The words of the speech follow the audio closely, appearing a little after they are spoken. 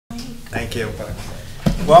Thank you.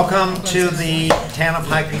 Welcome to the Town of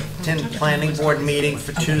Hopkinton Planning Board meeting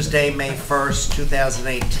for Tuesday, May 1st,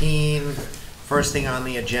 2018. First thing on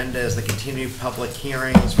the agenda is the continued public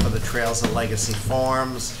hearings for the Trails of Legacy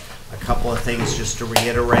Farms. A couple of things just to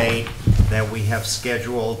reiterate that we have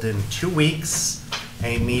scheduled in 2 weeks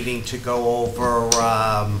a meeting to go over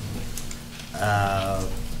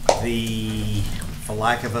for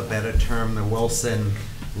lack of a better term, the Wilson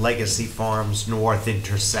Legacy Farms North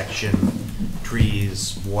intersection,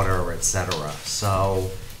 trees, water, etc. So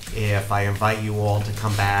if I invite you all to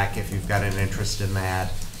come back, if you've got an interest in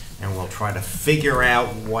that, and we'll try to figure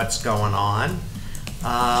out what's going on.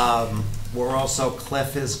 We're also,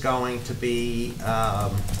 Cliff is going to be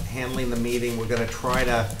handling the meeting. We're going to try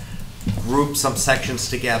to group some sections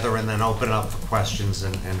together and then open it up for questions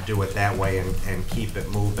and do it that way and keep it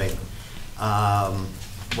moving.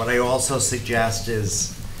 What I also suggest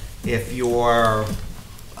is if you're,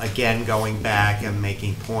 again, going back and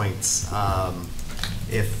making points,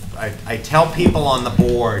 if I tell people on the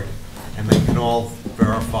board, and they can all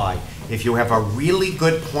verify, if you have a really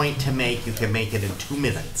good point to make, you can make it in 2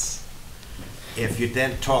 minutes. If you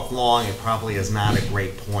then talk long, it probably is not a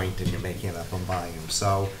great point and you're making it up on volume.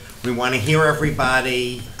 So we want to hear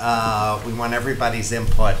everybody, we want everybody's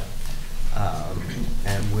input, and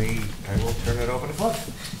I will turn it over to Cliff.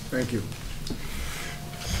 Thank you.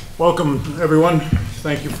 Welcome, everyone.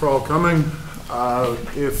 Thank you for all coming.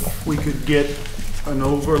 If we could get an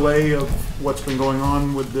overlay of what's been going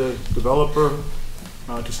on with the developer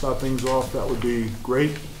to start things off, that would be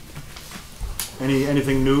great.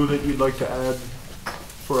 Anything new that you'd like to add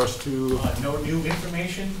for us to? No new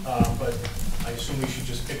information, but I assume we should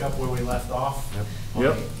just pick up where we left off.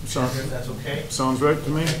 Yep. If that's okay. Sounds right to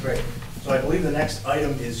me. Okay, great. So I believe the next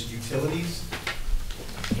item is utilities.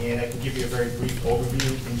 And I can give you a very brief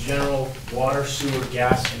overview. In general, water, sewer,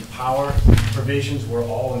 gas, and power provisions were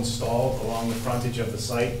all installed along the frontage of the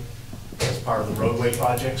site as part of the roadway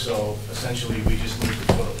project. So essentially, we just need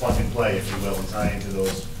to put a plug and play, if you will, and tie into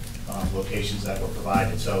those locations that were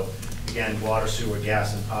provided. So again, water, sewer,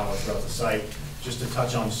 gas, and power throughout the site. Just to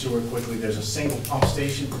touch on sewer quickly, there's a single pump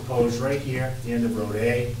station proposed right here at the end of Road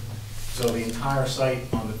A. So the entire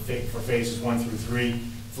site on the for phases 1 through 3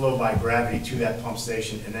 flow by gravity to that pump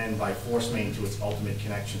station and then by force main to its ultimate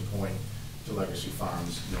connection point to Legacy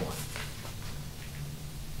Farms North.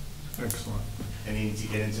 Excellent. And you need to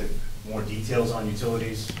get into more details on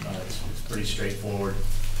utilities. It's pretty straightforward.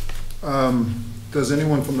 Does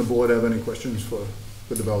anyone from the board have any questions for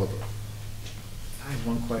the developer? I have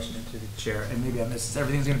one question to the chair, and maybe I missed.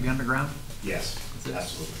 Everything's going to be underground? Yes,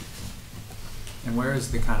 absolutely. And where is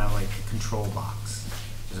the kind of like control box?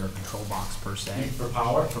 Is there a control box per se? For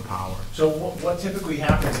power? For power. So what typically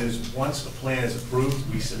happens is once a plan is approved,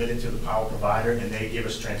 we submit it to the power provider and they give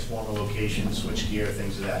us transformer location, switchgear,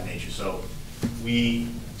 things of that nature. So we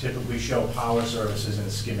typically show power services in a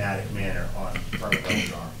schematic manner on permit level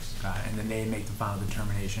drawings. Got it. And then they make the final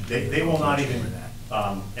determination. They will not even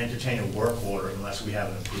entertain a work order unless we have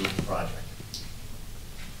an approved project.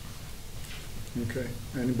 Okay.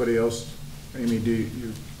 Anybody else? Amy, do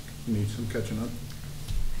you need some catching up?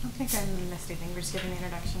 I don't think I missed anything. We're just giving the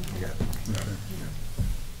introduction. Yeah. Okay.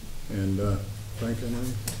 And Frank,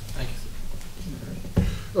 anything? Thank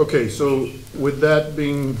you. Okay, so with that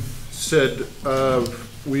being said,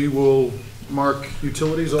 we will mark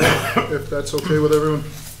utilities off, if that's okay with everyone.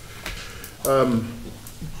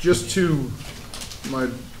 Just to my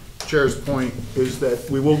chair's point is that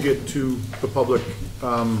we will get to the public.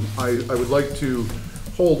 I would like to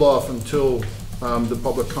hold off until the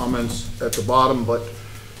public comments at the bottom, but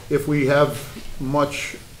if we have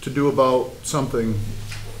much to do about something,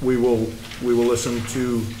 we will listen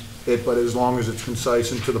to it, but as long as it's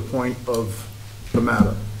concise and to the point of the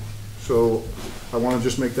matter. So I want to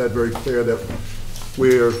just make that very clear that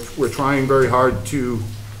we're trying very hard to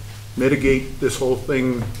mitigate this whole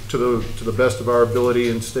thing to the best of our ability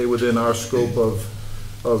and stay within our scope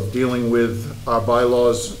of dealing with our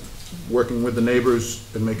bylaws, working with the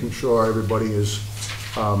neighbors, and making sure everybody is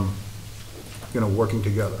working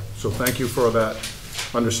together. So thank you for that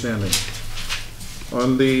understanding.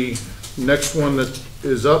 On the next one that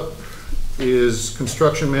is up is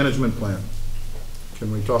construction management plan.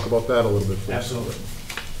 Can we talk about that a little bit, please? Absolutely.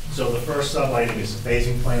 So the first sub-item is the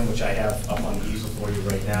phasing plan, which I have up on the easel for you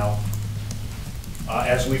right now.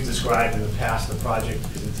 As we've described in the past, the project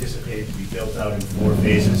is anticipated to be built out in 4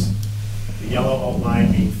 phases. The yellow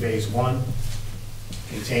outline being phase 1,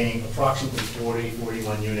 containing approximately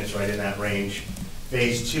 41 units, right in that range.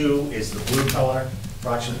 Phase 2 is the blue color,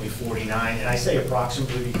 approximately 49. And I say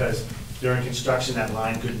approximately because during construction that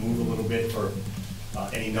line could move a little bit for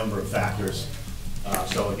any number of factors.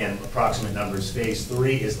 So again, approximate numbers. Phase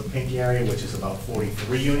 3 is the pink area, which is about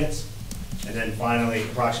 43 units. And then finally,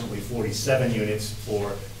 approximately 47 units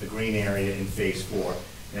for the green area in phase 4.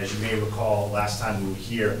 And as you may recall, last time we were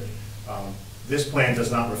here, this plan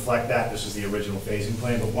does not reflect that. This is the original phasing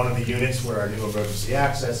plan, but one of the units where our new emergency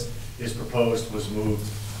access is proposed was moved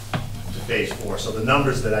to phase 4. So the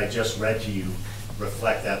numbers that I just read to you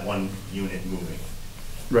reflect that one unit moving.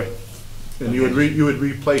 Right. And you would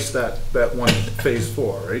replace that one phase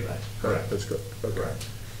 4, right? Right. Correct. That's good. Okay.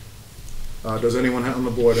 Does anyone on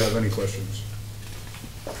the board have any questions?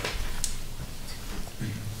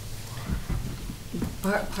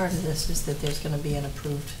 Part of this is that there's going to be an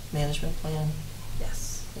approved management plan?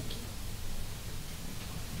 Yes, thank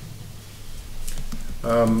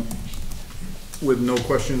you. With no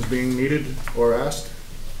questions being needed or asked?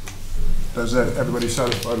 Is that, everybody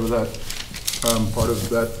satisfied with that, part of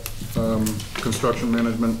that construction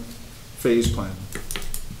management phase plan?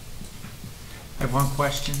 I have one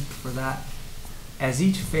question for that. As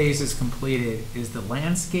each phase is completed, is the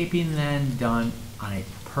landscaping then done on a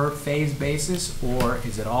per phase basis, or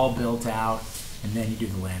is it all built out and then you do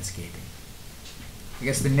the landscaping? I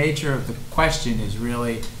guess the nature of the question is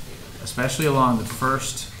really, especially along the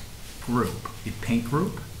first group, the pink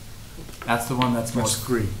group, that's the one that's most.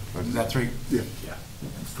 That's 3. Is that 3? Yeah. Yeah.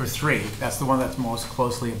 For 3, that's the one that's most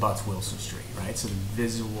closely abuts Wilson Street, right? So the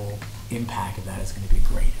visual impact of that is going to be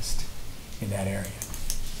greatest in that area.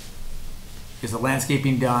 Is the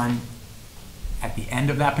landscaping done at the end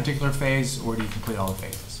of that particular phase, or do you complete all the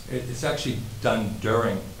phases? It's actually done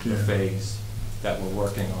during the Yeah. phase that we're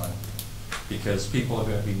working on, because people are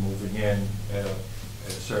gonna be moving in at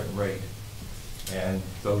a certain rate, and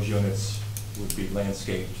those units would be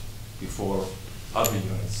landscaped before other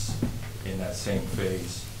units in that same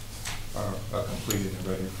phase are completed and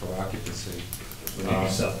ready for occupancy. There may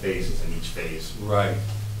be sub-phases in each phase. Right,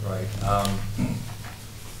 right.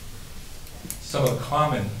 Some of the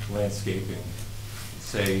common landscaping,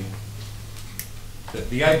 say, that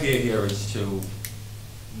the idea here is to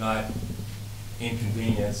not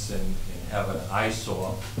inconvenience and have an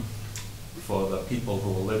eyesore for the people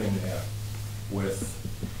who are living there with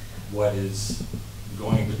what is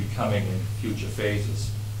going to be coming in future phases.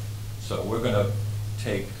 So we're going to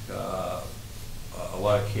take a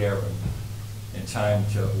lot of care and time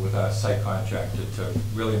with our site contractor to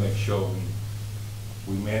really make sure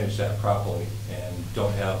we manage that properly and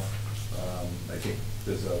don't have, I think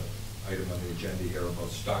there's a item on the agenda here about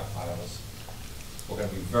stockpiles. We're going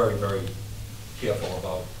to be very, very careful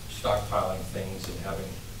about stockpiling things and having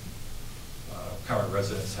current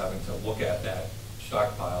residents having to look at that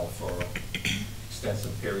stockpile for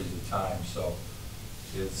extensive periods of time. So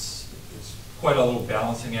it's quite a little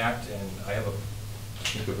balancing act, and I have I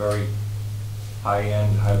think a very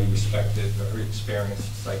high-end, highly respected, very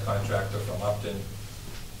experienced site contractor from Upton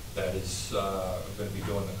that is going to be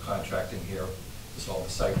doing the contracting here. It's all the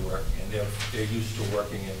site work, and they're used to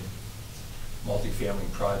working in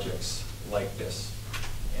multifamily projects like this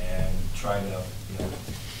and trying to,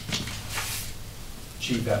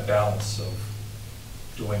 achieve that balance of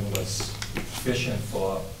doing what's efficient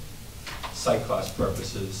for site cost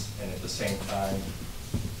purposes and at the same time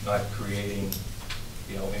not creating,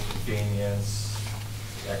 inconvenience,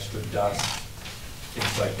 extra dust,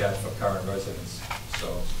 things like that for current residents.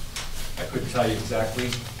 So I couldn't tell you exactly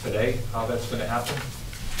today how that's going to happen,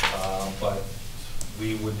 but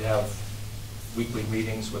we would have weekly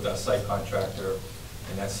meetings with our site contractor,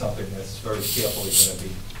 and that's something that's very carefully going to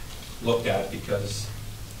be looked at, because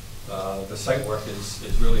the site work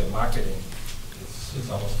is really a marketing, it's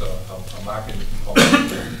almost a marketing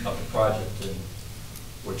component of the project, and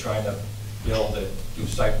we're trying to build and do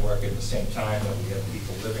site work at the same time that we have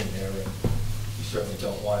people living there, and we certainly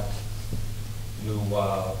don't want new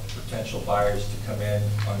potential buyers to come in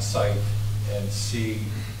on site and see,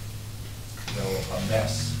 a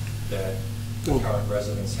mess that the current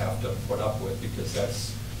residents have to put up with, because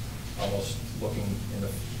that's almost looking in the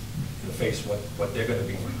face what they're going to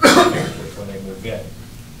be faced with when they move in.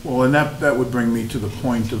 Well, and that would bring me to the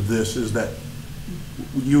point of this, is that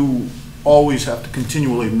you always have to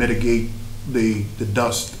continually mitigate the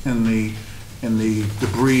dust and the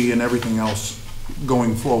debris and everything else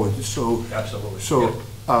going forward. So Absolutely. So,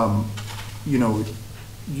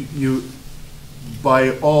 you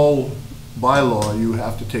by all bylaw, you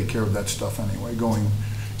have to take care of that stuff anyway,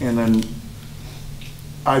 and then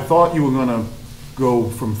I thought you were gonna go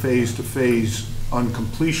from phase to phase on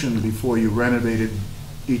completion before you renovated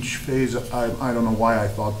each phase. I don't know why I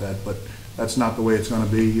thought that, but that's not the way it's gonna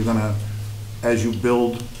be. You're gonna, as you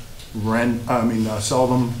build, sell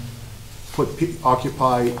them,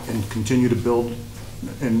 occupy and continue to build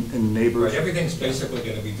in neighbors? Right, everything's basically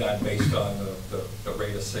gonna be done based on the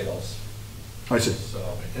rate of sales, I see.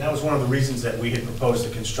 so. And that was one of the reasons that we had proposed a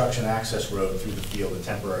construction access road through the field, a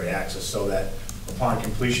temporary access, so that upon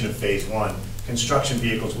completion of phase one, construction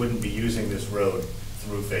vehicles wouldn't be using this road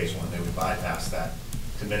through phase one. They would bypass that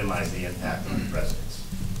to minimize the impact on the residents.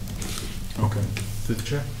 Okay. Through the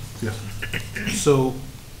chair. Yes. So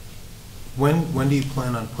when do you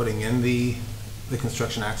plan on putting in the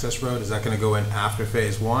construction access road? Is that going to go in after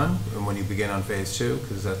phase one and when you begin on phase two?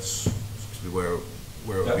 Because that's where it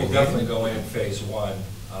will That be will needed. definitely go in phase one.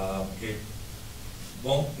 It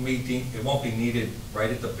won't be needed right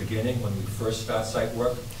at the beginning when we first start site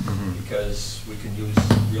work, because we can use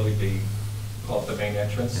really call it the main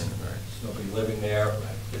entrance. Yeah, right. There's nobody living there.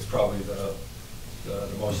 It's probably the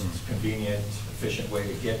most convenient, efficient way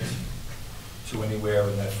to get to anywhere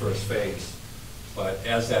in that first phase. But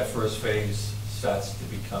as that first phase starts to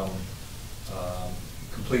become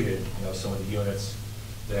completed, some of the units,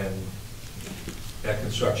 then that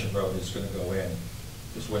construction road is going to go in,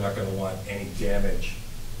 because we're not going to want any damage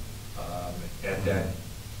at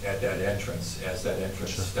that entrance, as that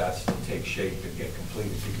entrance starts to take shape and get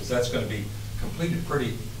completed, because that's going to be completed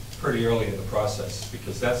pretty early in the process,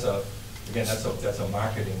 because that's a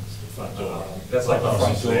marketing. Front door. That's like the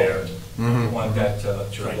front door. There. We want that to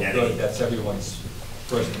look Identity. good. That's everyone's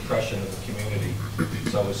first impression of the community.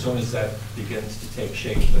 So as soon as that begins to take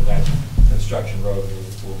shape, then that construction road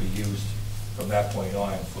will be used from that point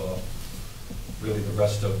on for really the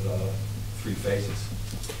rest of the 3 phases.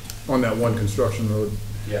 On that one construction road.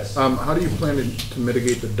 Yes. How do you plan to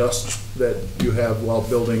mitigate the dust that you have while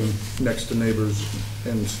building next to neighbors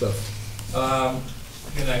and stuff?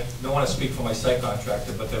 And I don't want to speak for my site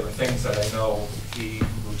contractor, but there are things that I know he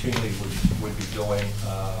routinely would be doing.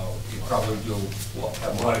 He'd probably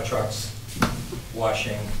have water trucks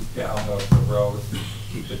washing down the road,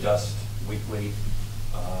 keep the dust weekly.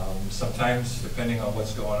 Sometimes, depending on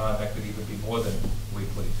what's going on, that could even be more than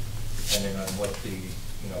weekly, depending on what the,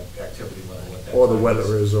 activity level at that time. Or the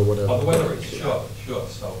weather is, or whatever. Oh, the weather is, sure,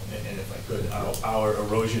 so. And if I could, our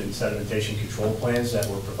erosion and sedimentation control plans that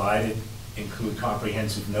were provided include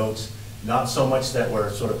comprehensive notes, not so much that we're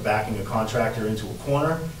sort of backing a contractor into a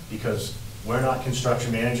corner, because we're not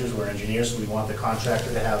construction managers, we're engineers, so we want the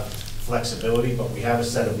contractor to have flexibility, but we have a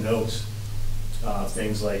set of notes,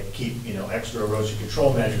 things like keep, extra erosion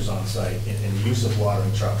control measures on site and the use of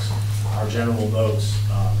watering trucks. Our general notes,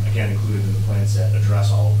 again, included in the plan set,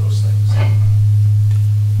 address all of those things.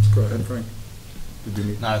 Go ahead, Frank. Did you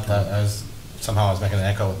need? No, I was making an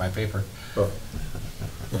echo with my paper. Oh.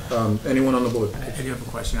 Anyone on the board? I do have a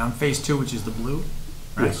question. On phase 2, which is the blue,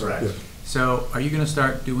 right? Yes, Correct. yes. So are you gonna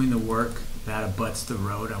start doing the work that abuts the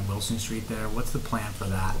road on Wilson Street there? What's the plan for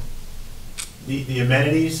that? The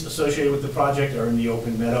amenities associated with the project are in the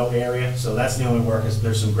open meadow area, so that's the only work.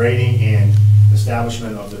 There's some grading and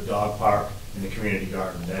establishment of the dog park and the community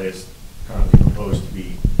garden. That is currently proposed to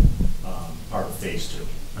be part of phase 2.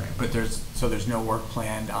 Right, but there's no work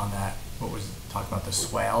planned on that, what was talked about, the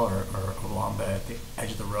swale or along the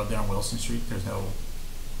edge of the road there on Wilson Street? There's no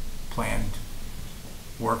planned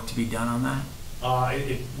work to be done on that?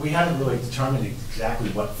 We haven't really determined exactly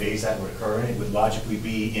what phase that would occur in. It would logically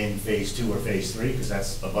be in phase 2 or phase 3, because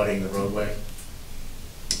that's abutting the roadway.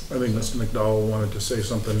 I think Mr. McDowell wanted to say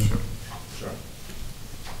something. Sure.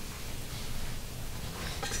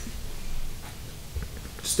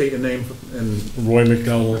 State your name and. Roy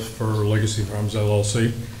McDowell for Legacy Farms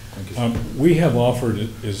LLC. Thank you. We have offered,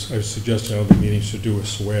 as I've suggested in other meetings, to do a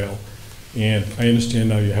swale. And I understand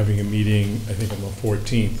now you're having a meeting, I think on the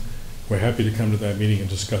 14th. We're happy to come to that meeting and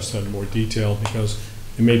discuss that in more detail, because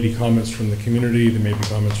there may be comments from the community, there may be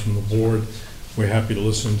comments from the board. We're happy to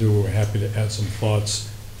listen to, we're happy to add some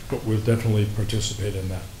thoughts, but we'll definitely participate in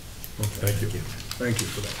that. Thank you. Thank you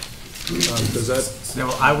for that. Does that, So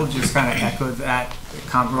I will just kind of echo that,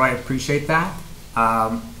 Roy, I appreciate that.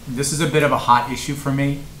 This is a bit of a hot issue for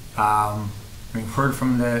me. We've heard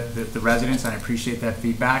from the residents, and I appreciate that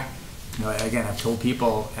feedback. Again, I've told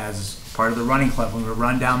people as part of the running club, when we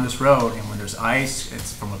run down this road and when there's ice,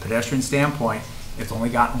 it's from a pedestrian standpoint, it's only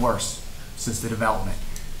gotten worse since the development.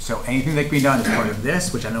 So anything that can be done as part of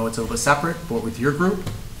this, which I know it's a little separate, but with your group,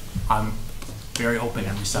 I'm very open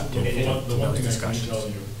and receptive to those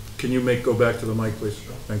discussions. can you go back to the mic, please?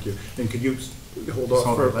 Thank you. And could you hold off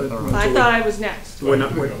Hold for? on, let her run. I thought I was next.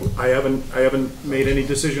 I haven't made any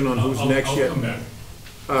decision on who's next yet. I'll come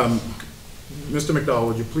back. Mr. McDowell,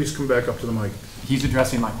 would you please come back up to the mic? He's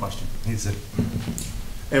addressing my question. He's a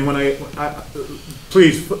And when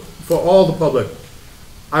please, for all the public,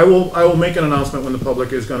 I will make an announcement when the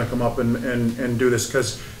public is gonna come up and do this,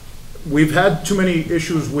 because we've had too many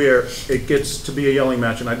issues where it gets to be a yelling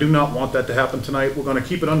match, and I do not want that to happen tonight. We're gonna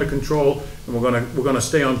keep it under control, and we're gonna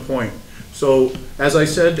stay on point. So, as I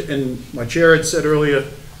said, and my chair had said earlier,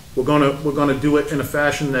 we're gonna do it in a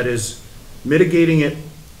fashion that is mitigating it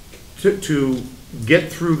to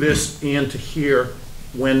get through this and to hear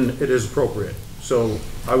when it is appropriate. So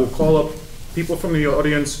I will call up people from the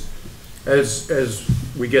audience as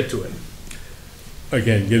we get to it.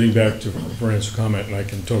 Again, getting back to Vernon's comment, and I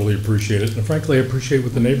can totally appreciate it, and frankly, I appreciate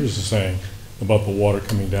what the neighbors are saying about the water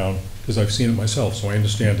coming down, because I've seen it myself, so I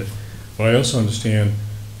understand it. But I also understand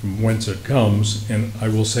from whence it comes, and I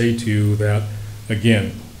will say to you that,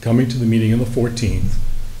 again, coming to the meeting on the 14th,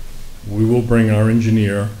 we will bring our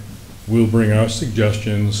engineer, we'll bring our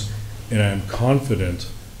suggestions, and I'm confident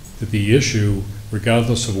that the issue,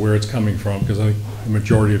 regardless of where it's coming from, because I think the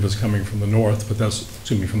majority of it's coming from the north, but that's,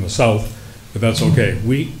 excuse me, from the south, but that's okay.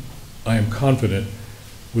 I am confident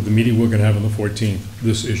with the meeting we're gonna have on the 14th,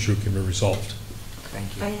 this issue can be resolved.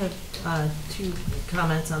 Thank you. I have 2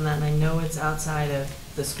 comments on that, and I know it's outside of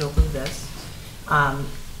the scope of this.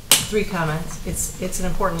 3 comments. It's an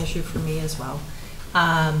important issue for me as well.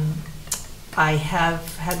 I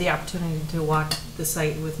have had the opportunity to walk the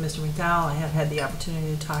site with Mr. McDowell. I have had the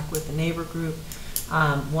opportunity to talk with the neighbor group.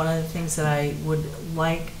 One of the things that I would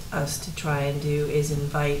like us to try and do is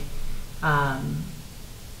invite the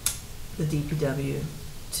DPW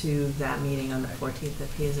to that meeting on the 14th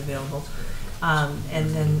if he is available.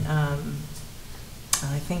 And then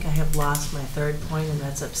I think I have lost my 3rd point, and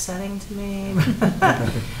that's upsetting to me.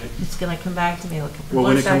 It's going to come back to me. Well,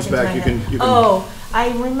 when it comes back, you can. Oh, I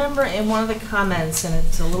remember in one of the comments, and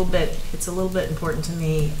it's a little bit important to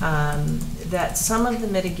me, that some of the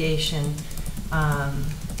mitigation,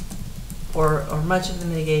 or much of the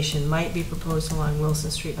mitigation, might be proposed along Wilson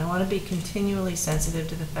Street. And I want to be continually sensitive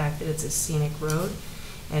to the fact that it's a scenic road,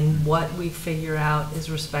 and what we figure out is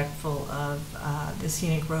respectful of the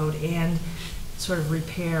scenic road and sort of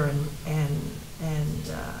repair and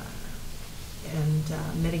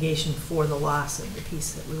mitigation for the loss of the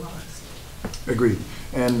piece that we lost. Agreed.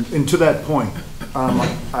 And to that point,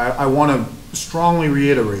 I want to strongly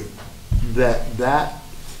reiterate that that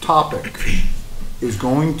topic is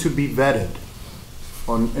going to be vetted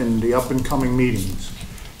in the up and coming meetings.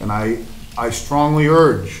 And I strongly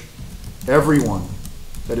urge everyone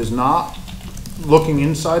that is not looking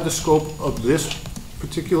inside the scope of this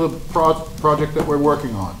particular project that we're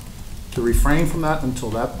working on to refrain from that until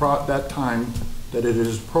that time that it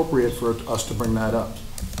is appropriate for us to bring that up.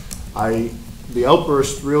 The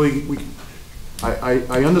outburst really,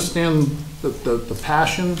 I understand the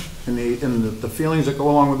passion and the feelings that go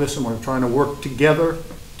along with this, and we're trying to work together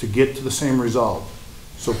to get to the same result.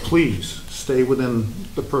 So please stay within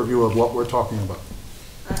the purview of what we're talking about.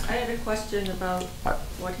 I had a question about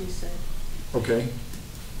what he said. Okay.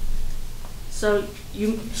 So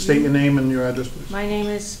State your name and your address, please. My name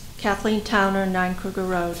is Kathleen Towner, 9 Kruger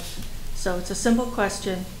Road. So it's a simple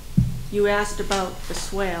question. You asked about the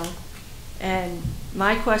swale, and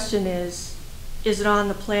my question is it on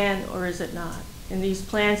the plan or is it not? In these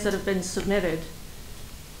plans that have been submitted,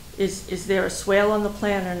 is there a swale on the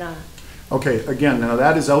plan or not? Okay, again, now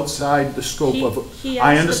that is outside the scope of,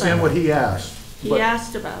 I understand what he asked. He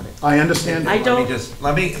asked about it. I understand.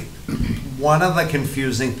 One of the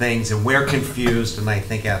confusing things, and we're confused, and I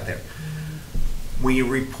think out there, we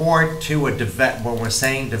report to when we're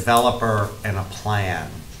saying developer and a plan,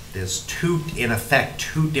 there's in effect,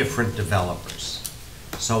 two different developers.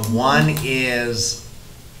 So one is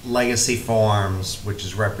Legacy Farms, which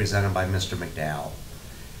is represented by Mr. McDowell.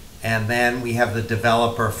 And then we have the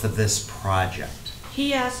developer for this project.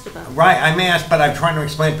 He asked about it. Right, I'm asked, but I'm trying to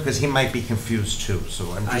explain it because he might be confused too, so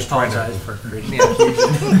I'm just trying to. I apologize for creating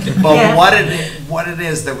confusion. But Yeah. what it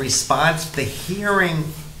is, the response, the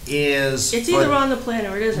hearing is. It's either on the plan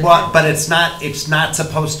or it isn't. But it's not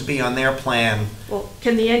supposed to be on their plan. Well,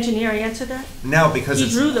 can the engineer answer that? No, because He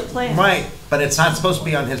it's. drew the plan. Right, but it's not supposed to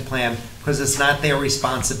be on his plan because it's not their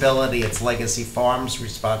responsibility, it's Legacy Farms' I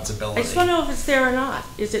responsibility. just want to know if it's there or not.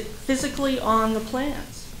 Is it physically on the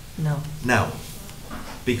plans? No. No,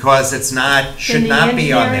 because it's not, should the not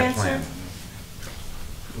be on engineer their answer?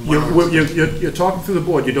 plan. You're talking through the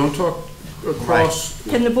board, you don't talk across.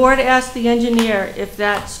 Can the board ask the engineer if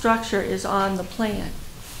that structure is on the plan?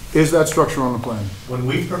 Is that structure on the plan? When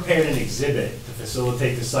we prepared an exhibit to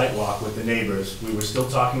facilitate the site walk with the neighbors, we were still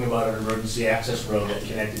talking about an emergency access road that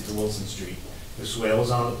connected to Wilson Street. The swale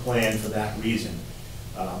is on the plan for that reason.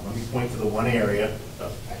 Let me point to the one area,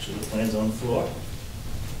 actually the plan's on the floor.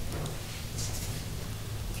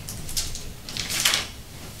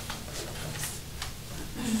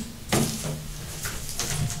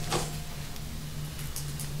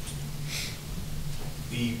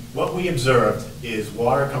 what we observed is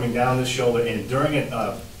water coming down the shoulder, and during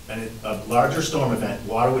a larger storm event,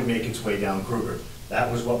 water would make its way down Kruger.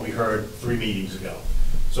 That was what we heard 3 meetings ago.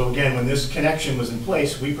 So again, when this connection was in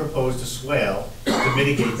place, we proposed a swale to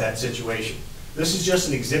mitigate that situation. This is just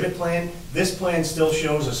an exhibit plan. This plan still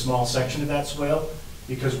shows a small section of that swale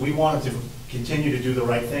because we wanted to continue to do the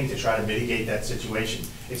right thing to try to mitigate that situation.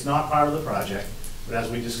 It's not part of the project, but as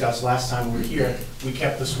we discussed last time we were here, we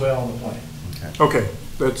kept the swale on the plan. Okay,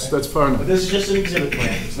 that's fair enough. But this is just an exhibit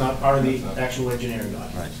plan. It's not part of the actual engineering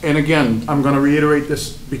document. And again, I'm gonna reiterate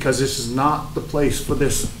this because this is not the place for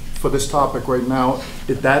this topic right now.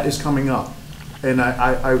 That is coming up. And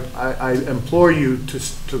I implore you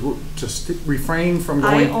to refrain from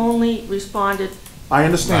I going. only responded, I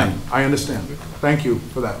understand, I understand. Thank you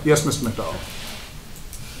for that. Yes, Mr. McDowell?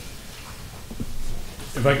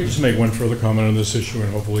 If I could just make one further comment on this issue,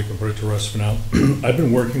 and hopefully can put it to rest for now. I've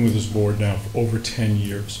been working with this board now for over 10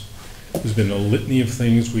 years. There's been a litany of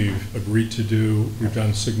things we've agreed to do. We've done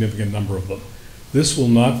a significant number of them. This will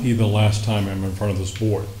not be the last time I'm in front of this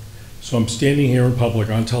board. So I'm standing here in public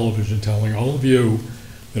on television telling all of you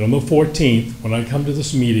that on the 14th, when I come to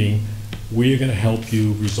this meeting, we are going to help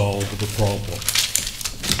you resolve the problem.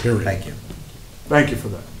 Period. Thank you. Thank you for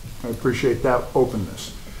that. I appreciate that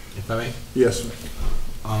openness. If I may, Yes, sir.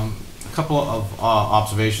 a couple of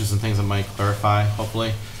observations and things that might clarify,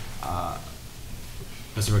 hopefully.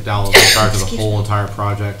 Mr. McDowell is in charge of the whole entire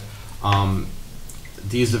project.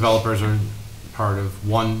 These developers are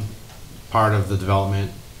one part of the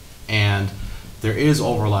development, and there is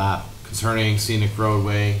overlap concerning scenic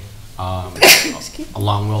roadway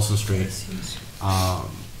along Wilson Street.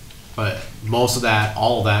 But most of that,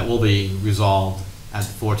 all of that will be resolved at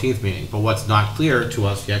the 14th meeting. But what's not clear to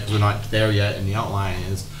us yet, because we're not there yet in the outline,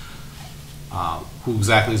 is who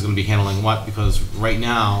exactly is going to be handling what, because right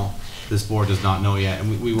now, this board does not know yet,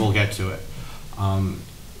 and we will get to it.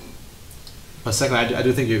 But second, I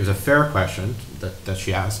do think it was a fair question that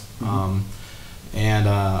she asked.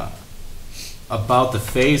 About the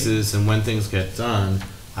phases and when things get done,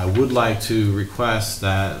 I would like to request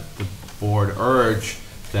that the board urge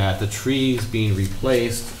that the trees being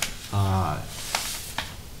replaced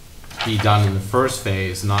be done in the first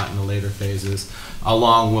phase, not in the later phases,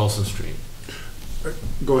 along Wilson Street.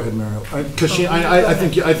 Go ahead, Mariel. Because I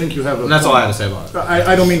think you have a. And that's all I had to say about it.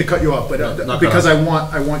 I don't mean to cut you off, but No, because cut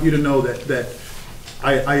I want you to know that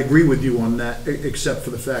I agree with you on that, except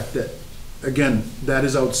for the fact that, again, that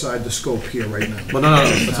is outside the scope here right now. But no,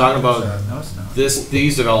 I'm talking about No, it's not.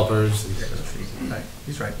 these developers.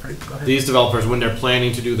 He's right, Frank, go ahead. These developers, when they're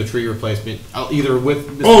planning to do the tree replacement, either with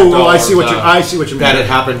Mr. Oh, well, I McDowell see or what you, the- I see what you mean. that it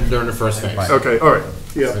happened during the first phase. Okay, all right,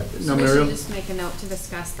 yeah. Now, We Mariel? should just make a note to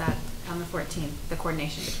discuss that on the 14th, the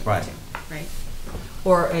coordination between the Right. two, right?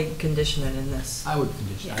 Or a condition it in this. I would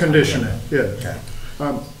condition. Condition it, yeah.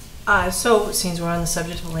 Okay. So, since we're on the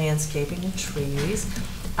subject of landscaping and trees,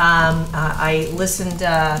 I listened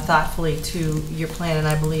thoughtfully to your plan, and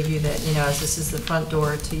I believe you that, as this is the front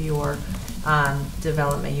door to your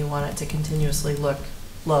development, you want it to continuously look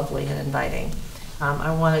lovely and inviting.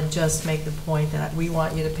 I want to just make the point that we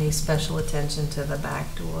want you to pay special attention to the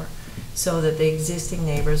back door, so that the existing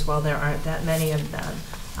neighbors, while there aren't that many of them,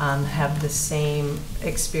 have the same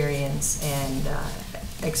experience and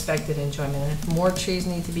expected enjoyment. And if more trees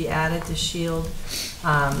need to be added to shield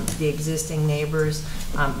the existing neighbors,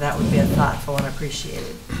 that would be thoughtful and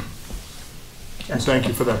appreciated. And thank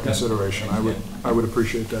you for that consideration. I would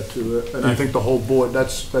appreciate that too. And I think the whole board,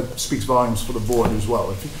 that speaks volumes for the board as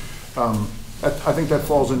well. I think that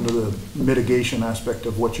falls into the mitigation aspect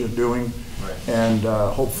of what you're doing. Right. And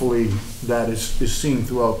hopefully that is seen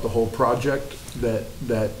throughout the whole project, that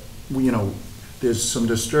there's some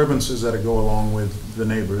disturbances that go along with the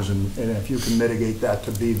neighbors, and if you can mitigate that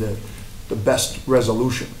to be the best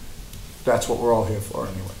resolution, that's what we're all here for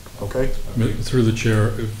anyway, okay? Through the chair,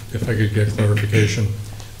 if I could get clarification,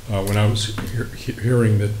 when I was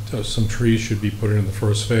hearing that some trees should be put in the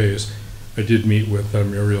first phase, I did meet with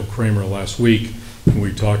Muriel Kramer last week, and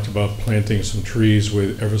we talked about planting some trees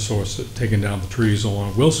with Eversource, taking down the trees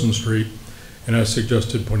along Wilson Street, and I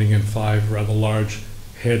suggested putting in 5 rather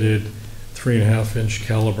large-headed, 3.5-inch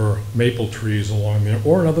caliber maple trees along there,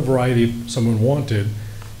 or another variety someone wanted.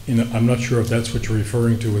 I'm not sure if that's what you're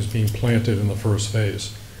referring to as being planted in the first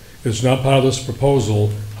phase. It's not part of this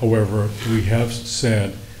proposal, however, we have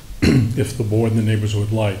said, if the board and the neighbors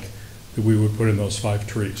would like, that we would put in those 5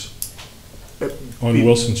 trees on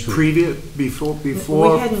Wilson Street. Before We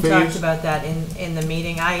hadn't talked phase? about that in the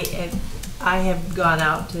meeting. I have gone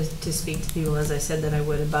out to speak to people, as I said that I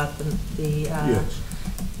would, about the Yes.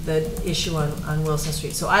 the issue on Wilson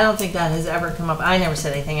Street. So I don't think that has ever come up. I never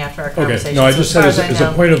said anything after our Okay, conversation. no, I so just as said far as I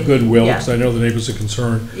a know- point of goodwill, Yeah. because I know the neighbors are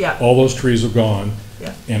concerned. Yeah. All those trees are gone.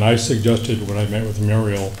 Yeah. And I suggested when I met with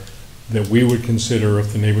Muriel that we would consider,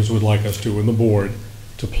 if the neighbors would like us to, and the board,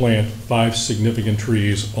 to plant 5 significant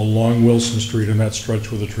trees along Wilson Street in that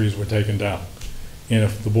stretch where the trees were taken down. And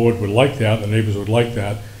if the board would like that, the neighbors would like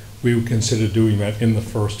that, we would consider doing that in the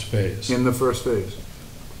first phase. In the first phase.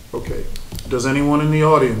 Okay. Does anyone in the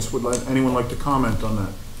audience, anyone like to comment on that?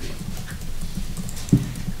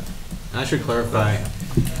 I should clarify,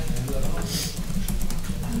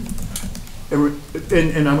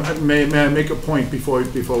 And may I make a point before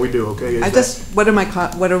we do, okay? Is I that- just, what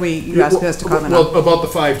are we, you asking us to comment Well, on? about the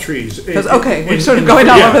 5 trees. 'Cause, okay, we're In- sort of in the- going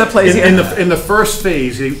all yeah, over the place here. In the first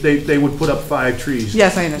phase, they would put up 5 trees.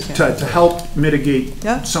 Yes, I understand. To help mitigate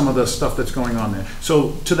Yeah. some of the stuff that's going on there.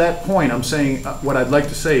 So to that point, I'm saying, what I'd like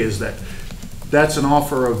to say is that that's an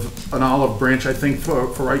offer of an olive branch, I think, for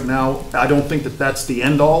right now. I don't think that that's the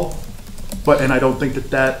end all, and I don't think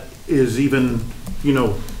that that is even,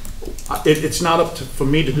 it's not up for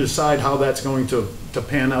me to decide how that's going to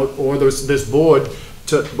pan out, or this board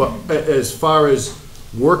but as far as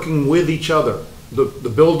working with each other, the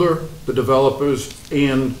builder, the developers,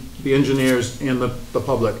 and the engineers, and the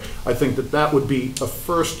public, I think that would be a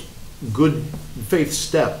first good faith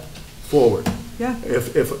step forward. Yeah.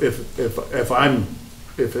 If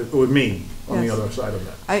it were me on the Yes. other side of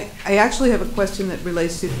that. I actually have a question that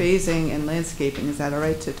relates to phasing and landscaping. Is that all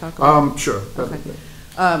right to talk about? Sure. Okay.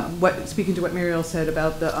 Speaking to what Muriel said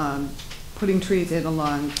about the, putting trees in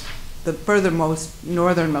along the furthermost,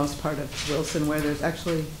 northernmost part of Wilson, where there's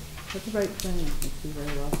actually, is that the right thing? I can't see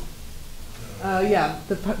very well. Yeah,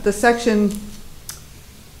 the section,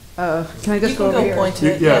 can I just go over here? You can go point to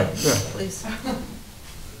it, Yeah, yeah, yeah. please.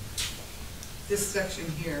 This section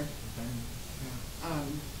here,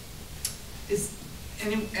 is,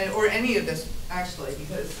 or any of this, actually,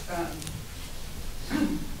 because,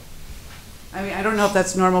 I mean, I don't know if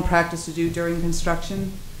that's normal practice to do during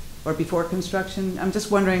construction or before construction. I'm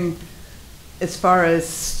just wondering, as far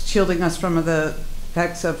as shielding us from the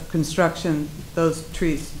effects of construction, those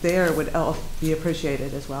trees there would all be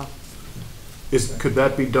appreciated as well. Could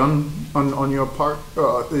that be done on your part?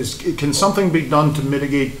 Can something be done to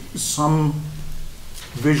mitigate some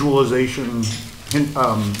visualization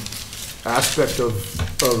aspect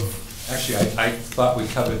of? Actually, I thought we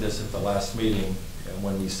covered this at the last meeting, and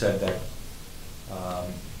when we said that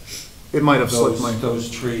It might have slipped my. those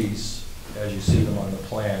trees, as you see them on the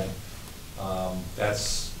plan,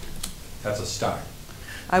 that's a start.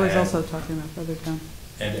 I was And- also talking about further down.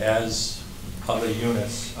 And as other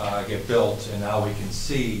units get built, and now we can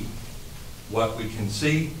see what we can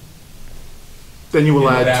see. Then you will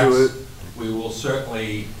in the add to backs, it. We will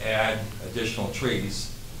certainly add additional trees.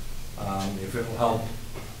 If it will help,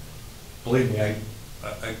 believe me,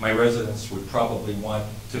 my residents would probably want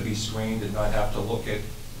to be screened and not have to look at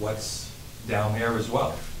what's down there as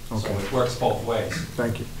well. So Okay. it works both ways.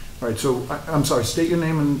 Thank you. All right, so I'm sorry, state your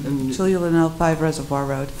name and. Julia Linnell, 5 Reservoir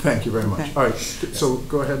Road. Thank you very much. Okay. All right, so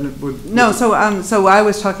go ahead and. No, so I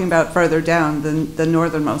was talking about further down, the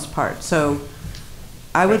northernmost part, so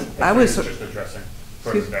I was. That's what he was just addressing,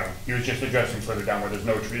 further Excuse- down. He was just addressing further down where there's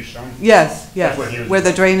no trees shown. Yes, That's what he yes, was- where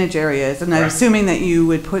the drainage area is, and I'm Correct. assuming that you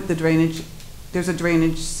would put the drainage, there's a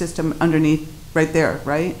drainage system underneath, right there,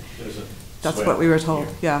 right? There's a That's swale what we were told,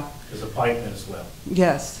 here. yeah, There's a pipe and a swell.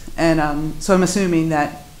 yes, and, so I'm assuming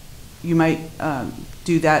that you might,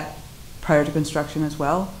 do that prior to construction as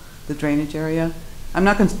well, the drainage area? I'm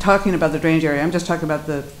not talking about the drainage area, I'm just talking about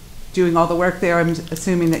doing all the work there, I'm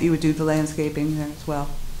assuming that you would do the landscaping there as well.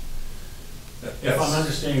 If I'm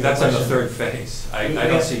understanding the That's on the question- third phase. I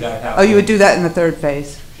don't see that Oh, happening. you would do that in the third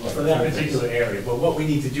phase? For that particular area, but what we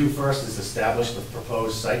need to do first is establish the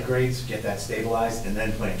proposed site grades, get that stabilized, and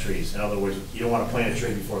then plant trees. In other words, you don't want to plant a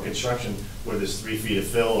tree before construction where there's 3 feet of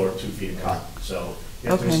fill or 2 feet of cut. So you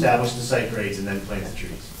have to Okay. establish the site grades and then plant the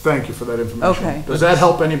trees. Thank you for that information. Okay. Does that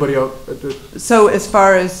help anybody out? So as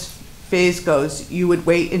far as phase goes, you would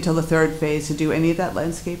wait until the third phase to do any of that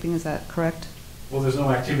landscaping, is that correct? Well, there's no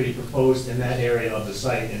activity proposed in that area of the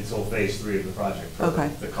site until phase 3 of the project, per Okay.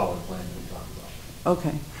 the color plan that we talked about.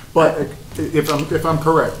 Okay. But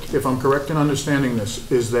if I'm correct in understanding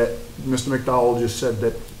this, is that Mr. McDowell just said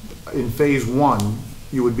that in phase 1,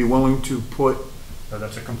 you would be willing to put, So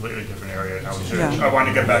that's a completely different area. Yeah. I wanted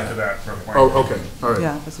to get back to that for a point. oh, okay, all right,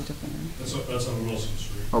 Yeah, that's a different area. That's on Wilson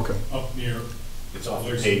Street, okay, up near. It's off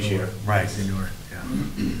the page here. Right.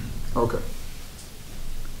 okay.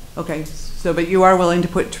 Okay, so, but you are willing to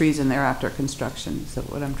put trees in there after construction, is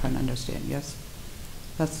that what I'm trying to understand, yes?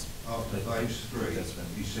 That's After phase three,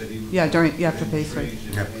 he said he would. Yeah, after phase three. Trees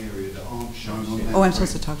in an area that aren't shown on that. Oh, I'm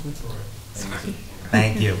supposed to talk to them.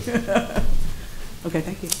 Thank you. Okay,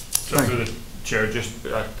 thank you. So through the chair, just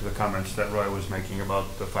back to the comments that Roy was making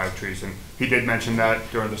about the 5 trees, and he did mention that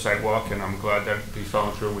during the site walk, and I'm glad that he's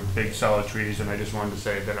following through with big solid trees, and I just wanted to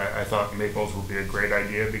say that I thought maples would be a great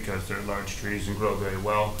idea because they're large trees and grow very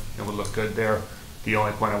well and would look good there. The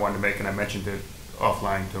only point I wanted to make, and I mentioned it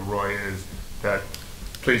offline to Roy, is that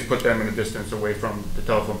please put them in a distance away from the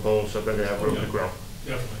telephone pole so that they have room to grow.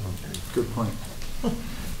 Good point.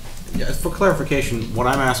 Yeah, for clarification, what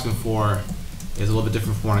I'm asking for is a little bit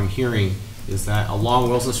different from what I'm hearing, is that along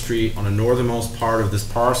Wilson Street, on the northernmost part of this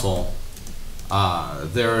parcel,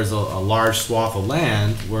 there is a large swath of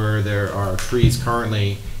land where there are trees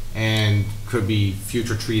currently and could be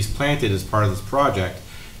future trees planted as part of this project.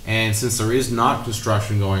 And since there is not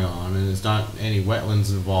construction going on and there's not any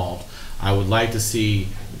wetlands involved, I would like to see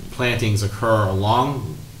plantings occur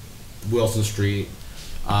along Wilson Street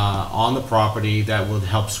on the property that would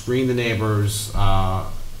help screen the neighbors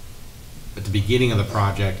at the beginning of the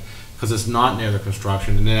project, because it's not near the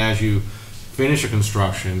construction. And then as you finish the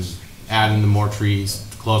construction, add in the more trees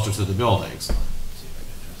closer to the buildings.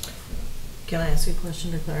 Can I ask you a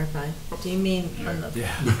question to clarify? Do you mean on the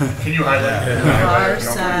Can you highlight? far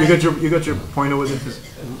side? You got your pointer with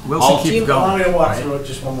it? Wilson, keep Allow me going. to walk through it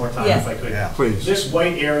just one more time if I could. Yeah. Please. This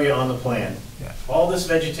white area on the plan, Yeah. all this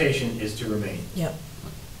vegetation is to remain. Yep.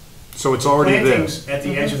 So it's already there. Plantings at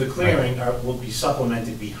the edge of the clearing will be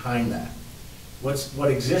supplemented behind that. What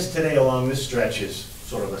exists today along this stretch is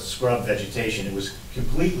sort of a scrub vegetation. It was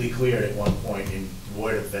completely cleared at one point and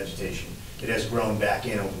void of vegetation. It has grown back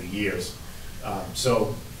in over the years.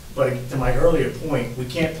 But to my earlier point, we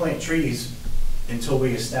can't plant trees until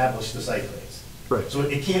we establish the site grades. Right. So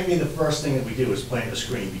it can't be the first thing that we do is plant a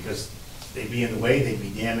screen, because they'd be in the way, they'd be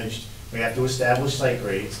damaged. We have to establish site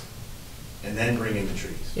grades and then bring in the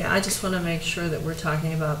trees. Yeah, I just want to make sure that we're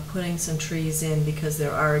talking about putting some trees in because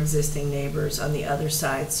there are existing neighbors on the other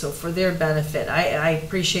side. So for their benefit, I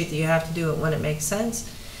appreciate that you have to do it when it makes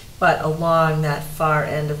sense, but along that far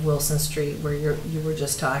end of Wilson Street where you were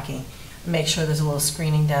just talking, make sure there's a little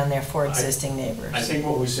screening down there for existing neighbors. I think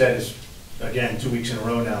what we said is, again, 2 weeks in a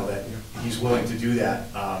row now, that he's willing to do that.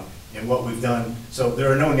 And what we've done, so there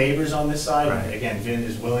are no neighbors on this side. Right. Again, Vin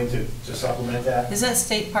is willing to supplement that. Is that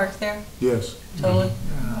state park there? Yes. Totally?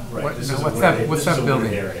 Right, this is a What's wooded- that, what's this is that a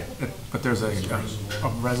wooded building? area. But there's a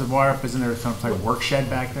reservoir, isn't there some type of work shed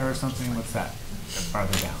back there or something? What's that?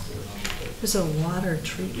 Farther down. There's a water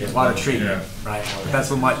treatment. Water treatment, right. But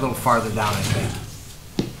that's a little farther down, I think.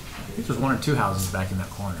 I think there's 1 or 2 houses back in that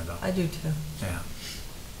corner, though. I do too. Yeah.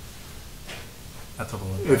 That's a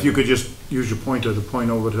little. If you could just use your pointer to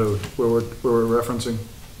point over to where we're referencing.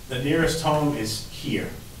 The nearest home is here.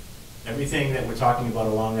 Everything that we're talking about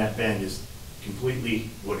along that bend is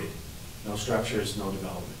completely wooded. No structures, no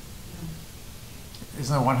development.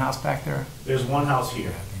 Isn't there one house back there? There's one house Yeah,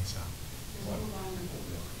 here. I think so.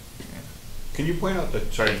 Can you point out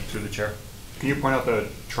sorry, through the chair, can you point out the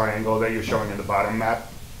triangle that you're showing in the bottom map?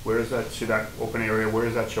 Where is that, see that open area, where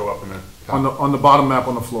does that show up in the? top? On the bottom map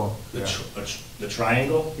on the floor, The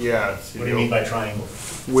triangle? Yeah. What do you mean by triangle?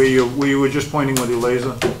 where you were just pointing with your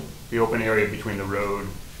laser. The open area between the road.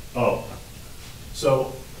 Oh,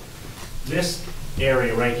 so this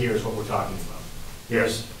area right here is what we're talking about.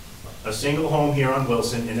 There's a single home here on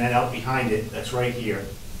Wilson, and then out behind it, that's right here,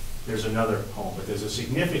 there's another home. But there's a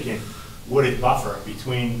significant wooded buffer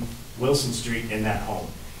between Wilson Street and that home.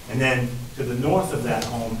 And then to the north of that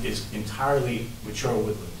home is entirely mature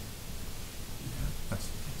woodland. That's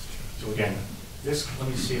true. So again, this, let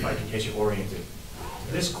me see if I can get you oriented.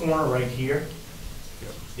 This corner right here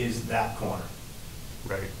is that corner.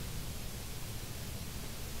 Right.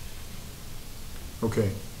 Okay.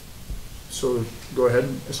 So go ahead.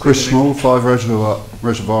 Chris Small, 5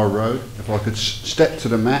 Reservoir Road. If I could step to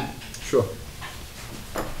the map. Sure.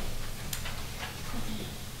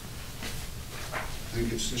 I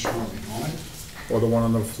think it's this one behind. Or the one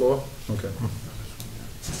on the floor? Okay.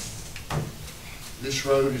 This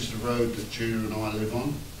road is the road that Julia and I live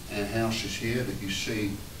on. Our house is here that you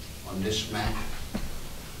see on this map.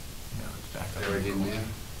 Yeah, it's back up. Buried in there.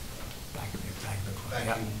 Back of the corner.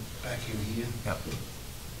 Yep. Back in here. Yep.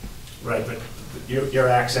 Right, but your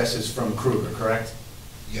access is from Kruger, correct?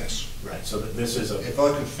 Yes. Right, so that this is a... If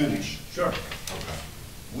I could finish. Sure. Okay.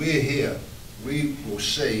 We're here. We will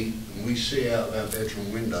see, and we see out of our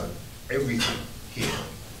bedroom window, everything here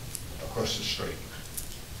across the street.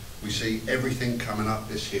 We see everything coming up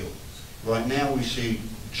this hill. Right now we see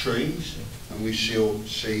trees and we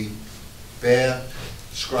see bare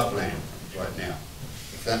scrubland right now.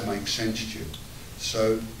 if that makes sense to you.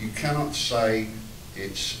 So you cannot say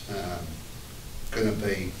it's going to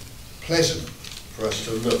be pleasant for us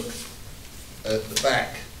to look at the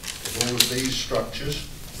back of all of these structures,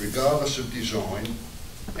 regardless of design,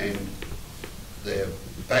 and their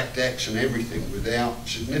back decks and everything, without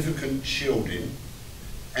significant shielding,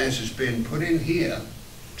 as has been put in here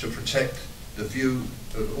to protect the view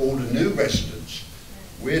of all the new residents.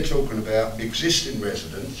 We're talking about existing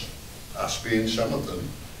residents, us being some of them,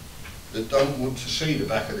 that don't want to see the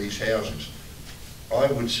back of these houses.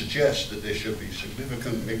 I would suggest that there should be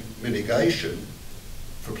significant mitigation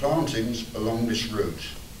for plantings along this route.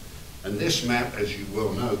 And this map, as you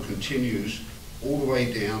well know, continues all the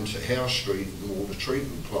way down to House Street and the water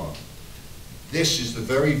treatment plant. This is the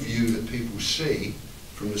very view that people see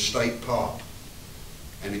from the state park,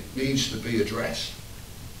 and it needs to be addressed.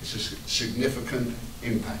 It's a significant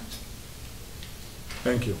impact.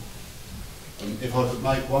 Thank you. And if I could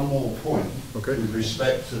make one more point, okay, with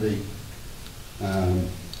respect to the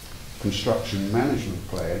construction management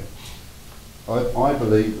plan, I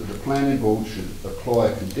believe that the planning board should apply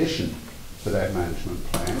a condition to that management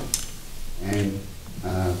plan, and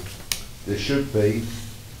there should be,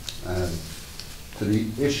 to the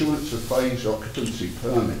issuance of phased occupancy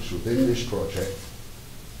permits within this project,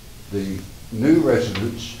 the new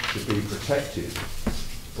residents should be protected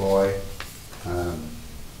by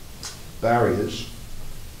barriers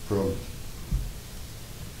from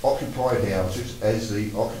occupied houses as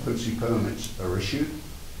the occupancy permits are issued,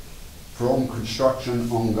 from construction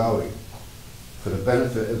ongoing, for the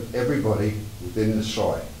benefit of everybody within the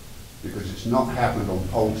site, because it's not happened on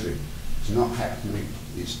poultry, it's not happening,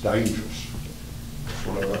 it's dangerous. That's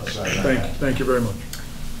what I'd like to say. Thank you very much.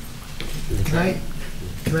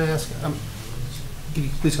 Can I ask, can you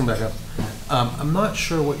please come back up? I'm not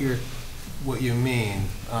sure what you mean.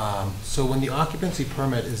 So when the occupancy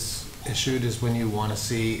permit is issued is when you want to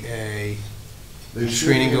see a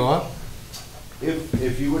screening go up?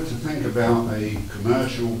 If you were to think about a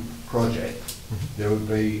commercial project, there would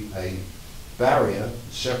be a barrier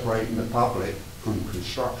separating the public from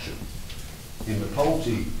construction. In the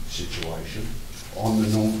poultry situation, on the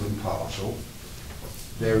northern parcel,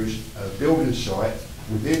 there is a building site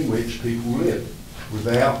within which people live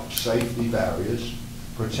without safety barriers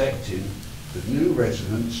protecting the new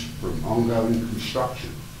residents from ongoing construction.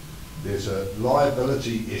 There's a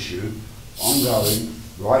liability issue ongoing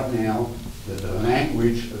right now that the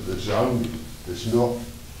language of the zoning does not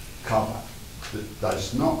cover, that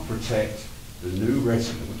does not protect the new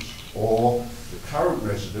residents or the current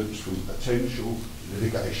residents from potential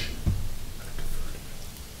litigation.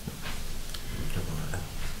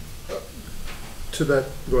 To that,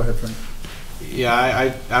 go ahead, Frank.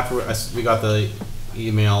 Yeah, after we got the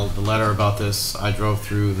email, the letter about this, I drove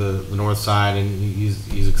through the north side, and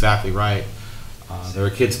he's exactly right. There are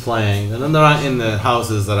kids playing, and then they're not in the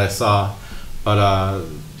houses that I saw, but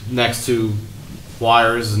next to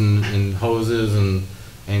wires and hoses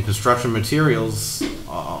and construction materials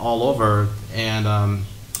all over, and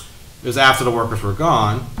it was after the workers were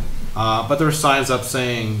gone, but there were signs up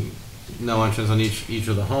saying no entrance on each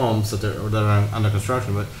of the homes that are under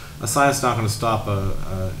construction, but a sign's not going to stop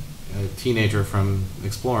a teenager from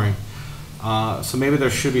exploring. So maybe there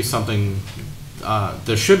should be something.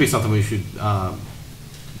 We should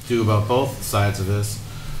do about both sides of this.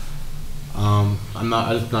 I'm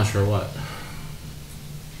not sure what.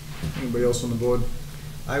 Anybody else on the board?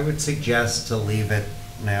 I would suggest to leave it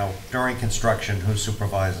now during construction. Who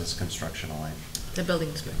supervises construction, Elaine? The building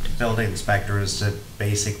inspector. Building inspector is to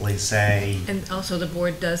basically say. And also the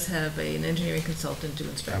board does have an engineering consultant do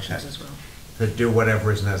inspections as well. To do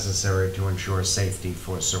whatever is necessary to ensure safety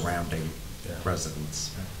for surrounding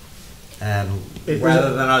residents. And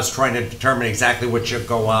rather than us trying to determine exactly what should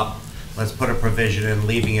go up, let's put a provision in,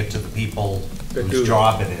 leaving it to the people whose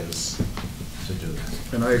job it is to do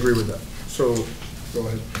that. And I agree with that. So, go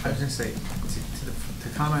ahead. I was going to say, to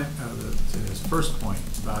comment to his first point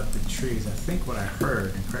about the trees, I think what I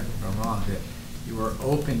heard, and correct me if I'm wrong, that you were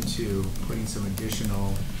open to putting some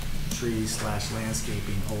additional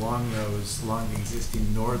trees/landscaping along the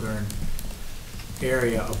existing northern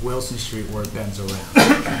area of Wilson Street where it bends around.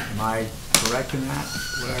 Am I correct in that,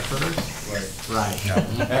 what I heard? Right.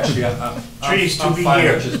 Yeah. Actually, I'm Trees to be fine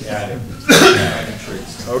here. with just adding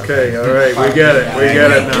trees. Okay, all right, we get it,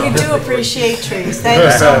 now. We do appreciate trees. Thank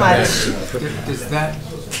you so much. Does that,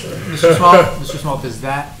 Mr. Small, does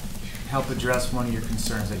that help address one of your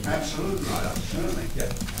concerns that you have? Absolutely, certainly. Yeah.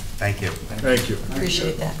 Thank you. Thank you.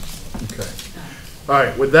 Appreciate that. Okay. All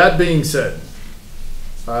right, with that being said,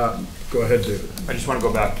 go ahead, David. I just want to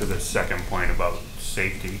go back to the second point about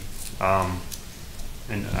safety.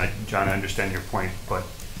 and John, I understand your point, but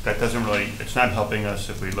that doesn't really, it's not helping us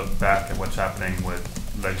if we look back at what's happening with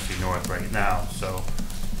Legacy North right now. So,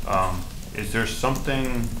 is there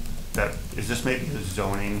something that, is this maybe a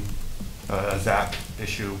zoning, a ZAC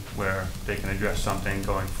issue where they can address something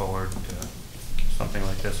going forward to something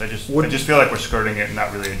like this? I just feel like we're skirting it and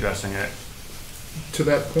not really addressing it. To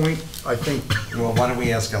that point, I think, Well, why don't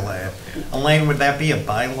we ask Elaine? Elaine, would that be a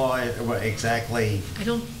bylaw, What exactly? I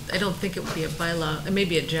don't think it would be a bylaw, it may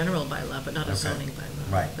be a general bylaw, but not a Okay. zoning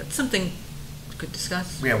bylaw. Right. But something we could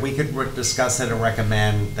discuss. Yeah, we could discuss it and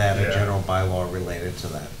recommend that a Yeah. general bylaw related to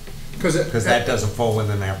that. because Because that doesn't fall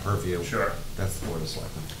within our purview. Sure. That's the Board of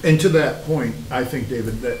Selectmen. and to that point, I think,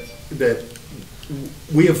 David, that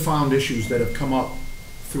we have found issues that have come up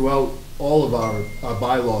throughout all of our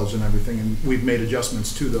bylaws and everything, and we've made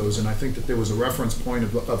adjustments to those, and I think that there was a reference point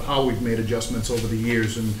of how we've made adjustments over the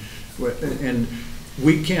years, and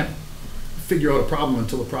we can't figure out a problem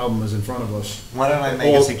until the problem is in front of us. Why don't I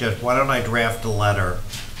make a suggestion? Why don't I draft a letter?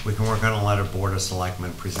 We can work on a letter, Board of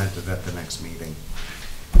Selectmen, presented at the next meeting.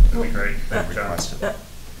 That'd be great. That Thank you, John. requested.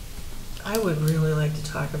 I would really like to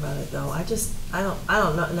talk about it, though. I don't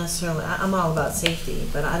know necessarily, I'm all about safety,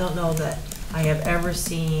 but I don't know that I have ever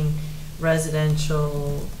seen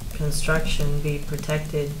residential construction be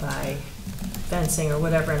protected by fencing or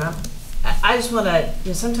whatever, and I just want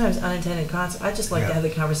to, sometimes unintended consequences, I just like to Yeah. have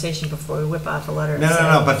the conversation before we whip off a letter. and No, say-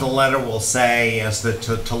 no, but the letter will say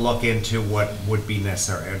to look into what would be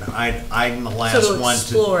necessary. And I'm the last So to one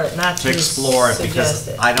explore it, not to to explore it, suggest because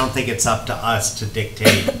it. I don't think it's up to us to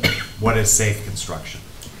dictate what is safe construction.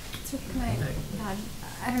 So can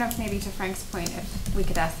I don't know if maybe to Frank's point, if we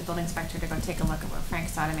could ask the building inspector to go take a look at what Frank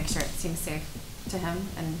saw to make sure it seems safe to him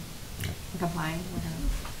and complying with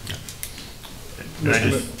him. And I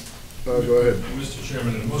just, Go ahead. Mr.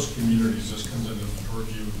 Chairman, in most communities, this comes under the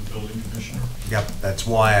purview of the building commissioner. Yep, that's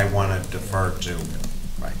why I want to defer to,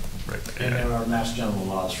 right. And there are mass general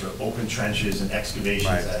laws for open trenches and excavations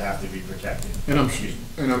Right. that have to be protected. And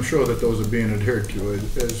I'm sure that those are being adhered to as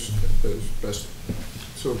best,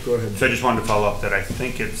 so go ahead. so I just wanted to follow up that I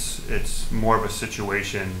think it's more of a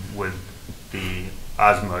situation with the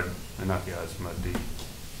Osmud, not the Osmud, the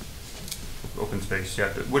open space, yeah.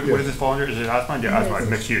 What does this fall under? Is it Osmud? Yeah, Osmud,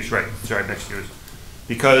 mixed use, right, sorry, mixed use.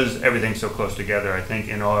 Because everything's so close together, I think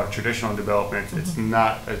in all our traditional developments, it's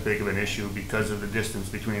not as big of an issue because of the distance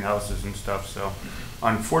between houses and stuff, so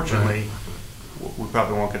unfortunately, we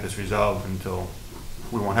probably won't get this resolved until,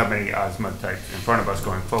 we won't have many Osmud types in front of us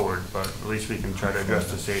going forward, but at least we can try to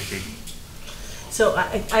address the safety. So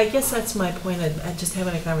I guess that's my point of just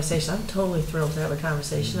having a conversation. I'm totally thrilled to have a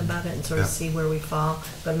conversation about it and sort of Yeah. see where we fall,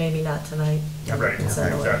 but maybe not tonight. Yeah, Right, And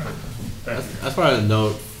send a letter. exactly. Thank you. I just wanted to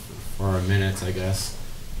note for our minutes, I guess,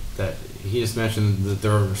 that he just mentioned that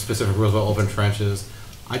there are specific rules about open trenches.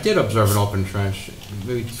 I did observe an open trench,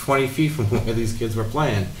 maybe 20 feet from where these kids were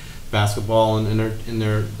playing basketball in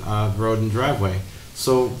their road and driveway.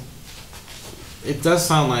 So it does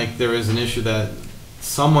sound like there is an issue that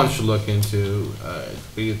someone should look into,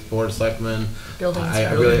 be it Board of Selectmen. Building I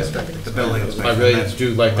inspector. really, The building inspector. I really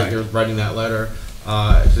do like that Right. you're writing that letter.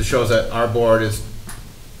 It shows that our board is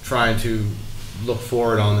trying to look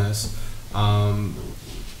forward on this.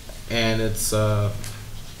 And it's, I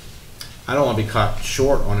don't want to be caught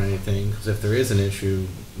short on anything, because if there is an issue,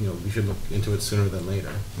 we should look into it sooner than later.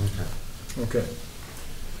 Okay.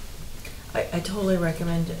 I totally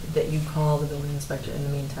recommend that you call the building inspector in the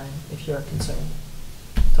meantime, if you're concerned.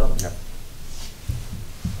 Totally. Yep.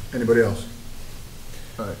 Anybody else?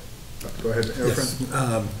 All right, go ahead, Aaron. Yes.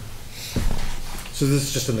 So this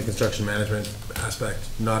is just in the construction management aspect,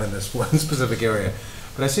 not in this one specific area.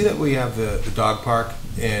 But I see that we have the dog park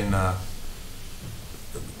in, the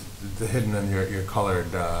hidden in your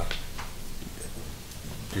colored,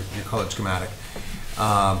 your colored schematic.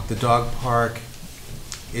 The dog park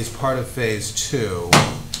is part of phase 2.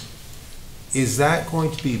 Is that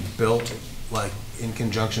going to be built like in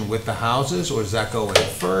conjunction with the houses, or does that go in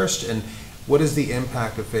first? And what is the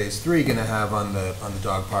impact of phase 3 going to have on the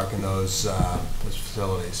dog park and those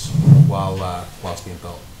facilities while it's being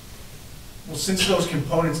built? Well, since those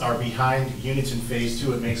components are behind units in phase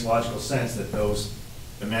 2, it makes logical sense that those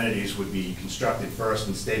amenities would be constructed first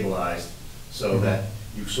and stabilized so that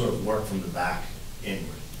you sort of work from the back inward.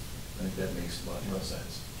 I think that makes a lot more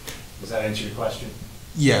sense. Does that answer your question?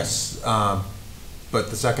 Yes, but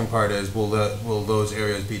the second part is, will those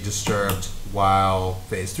areas be disturbed while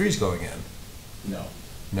phase 3 is going in? No.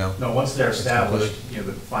 No? No, once they're It's established, complete?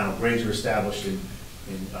 the final grades are established and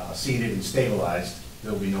seeded and stabilized,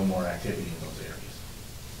 there'll be no more activity in those areas.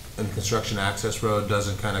 And the construction access road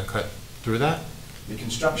doesn't kind of cut through that? The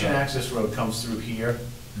construction access road comes through here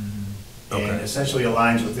and Okay. essentially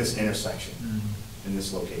aligns with this intersection in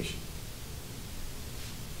this location.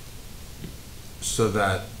 So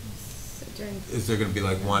that, So during, is there gonna be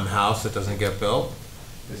like one house that doesn't get built?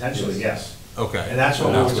 Potentially, yes. Okay. And that's what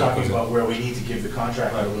we That's were what talking was it. about, where we need to give the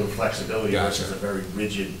contractor a little flexibility Gotcha. versus a very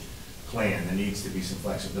rigid plan. There needs to be some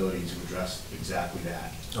flexibility to address exactly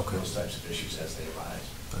that. Okay. Those types of issues as they arise.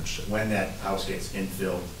 Understood. When that house gets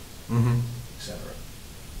infilled, Mm-hmm. et cetera.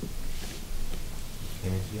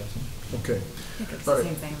 Okay, I think it's All the right.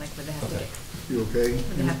 same thing, like would they have to Okay. get, you okay?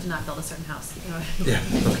 would they have to not build a certain house in order, Yeah.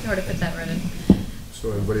 in order to fit that right in? So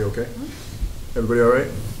everybody okay? Everybody all right?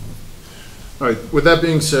 All right, with that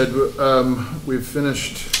being said, we've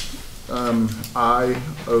finished I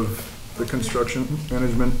of the construction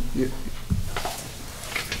management.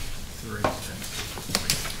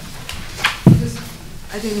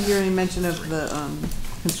 I didn't hear any mention of the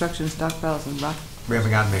construction stockpiles and rock. We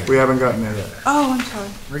haven't gotten there. We haven't gotten there yet. Oh, I'm sorry.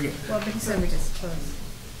 We're good. Well, because then we just closed.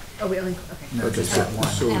 Oh, we only, okay. No, Okay, just so- that one.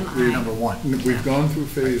 so MI. we- Number one. We've gone through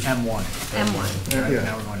phase M1. M1. Yeah.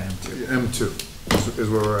 Now we're going to M2. M2 is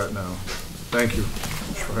where we're at now. Thank you,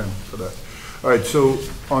 Brian, for that. All right, so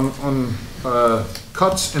on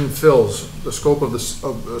cuts and fills, the scope of the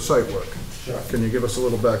site work. Sure. Can you give us a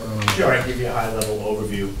little background on that? Sure, I can give you a high-level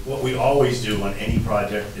overview. What we always do on any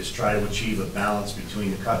project is try to achieve a balance between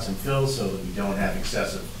the cuts and fills so that we don't have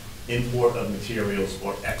excessive import of materials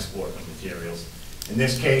or export of materials. In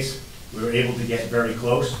this case, we were able to get very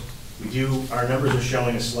close. Our numbers are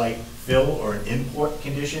showing a slight fill or an import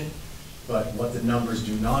condition, but what the numbers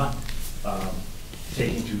do not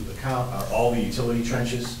take into account are all the utility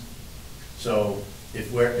trenches. So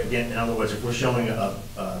if we're, again, in other words, if we're showing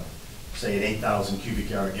say an 8,000 cubic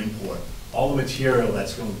yard import, all the material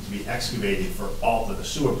that's going to be excavated for all of the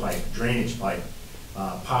sewer pipe, drainage pipe,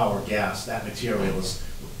 power, gas, that material is,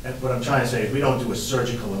 and what I'm trying to say is we don't do a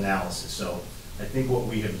surgical analysis. So I think what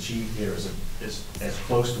we have achieved here is as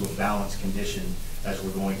close to a balanced condition as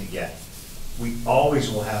we're going to get. We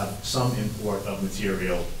always will have some import of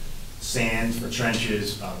material, sand for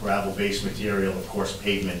trenches, gravel-based material, of course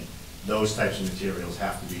pavement, those types of materials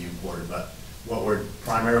have to be imported, but what we're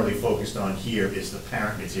primarily focused on here is the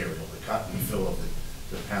parent material, the cut and fill of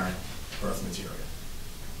the parent earth material.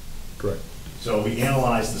 Correct. So we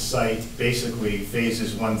analyzed the site, basically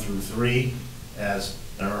phases 1 through 3 as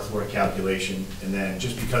an earthwork calculation, and then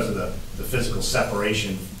just because of the physical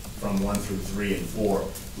separation from 1 through 3 and 4,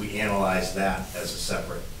 we analyzed that as a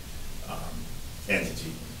separate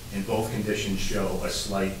entity. And both conditions show a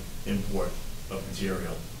slight import of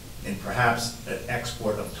material and perhaps an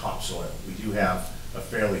export of topsoil. We do have a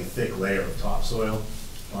fairly thick layer of topsoil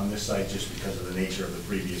on this site just because of the nature of the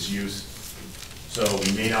previous use. So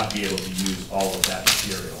we may not be able to use all of that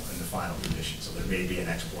material in the final condition, so there may be an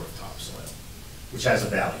export of topsoil, which has a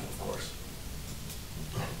value, of course.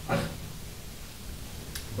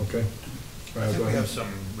 Okay. I think we have some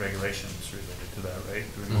regulations related to that, right?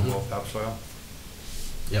 The removal of topsoil?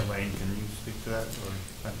 Yep. Wayne, can you speak to that? Or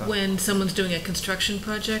I thought- When someone's doing a construction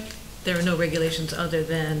project, there are no regulations other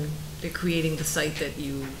than they're creating the site that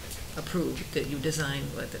you approve, that you design,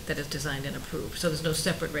 that is designed and approved. So there's no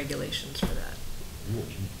separate regulations for that.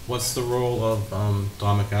 What's the role of Don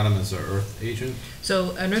McAdam as our earth agent?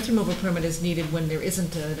 So an earth removal permit is needed when there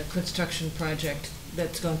isn't a construction project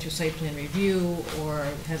that's gone through site plan review or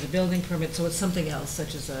has a building permit, so it's something else,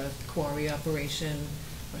 such as a quarry operation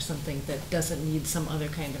or something that doesn't need some other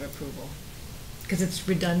kind of approval. Because it's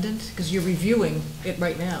redundant, because you're reviewing it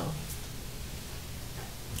right now.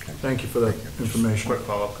 Thank you for that information. Quick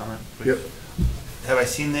follow-up comment, please. Yep. Have I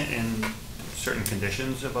seen that in certain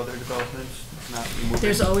conditions of other developments, not removing?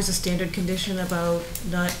 There's always a standard condition about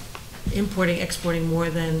not importing, exporting more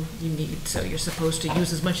than you need. So you're supposed to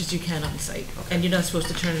use as much as you can on site. Okay. And you're not supposed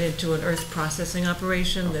to turn it into an earth processing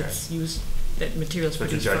operation Okay. that's used, that materials So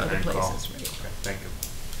it's a produced for other judgment call. places, right? Okay, thank you.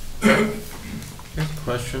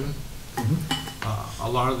 Question. A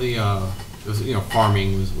lot of the,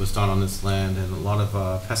 farming was done on this land, and a lot of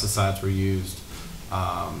pesticides were used.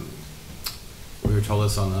 We were told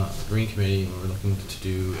this on the Green Committee, and we were looking to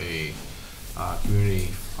do a community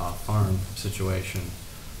farm situation.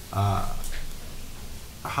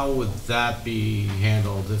 How would that be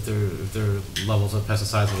handled if there are levels of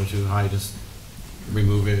pesticides that are too high? Just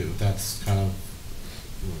remove it. That's kind of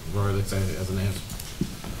where I'd say as an answer.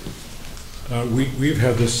 We've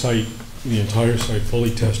had this site, the entire site,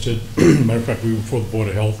 fully tested. Matter of fact, we were before the Board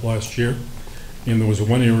of Health last year, and there was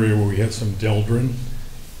one area where we had some Deldrin,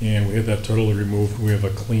 and we had that totally removed. We have a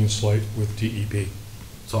clean slate with DEP.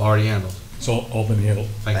 So already handled. It's all been handled.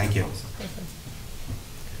 Thank you.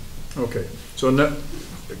 Okay, So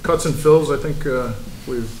cuts and fills, I think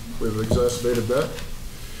we've exacerbated that.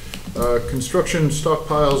 Construction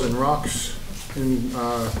stockpiles and rocks in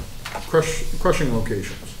crushing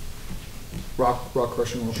locations. Rock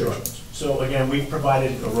crushing locations. So again, we've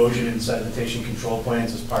provided erosion and sedimentation control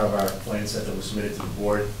plans as part of our plan set that was submitted to the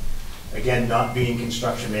board. Again, not being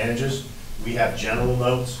construction managers, we have general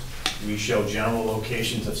notes. We show general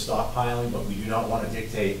locations of stockpiling, but we do not want to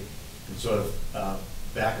dictate and sort of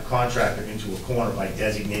back a contractor into a corner by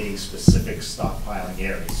designating specific stockpiling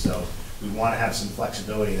areas. So we want to have some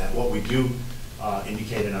flexibility in that. What we do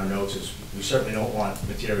indicate in our notes is we certainly don't want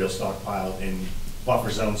material stockpiled in buffer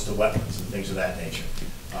zones to wetlands and things of that nature.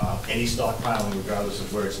 Any stockpiling, regardless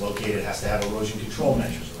of where it's located, has to have erosion control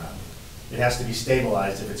measures around it. It has to be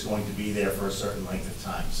stabilized if it's going to be there for a certain length of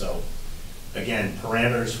time. So again,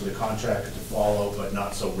 parameters for the contractor to follow, but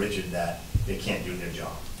not so rigid that they can't do their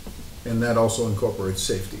job. And that also incorporates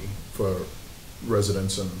safety for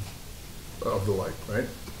residents and of the like, right?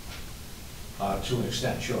 To an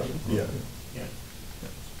extent, sure. Yeah. Yeah.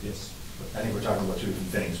 Yes. I think we're talking about two different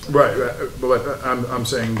things. But Right, but I'm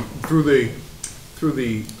saying through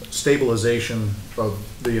the stabilization of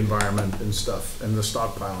the environment and stuff, and the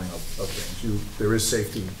stockpiling of things, there is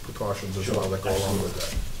safety precautions as well that go along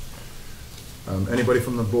with that. Anybody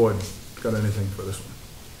from the board got anything for this one?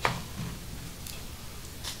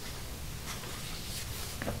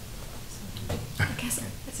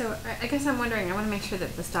 I guess I'm wondering, I want to make sure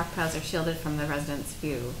that the stockpiles are shielded from the residents'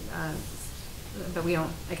 view, but we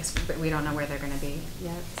don't know where they're going to be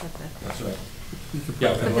yet. That's right.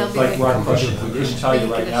 Yeah, But they'll be like big rock crushing, condition. we didn't tell you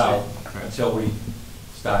Big right now, condition. until we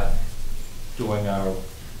start doing our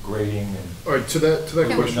grading and. All right, to that we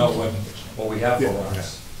would question. know what we have for Yeah.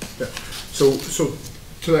 rocks. Yeah. So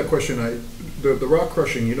to that question, the rock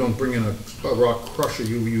crushing, you don't bring in a rock crusher,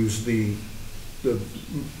 you use the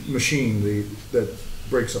machine that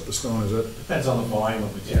breaks up the stone, is it? depends on the volume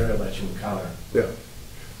of material that you encounter. Yeah.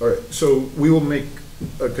 All right, so we will make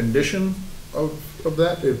a condition of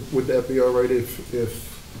that? Would that be all right if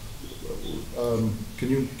can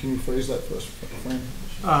you phrase that for us, Frank?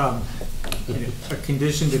 A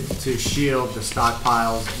condition to shield the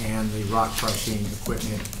stockpiles and the rock crushing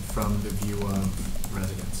equipment from the view of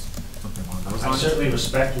residents, something along those I lines. certainly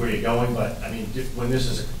respect where you're going, but I mean, when this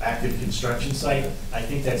is an active construction site, I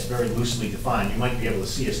think that's very loosely defined. You might be able to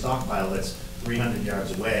see a stockpile that's 300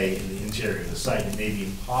 yards away in the interior of the site. It may be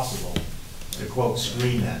impossible to quote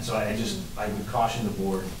screen that. So I would caution the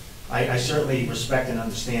board. I certainly respect and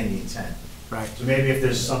understand the intent. Right. So maybe if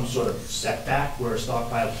there's some sort of setback where a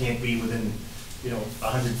stockpile can't be within,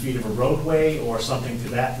 100 feet of a roadway or something to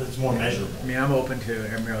that's more measurable. I mean, I'm open to,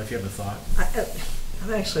 Muriel, if you have a thought.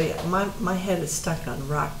 I'm actually, my head is stuck on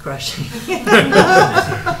rock crushing. Sounds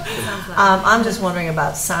like- I'm just wondering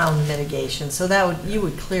about sound mitigation, so you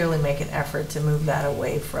would clearly make an effort to move that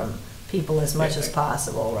away from people as much as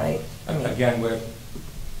possible, right? I mean, Again, we're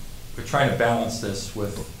trying to balance this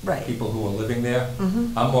with Right. people who are living there.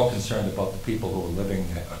 Mhm. I'm more concerned about the people who are living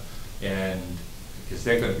there, and, because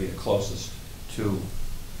they're gonna be the closest to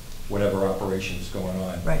whatever operation is going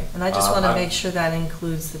on. Right, and I just want to I'm- make sure that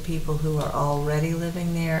includes the people who are already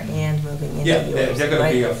living there and moving into Yeah, yours, they're gonna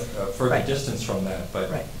be right? a further Right. distance from that, but,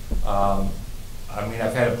 Right. I mean,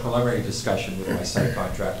 I've had a preliminary discussion with my site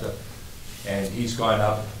contractor, and he's gone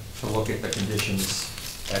up to look at the conditions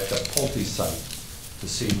at the Pulte site to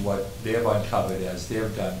see what they've uncovered as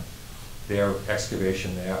they've done their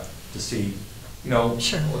excavation there, to see,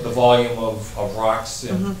 Sure. the volume of rocks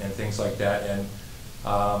and Mhm. and things like that, and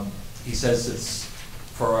he says it's,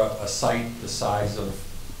 for a site the size of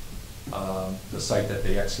the site that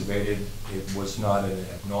they excavated, it was not an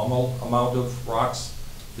abnormal amount of rocks.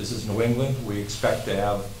 This is New England, we expect to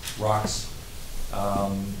have rocks,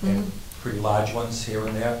 and pretty large ones here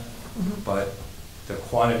and there, but the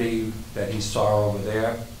quantity that he saw over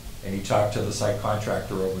there, and he talked to the site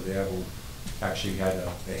contractor over there who actually had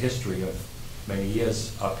a history of many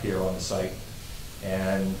years up here on the site,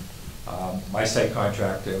 and my site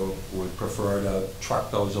contractor would prefer to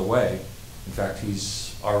truck those away. In fact,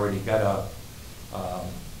 he's already got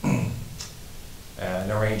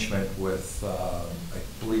an arrangement with, I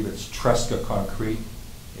believe it's Tresca Concrete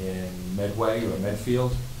in Medway or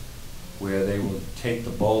Medfield, where they will take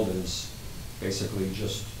the boulders, basically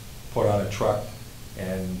just put on a truck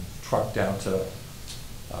and truck down to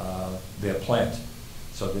their plant.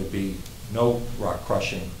 So there'd be no rock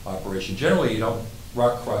crushing operation. Generally, you don't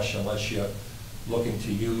rock crush unless you're looking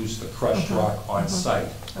to use the crushed rock on site.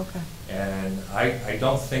 Okay. And I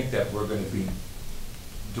don't think that we're going to be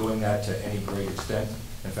doing that to any great extent.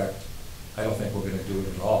 In fact, I don't think we're going to do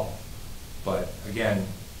it at all. But again,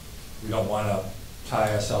 we don't want to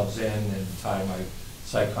tie ourselves in and tie my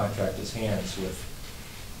site contractor's hands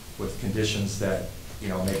with conditions that, you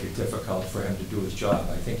know, make it difficult for him to do his job.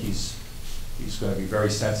 I think he's going to be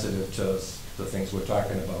very sensitive to the things we're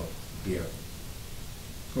talking about here.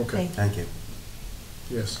 Okay, Thank you.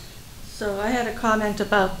 yes. So I had a comment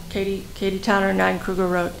about Katie Towner, 9 Kruger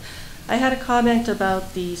Road. I had a comment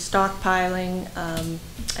about the stockpiling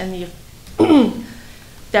and the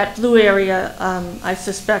that blue area. I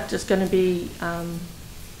suspect is going to be an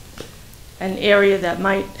area that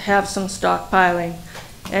might have some stockpiling,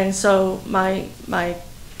 and so my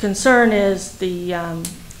concern is the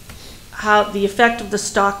how the effect of the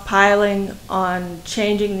stockpiling on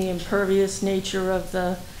changing the impervious nature of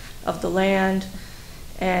the land,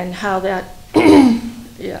 and how that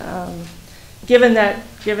given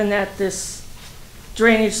that this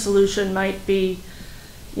drainage solution might be,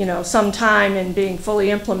 you know, some time in being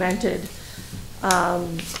fully implemented,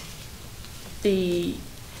 the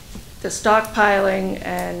stockpiling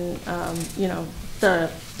and you know,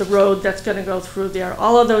 the road that's going to go through there,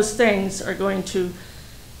 all of those things are going to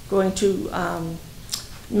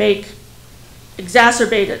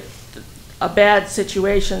exacerbate a bad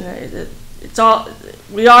situation.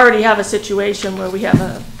 We already have a situation where we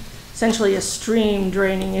have essentially a stream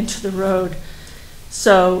draining into the road.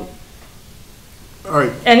 So All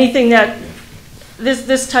right, anything that,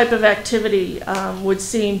 this type of activity would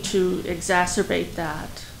seem to exacerbate that.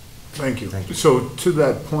 thank you. So to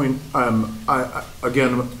that point,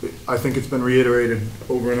 again, I think it's been reiterated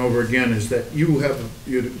over and over again, is that you have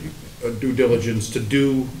your due diligence to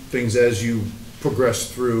do things as you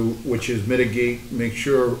progress through, which is mitigate, make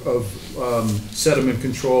sure of sediment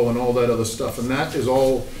control and all that other stuff, and that is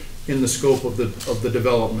all in the scope of the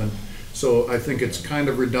development. So I think it's kind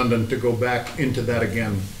of redundant to go back into that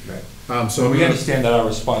again. Right. So we understand that our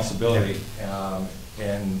responsibility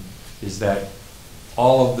and is that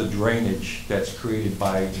all of the drainage that's created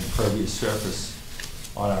by impervious surface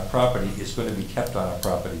on our property is going to be kept on our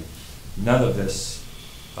property. None of this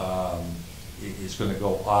is going to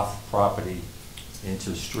go off property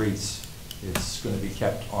into streets. It's going to be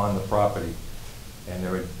kept on the property, and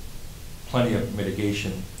there are plenty of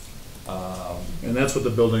mitigation. And that's what the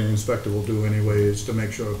building inspector will do anyway, is to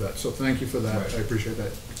make sure of that. So thank you for that. Right. I appreciate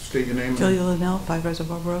that. State your name. Julia Linnell, 5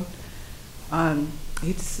 Reservoir Road.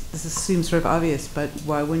 This seems sort of obvious, but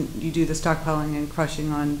why wouldn't you do the stockpiling and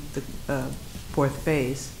crushing on the fourth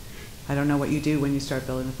phase? I don't know what you do when you start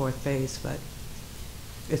building the fourth phase, but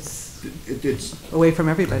it's away from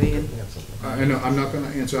everybody. And I know, I'm not gonna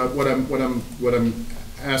answer. What I'm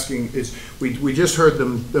asking is, we just heard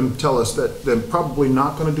them tell us that they're probably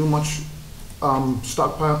not gonna do much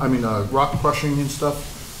rock crushing and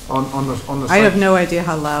stuff on the site. I have no idea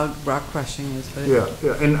how loud rock crushing is, but Yeah,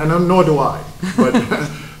 and nor do I, but.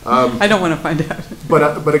 I don't want to find out.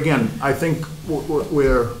 But again, I think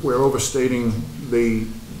we're overstating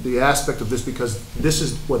the aspect of this, because this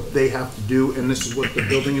is what they have to do, and this is what the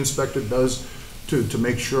building inspector does to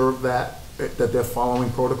make sure that they're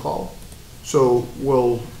following protocol. So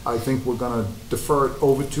I think we're gonna defer it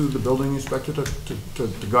over to the building inspector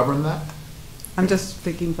to govern that. I'm just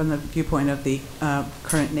thinking from the viewpoint of the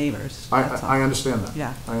current neighbors. That's all. I understand that.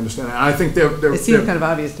 Yeah. I understand that. And I think they're. It seemed kind of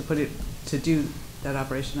obvious to do that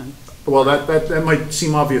operation on. Well, that might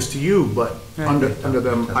seem obvious to you, but Right. under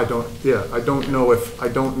them, I don't know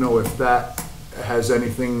if that has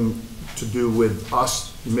anything to do with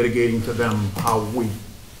us mitigating to them how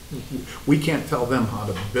we can't tell them how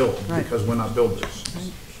to build, Right. because we're not builders.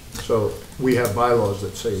 So we have bylaws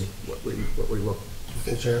that say what we look.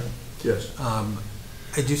 Chair? Yes.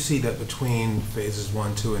 I do see that between phases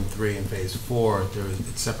 1, 2, and 3 and phase 4,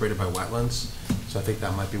 it's separated by wetlands. So I think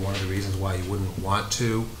that might be one of the reasons why you wouldn't want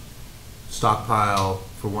to stockpile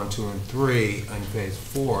for 1, 2, and 3 in phase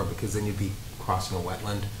 4, because then you'd be crossing a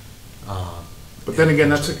wetland. But then again,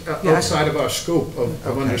 that's Yeah. outside of our scope of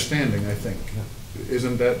Okay. understanding, I think.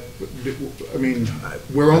 Isn't that, I mean,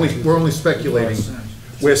 we're only speculating.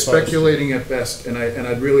 We're speculating at best, and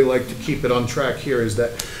I'd really like to keep it on track here, is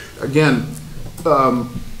that, again,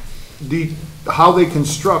 how they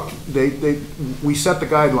construct, we set the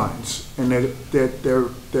guidelines, and they're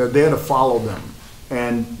there to follow them.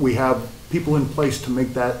 And we have people in place to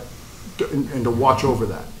make that, and to watch over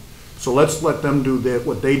that. So let's let them do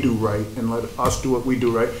what they do right, and let us do what we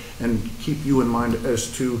do right, and keep you in mind as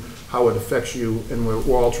to how it affects you, and we're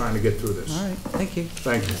all trying to get through this. All right, thank you.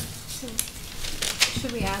 Thank you.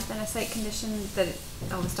 Should we add then a site condition that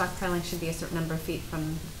the stockpiling should be a certain number of feet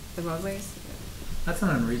from the roadways? That's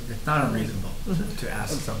not unreasonable to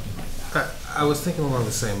ask something like that. I was thinking along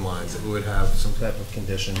the same lines, that we would have some type of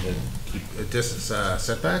condition to keep a distance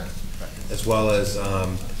setback, as well as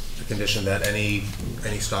the condition that any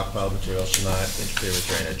stockpiled material should not interfere with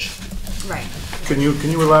drainage. Right. Can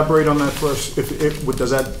you elaborate on that for us?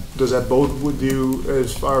 Does that bode with you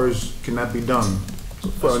as far as, can that be done? A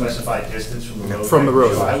specified distance from the road. From the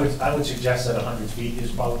road. So I would suggest that 100 feet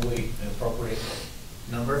is probably an appropriate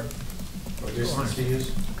number or distance to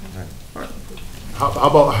use. How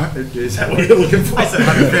about, is that what you're looking for? I said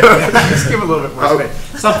 150. Just give a little bit more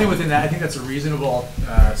space. Something within that. I think that's a reasonable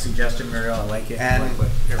suggestion, Muriel. I like it. And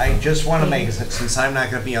I just want to make, since I'm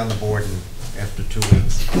not going to be on the board after 2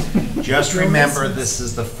 weeks, just remember this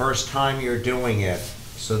is the first time you're doing it,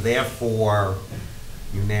 so therefore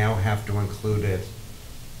you now have to include it,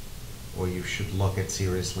 or you should look at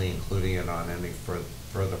seriously including it on any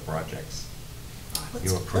further projects.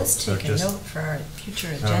 You approve. Let's So take a just- note for our future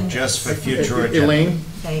so agenda. just for future agenda. Elaine,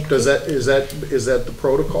 Thank is that the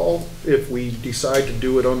protocol? If we decide to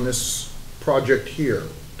do it on this project here,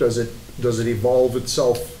 does it evolve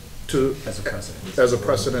itself to, As a precedent. as a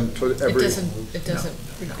precedent to It every? doesn't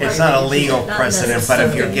require. It's not a it. legal Not precedent, but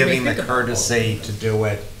if you're necessarily. giving the courtesy to do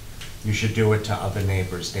it, you should do it to other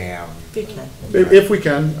neighbors down. We can. If we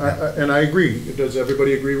can, and I agree. Does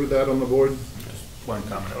everybody agree with that on the board? One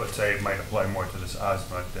comment, I would say it might apply more to this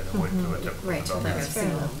Osmond than it would to a typical Right, to development. the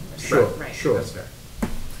single. Sure, Right. sure. That's fair.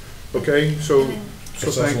 Okay, so, I just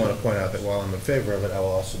also want to point out that while I'm in favor of it, I will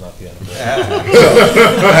also not be on the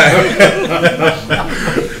board.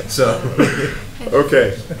 So,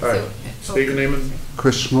 okay, all right. State your name and,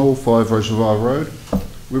 Chris Small, 5 Reservoir Road.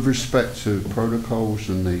 With respect to protocols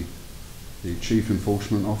and the chief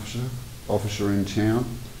enforcement officer in town,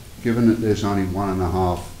 given that there's only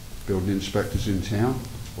 1.5 building inspectors in town,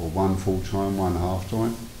 or 1 full-time, 1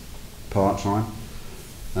 half-time, part-time,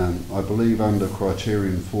 I believe under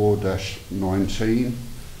criterion 4-19,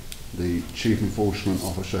 the chief enforcement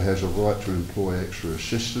officer has a right to employ extra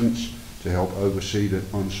assistants to help oversee the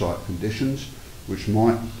on-site conditions, which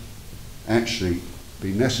might actually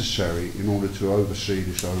be necessary in order to oversee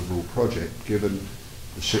this overall project, given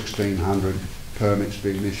the 1,600 permits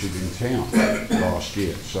being issued in town last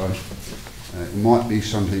year. So it might be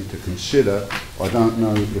something to consider. I don't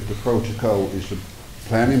know if the protocol is the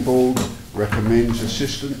planning board recommends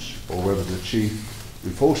assistance or whether the chief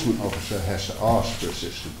enforcement officer has to ask for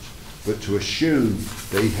assistance. But to assume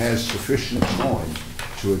that he has sufficient time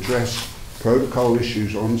to address protocol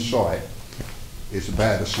issues on site is a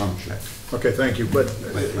bad assumption. okay, thank you, but,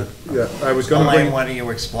 yeah, I was gonna Elaine, bring, why don't you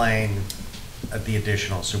explain the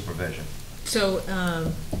additional supervision? So,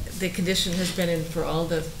 the condition has been in for all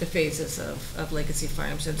the phases of Legacy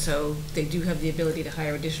Farms, and so they do have the ability to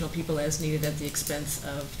hire additional people as needed at the expense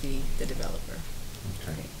of the developer.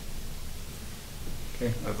 Okay.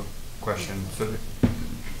 okay. I have a question, so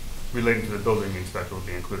relating to the building inspector will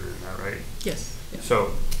be included in that, right? Yes. Yeah.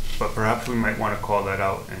 So, but perhaps we might want to call that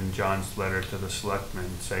out in John's letter to the selectmen,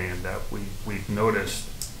 saying that we've noticed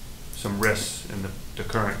some risks in the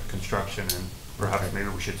current construction, and perhaps Okay. maybe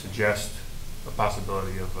we should suggest a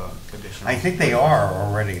possibility of additional. I think they are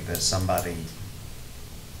already, there's somebody.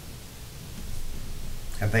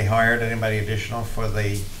 Have they hired anybody additional for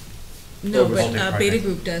the? No, Building but project. Beta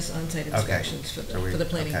Group does on-site Okay. inspections for So we- the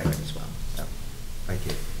planning okay. board as well. Thank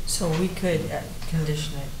you. So we could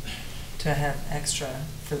condition it to have extra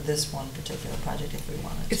for this one particular project if we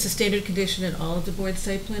wanted to. It's a standard condition in all of the board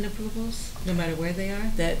site plan approvals, no matter where they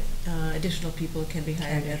are, that additional people can be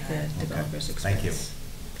hired at the developer's expense. Thank you.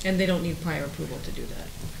 And they don't need prior approval to do that.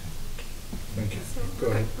 Thank you. So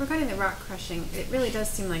Go ahead. regarding the rock crushing, it really does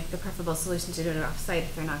seem like the preferable solution to do it off-site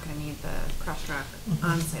if they're not gonna need the crushed rock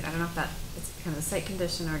on-site. I don't know if that is kind of a site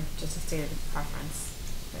condition or just a stated preference.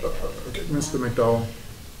 Right? Okay, Mr. McDowell,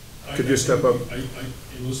 could you step up?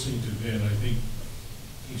 In listening to Ben, I think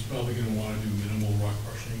he's probably gonna wanna do minimal rock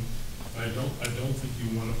crushing. I don't think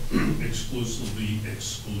you wanna exclusively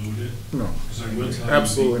exclude it. No, Because I will tell you,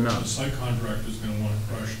 absolutely not. the site contractor's gonna wanna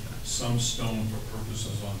crush some stone for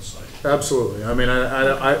purposes on site. Absolutely. I mean,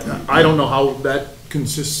 I don't know how that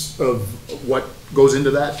consists of what goes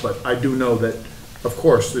into that, but I do know that, of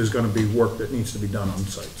course, there's gonna be work that needs to be done on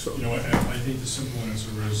site, so. You know, I think the simple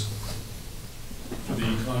answer is for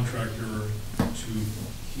the contractor to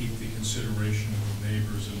keep the consideration of the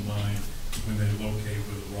neighbors in mind when they locate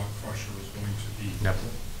where the rock crusher is going to be. Yep.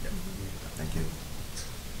 Thank you.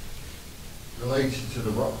 Related to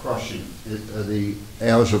the rock crushing, are the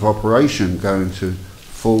hours of operation going to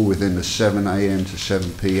fall within the 7 a.m. to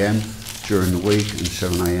 7 p.m. during the week and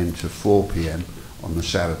 7 a.m. to 4 p.m. on the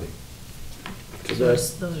Saturday?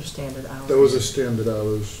 Those are standard hours. Those are standard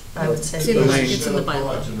hours. I would say. It's in the- Elaine. it's in the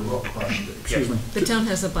bylaw. To the rock crushing. Excuse me. The town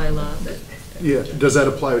has a bylaw that, Yeah, does that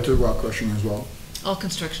apply to rock crushing as well? All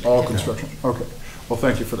construction. All activity. construction, okay. Well,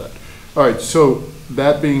 thank you for that. All right, so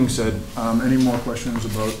that being said, any more questions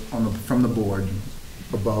about, from the board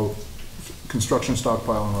about construction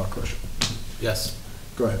stockpile and rock crusher? Yes.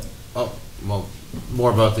 Go ahead. Oh, well,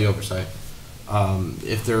 more about the oversight.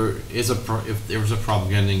 If there is if there was a problem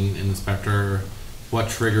getting an inspector, what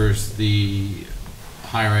triggers the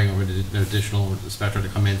hiring of an additional inspector to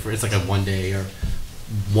come in for? It's like a 1 day or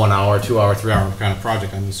 1 hour, 2 hour, 3 hour kind of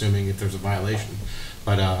project. I'm assuming if there's a violation,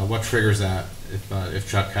 but what triggers that? If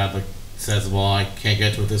Chuck Cadlick says, "Well, I can't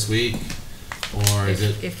get to it this week," or is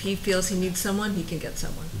it? If he feels he needs someone, he can get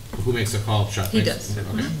someone. Who makes the call? Chuck. He does.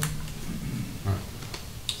 Okay.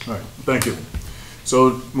 All right, thank you.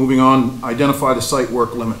 So moving on, identify the site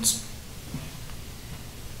work limits.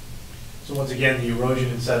 So once again, the erosion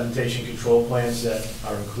and sedimentation control plans that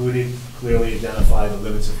are included clearly identify the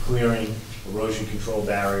limits of clearing, erosion control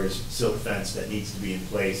barriers, silt fence that needs to be in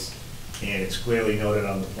place. And it's clearly noted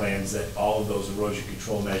on the plans that all of those erosion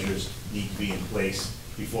control measures need to be in place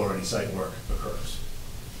before any site work occurs.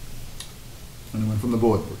 Anyone from the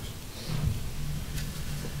board, please?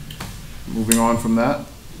 Moving on from that,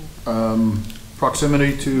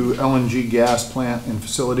 proximity to LNG gas plant and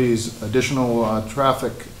facilities, additional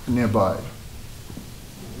traffic nearby.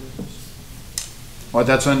 Oh,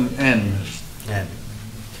 that's an N. And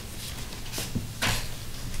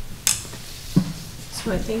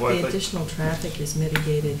So I think the additional traffic is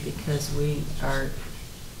mitigated because we are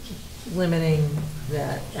limiting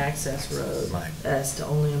that access road Right. as to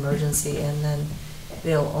only emergency, and then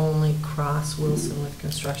they'll only cross Wilson with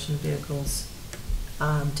construction vehicles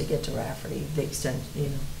to get to Rafferty, the extension,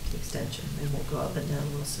 and we'll go up and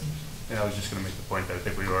down Wilson. Yeah, I was just gonna make the point that I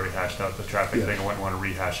think we already hashed out the traffic Yeah. thing. I wouldn't wanna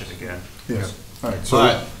rehash it again. Yes, all right, so,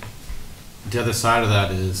 But the other side of that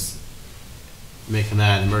is making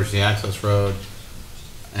that emergency access road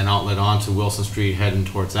an outlet onto Wilson Street heading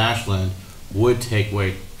towards Ashland would take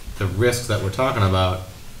away the risks that we're talking about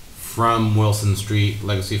from Wilson Street,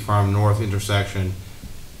 Legacy Farm North intersection,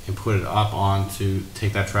 and put it up on to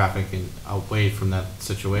take that traffic and away from that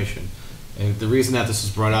situation. And the reason that this is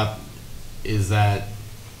brought up is that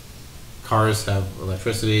cars have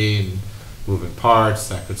electricity and moving parts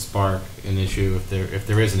that could spark an issue if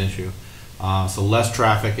there is an issue. So less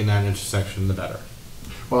traffic in that intersection, the better.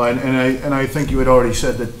 well, and I think you had already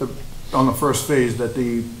said that on the first phase, that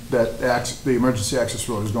the emergency access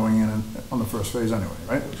road is going in on the first phase anyway,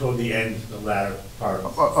 right? Toward the end, the latter part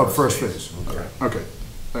of. Of first phase. Correct. Okay,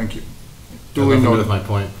 thank you. Duly Duly noted. noted. My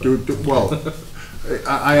point. Well,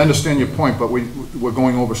 I understand your point, but we're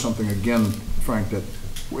going over something again, Frank, that.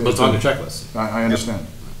 But it's on the checklist. I understand.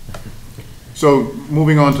 So,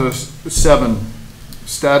 moving on to 7,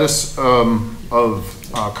 status of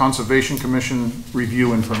Conservation Commission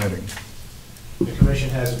review and permitting. The commission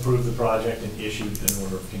has approved the project and issued an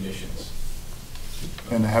order of conditions.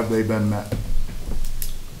 And have they been met?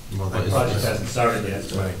 Well, The project hasn't started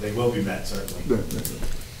yet, but they will be met certainly.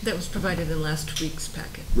 That was provided in last week's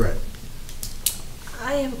packet. Right.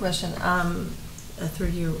 I have a question, through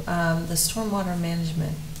you. The stormwater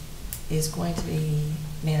management is going to be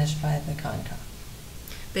managed by the Concom.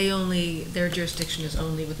 Their jurisdiction is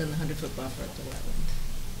only within the 100-foot buffer of the wetland.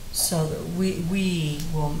 So that we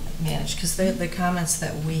will manage, because the comments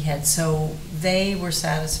that we had, so they were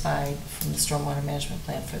satisfied from the stormwater management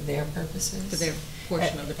plan for their purposes? For their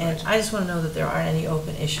portion of the And project. I just want to know that there aren't any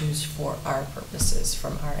open issues for our purposes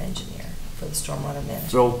from our engineer for the stormwater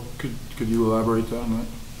management. Phil, could you elaborate on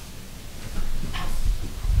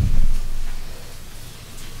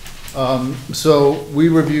that? So we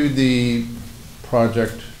reviewed the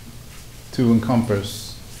project to encompass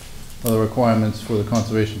the requirements for the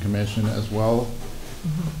Conservation Commission as well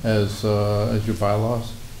as your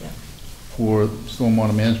bylaws Yeah. for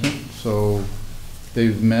stormwater management. So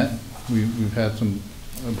they've met, we've had some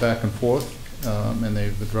back and forth, and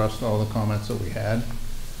they've addressed all the comments that we had.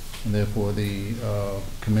 And therefore, the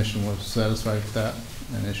commission was satisfied with that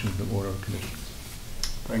and issued the order of conditions.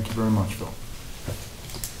 Thank you very much, Phil.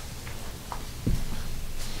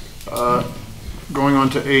 Going on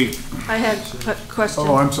to 8. I had a question.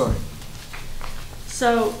 Oh, I'm sorry.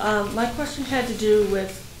 So, my question had to do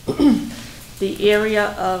with the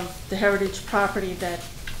area of the heritage property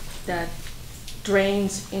that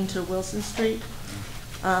drains into Wilson Street.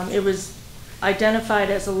 It was identified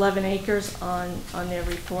as 11 acres on their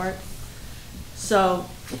report. So,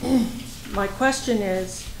 my question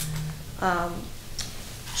is,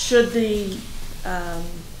 should the,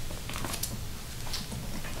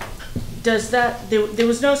 there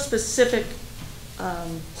was no specific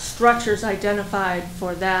structures identified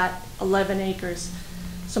for that 11 acres.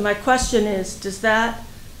 So my question is, does that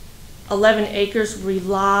 11 acres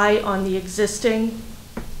rely on the existing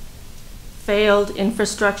failed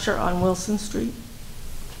infrastructure on Wilson Street?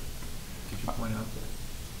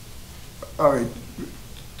 All right.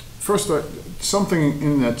 First, something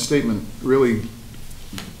in that statement really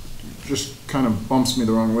just kind of bumps me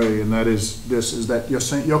the wrong way, and that is this, is that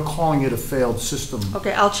you're calling it a failed system.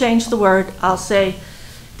 Okay, I'll change the word. I'll say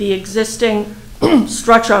the existing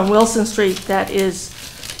structure on Wilson Street that is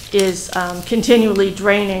continually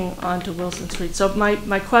draining onto Wilson Street. So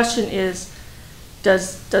my question is,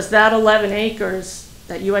 does that 11 acres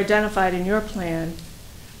that you identified in your plan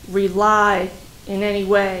rely in any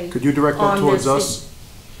way? Could you direct that on towards this- us,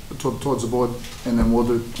 towards the board, and then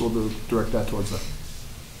we'll direct that towards them?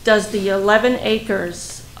 Does the 11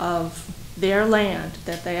 acres of their land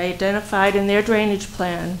that they identified in their drainage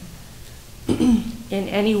plan in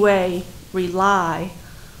any way rely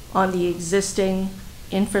on the existing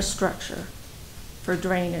infrastructure for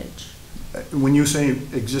drainage? When you say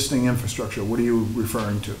existing infrastructure, what are you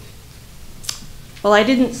referring to? Well, I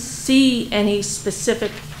didn't see any specific,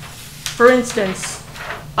 for instance,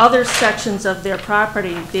 other sections of their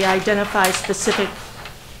property, they identify specific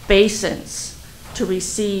basins to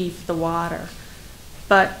receive the water.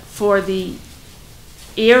 But for the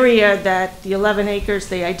area that the 11 acres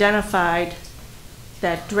they identified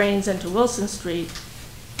that drains into Wilson Street,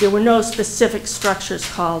 there were no specific structures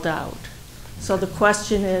called out. So the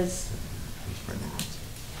question is,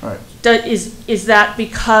 All right. is that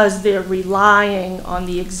because they're relying on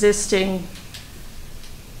the existing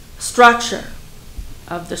structure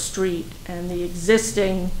of the street and the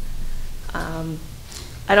existing,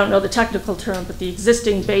 I don't know the technical term, but the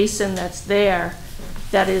existing basin that's there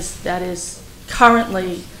that is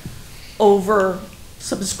currently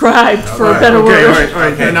oversubscribed, for a better word. All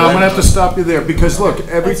right. And now I'm gonna have to stop you there, because look,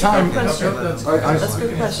 every time. That's a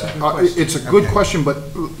good question. It's a good question,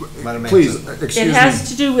 but please, excuse me. It has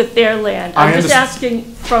to do with their land. I I'm just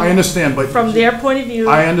asking I understand, but. from their point of view.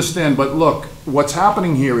 I understand, but look, what's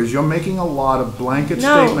happening here is you're making a lot of blanket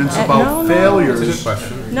No, statements no, about no. failures.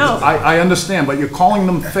 No. I understand, but you're calling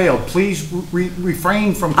them failed. Please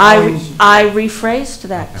refrain from calling. I rephrased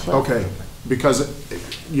that, Cliff. Okay, because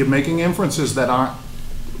you're making inferences that aren't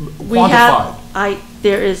We have,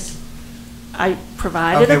 quantified. I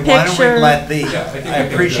provided a Okay, why don't we picture. let the, Yeah, I think I I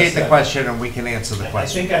can appreciate address the that. question and we can answer the I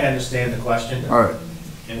question. think I understand the question. All right.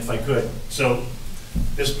 And if I could, so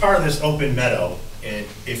there's part of this open meadow, and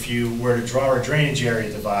if you were to draw a drainage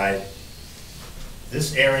area divide,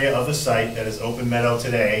 this area of the site that is open meadow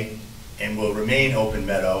today and will remain open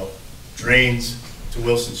meadow drains to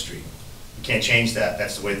Wilson Street. You can't change that.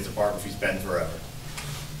 That's the way the topography's been forever.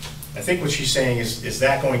 I think what she's saying is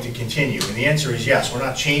that going to continue? And the answer is yes. We're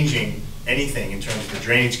not changing anything in terms of the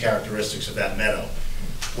drainage characteristics of that meadow.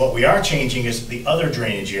 What we are changing is the other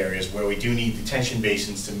drainage areas where we do need detention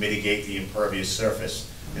basins to mitigate the impervious surface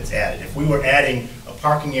that's added. If we were adding a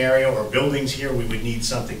parking area or buildings here, we would need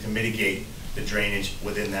something to mitigate the drainage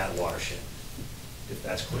within that watershed, if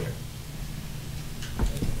that's clear.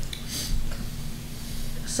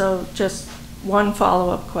 So just one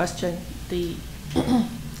follow-up question.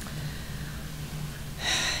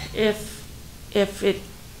 If it,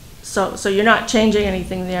 so you're not changing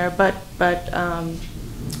anything there, but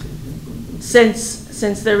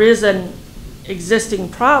since there is an existing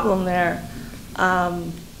problem there,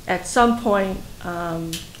 at some point,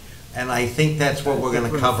 And I think that's what we're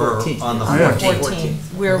gonna cover on the 14th.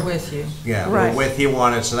 14th. We're with you. Yeah, Right. we're with you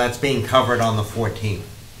on it, so that's being covered on the 14th.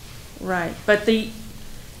 right, but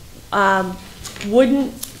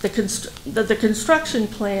wouldn't the construction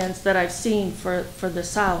plans that I've seen for the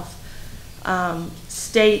south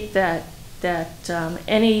state that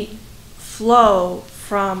any flow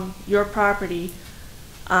from your property,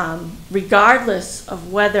 regardless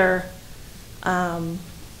of whether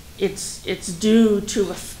it's due to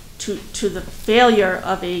the failure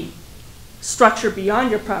of a structure beyond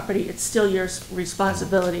your property, it's still your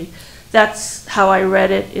responsibility. That's how I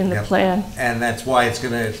read it in the Yep. plan. And that's why it's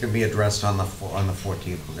gonna be addressed on the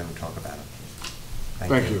 14th, we're gonna talk about it.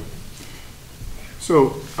 Thank you.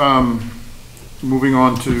 So, moving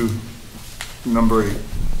on to number 8.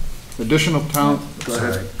 Additional town, go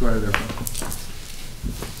ahead, Eric.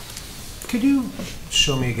 Could you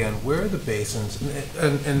show me again, where are the basins?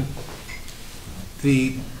 And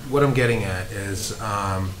what I'm getting at is,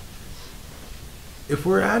 if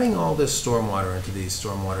we're adding all this stormwater into these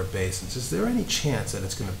stormwater basins, is there any chance that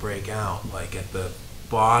it's gonna break out, like at the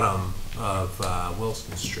bottom of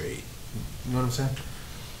Wilson Street? You know what I'm saying?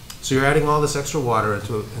 So you're adding all this extra water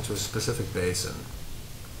into a specific basin.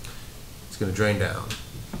 It's gonna drain down,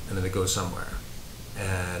 and then it goes somewhere.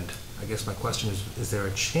 And I guess my question is there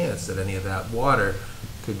a chance that any of that water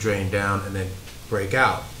could drain down and then break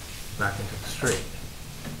out back into the street?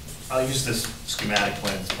 I'll use this schematic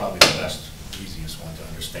plan, it's probably the best, easiest one to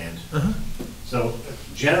understand. So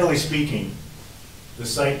generally speaking, the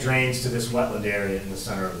site drains to this wetland area in the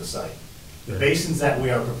center of the site. The basins that we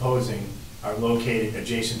are proposing are located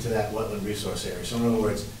adjacent to that wetland resource area. So in other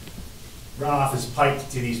words, runoff is piped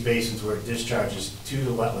to these basins where it discharges to the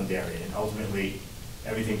wetland area, and ultimately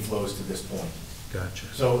everything flows to this point. Gotcha.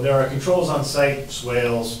 So there are controls on site,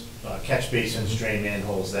 swales, catch basins, drain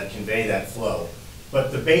manholes that convey that flow.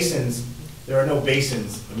 But the basins, there are no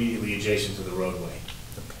basins immediately adjacent to the roadway.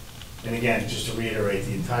 And again, just to reiterate,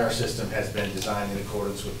 the entire system has been designed in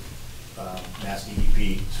accordance with Mass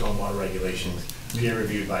DEP stormwater regulations, peer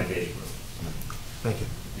reviewed by Beta Group. Thank you.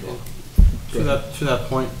 You're welcome. To that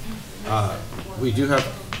point, we do have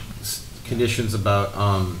conditions about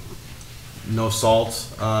no salt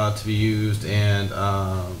to be used and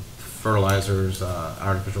fertilizers,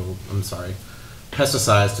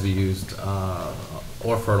 pesticides to be used,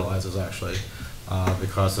 or fertilizers actually,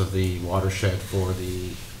 because of the watershed for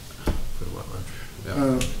the wetland.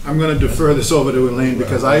 Yeah. I'm going to defer this over to Elaine,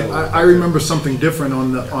 because I remember something different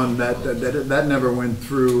on that never went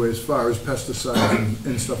through as far as pesticides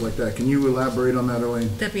and stuff like that. Can you elaborate on that,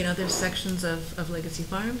 Elaine? That be in other sections of Legacy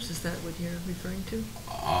Farms? Is that what you're referring to?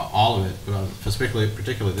 All of it, but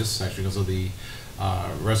particularly this section because of the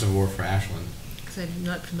reservoir for Ashland. Because I'm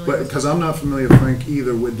not familiar with. Because I'm not familiar, Frank,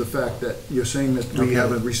 either with the fact that you're saying that we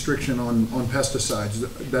have a restriction on pesticides.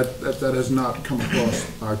 That has not come across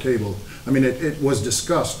our table. I mean, it was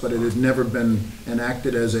discussed, but it has never been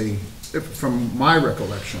enacted as from my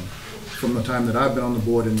recollection, from the time that I've been on the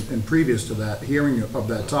board and previous to that, hearing of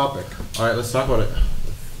that topic. All right, let's talk about it.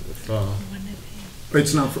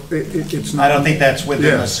 It's not, it's not. I don't think that's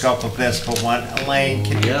within the scope of this, but Elaine,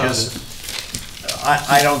 can you just,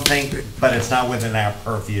 I don't think, but it's not within our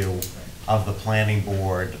purview of the planning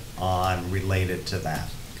board on related to that.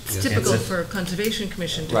 It's typical for Conservation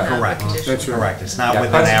Commission to Right. have a Correct. condition. That's correct. It's not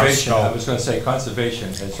within our Conservation, I scope. was gonna say,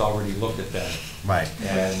 Conservation has already looked at that. Right.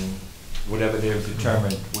 And whatever they've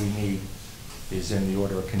determined we need is in the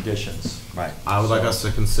order of conditions. Right. I would like us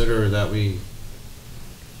to consider that we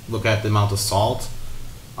look at the amount of salt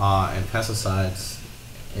and pesticides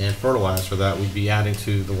and fertilizer that we'd be adding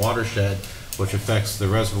to the watershed, which affects the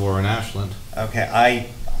reservoir in Ashland. Okay,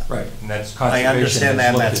 Right, and that's I conservation. understand that,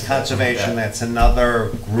 has looked that's at conservation, that's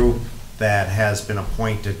another group that has been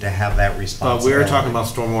appointed to have that But responsibility. we were talking about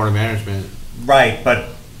stormwater management. Right, but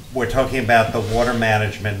we're talking about the water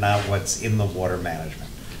management, not what's in the water management.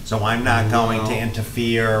 So I'm not going to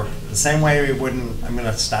interfere, the same way we wouldn't, I'm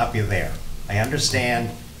gonna stop you there. I understand,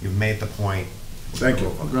 you've made the point. Thank you.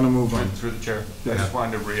 We're going to move on. And through the chair, I Yes. just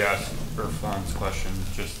wanted to re-ask Irfan's question,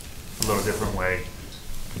 just a little different way.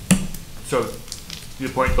 So,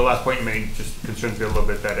 the last point you made just concerns me a little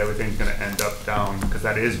bit that everything's gonna end up down, because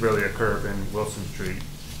that is really a curve in Wilson Street.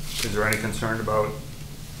 Is there any concern about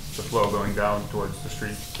the flow going down towards the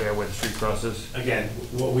street, there where the street crosses? Again,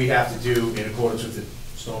 what we have to do in accordance with the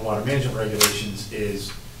stormwater management regulations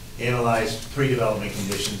is analyze pre-development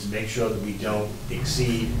conditions, make sure that we don't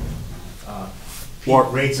exceed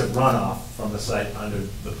peak rates of runoff from the site under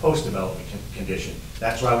the post-development condition.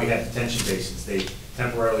 That's why we have detention basins. They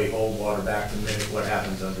temporarily hold water back to mimic what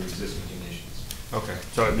happens under existing conditions. Okay,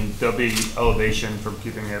 so I mean, there'll be elevation from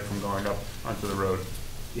keeping it from going up onto the road at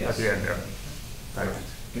Yes. the end there. Thank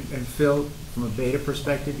you. And Phil, from a Beta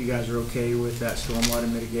perspective, you guys are okay with that stormwater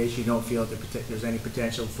mitigation? You don't feel that there's any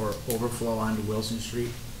potential for overflow onto Wilson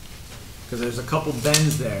Street? Because there's a couple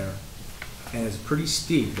bends there, and it's pretty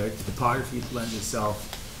steep, right? The topography lends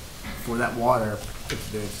itself for that water,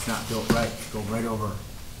 if it's not built right, to go right over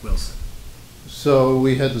Wilson. So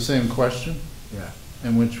we had the same question, Yeah.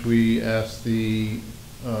 in which we asked the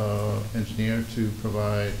engineer to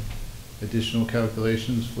provide additional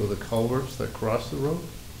calculations for the culverts that cross the road.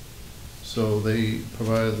 So they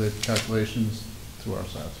provided the calculations to our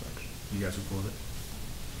satisfaction. You guys report it?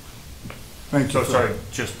 Thank you. So, sorry,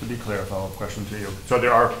 just to be clear, a follow-up question to you. So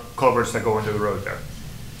there are culverts that go into the road there?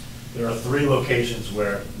 There are 3 locations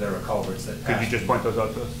where there are culverts that pass. Could you just point those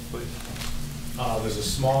out to us, please? There's a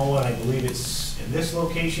small one, I believe it's in this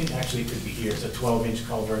location, actually it could be here, it's a 12-inch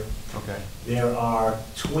culvert. Okay. There are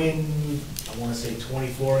twin, I want to say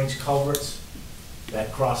 24-inch culverts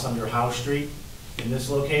that cross under Howe Street in this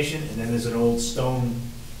location, and then there's an old stone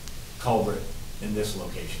culvert in this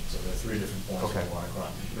location. So there are 3 different points Okay. we want to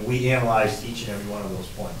cross. And we analyzed each and every one of those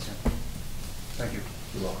points. Thank you.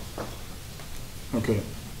 You're welcome. Okay.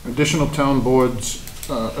 Additional town boards,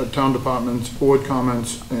 town departments, board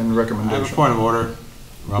comments, and I have recommendations. a point of order.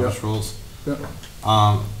 Robert's Yeah. rules. Yeah.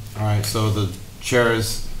 All right, so the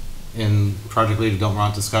chairs and project leader don't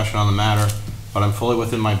want discussion on the matter, but I'm fully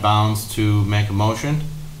within my bounds to make a motion.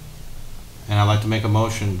 And I'd like to make a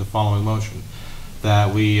motion, the following motion,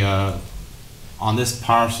 that we, on this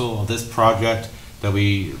parcel, of this project, that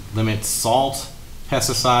we limit salt,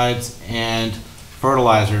 pesticides, and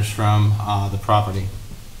fertilizers from the property.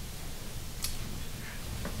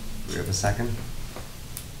 Do we have a second?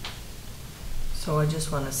 So I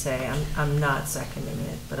just want to say, I'm not seconding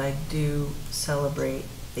it, but I do celebrate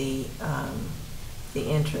the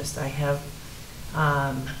interest. I have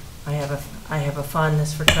a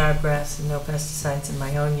fondness for crabgrass and no pesticides in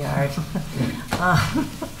my own yard.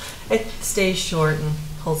 It stays short and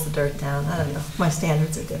pulls the dirt down. I don't know, my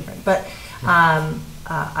standards are different. But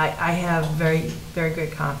I have very, very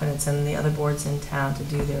great confidence in the other boards in town to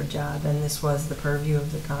do their job, and this was the purview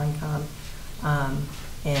of the Concom.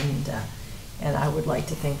 And I would like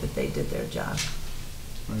to think that they did their job.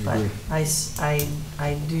 I agree. But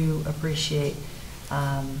I do appreciate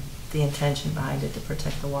the intention behind it to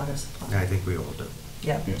protect the water supply. I think we all do.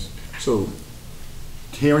 Yep. Yes. So,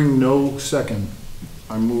 hearing no second,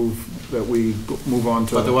 I move that we move on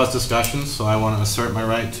to. But there was discussion, so I want to assert my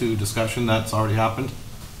right to discussion. That's already happened.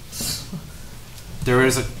 There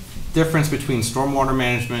is a difference between stormwater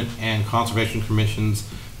management and Conservation Commission's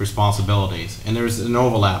responsibilities, and there's an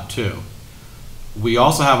overlap too. We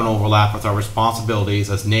also have an overlap with our responsibilities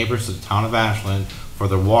as neighbors to the town of Ashland for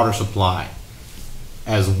the water supply,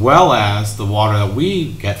 as well as the water that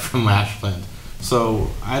we get from Ashland. So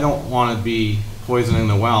I don't want to be poisoning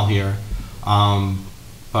the well here,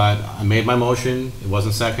 but I made my motion, it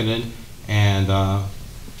wasn't seconded, and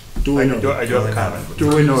Duly I noted. do have a comment.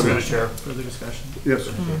 Duly noted. Through the chair. Further discussion? Yes.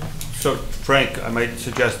 So Frank, I might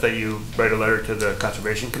suggest that you write a letter to the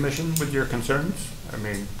Conservation Commission with your concerns. I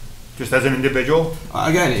mean, just as an individual.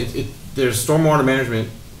 again, there's stormwater management,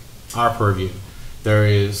 our purview. There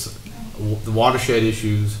is the watershed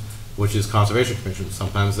issues, which is Conservation Commission.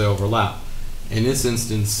 Sometimes they overlap. In this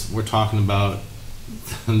instance, we're talking about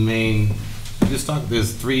the main,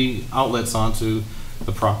 there's 3 outlets onto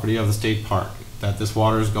the property of the state park that this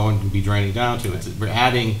water is going to be draining down to. We're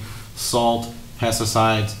adding salt,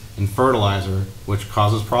 pesticides, and fertilizer, which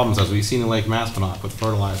causes problems, as we've seen in Lake Maspinock with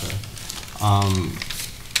fertilizer.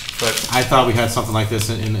 But I thought we had something like this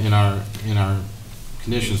in our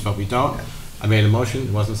conditions, but we don't. I made a motion,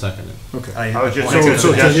 it wasn't seconded. Okay. I was just So making a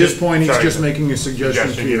to his suggestion. point, he's Sorry. just making a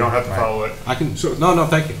suggestion to you. You don't have to follow it. I can, no,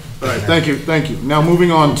 thank you. All right, thank you. Now,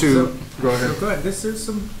 moving on to, go ahead. So go ahead, there's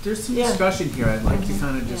some Yeah. discussion here, I'd like to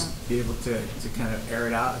kind of just be able to kind of air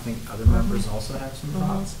it out. I think other members also have some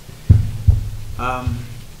thoughts.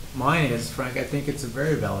 Mine is, Frank, I think it's a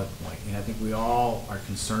very valid point, and I think we all are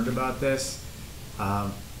concerned about this.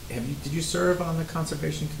 Did you serve on the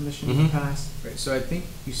Conservation Commission in the past? Right, so I think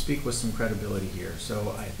you speak with some credibility here,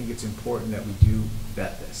 so I think it's important that we do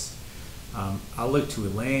vet this. I'll look to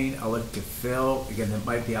Elaine, I'll look to Phil, again, that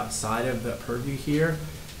might be outside of the purview here,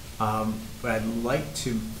 but I'd like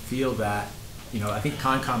to feel that, I think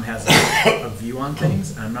Concom has a view on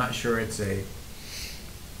things, and I'm not sure it's a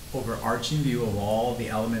overarching view of all the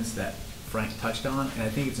elements that Frank touched on, and I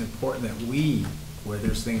think it's important that we, where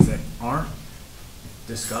there's things that aren't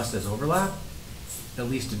discussed as overlap, at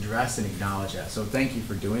least address and acknowledge that. So thank you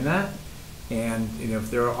for doing that. And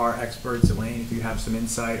if there are experts, Elaine, if you have some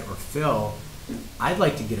insight, or Phil, I'd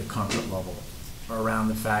like to get a comfort level around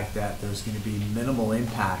the fact that there's going to be minimal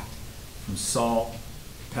impact from salt,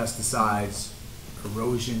 pesticides,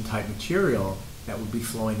 erosion type material that would be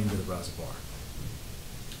flowing into the reservoir.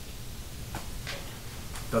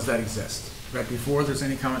 Does that exist? Right before there's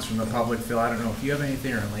any comments from the public, Phil, I don't know if you have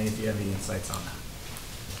anything, or Elaine, if you have any insights on that.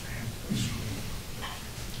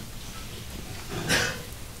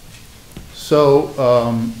 So,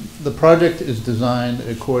 the project is designed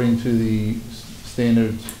according to the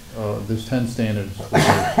standards, there's 10 standards for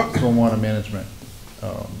stormwater management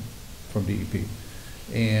from DEP.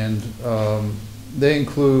 And they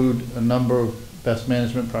include a number of best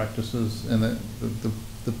management practices, and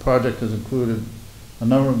the project has included a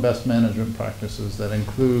number of best management practices that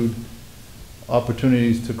include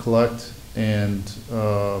opportunities to collect and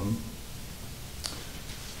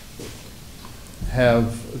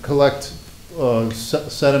collect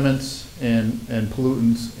sediments and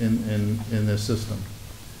pollutants in their system.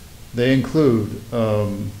 They include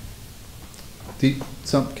deep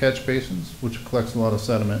sump catch basins, which collects a lot of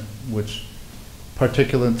sediment, which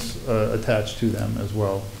particulates attach to them as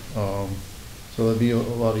well. So there'd be a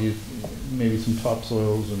lot of maybe some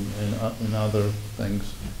topsoils and other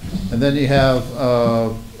things. And then you have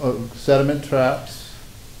sediment traps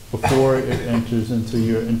before it enters into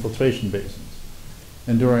your infiltration basins.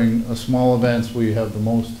 And during small events where you have the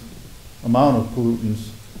most amount of pollutants,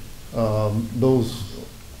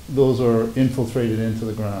 those are infiltrated into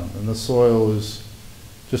the ground. And the soil is,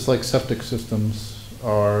 just like septic systems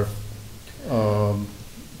are,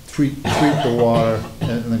 treat the water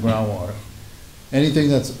and the groundwater. Anything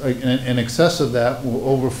that's in excess of that will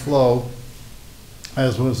overflow,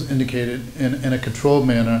 as was indicated, in a controlled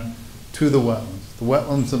manner to the wetlands. The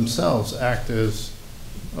wetlands themselves act as,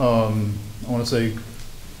 I want to say,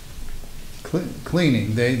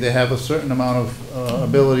 cleaning. They have a certain amount of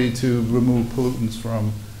ability to remove pollutants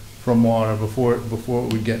from water before it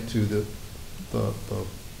would get to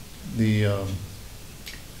the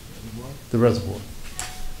reservoir.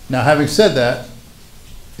 Now, having said that,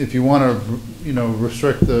 if you want to,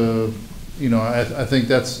 restrict the, I think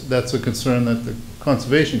that's a concern that the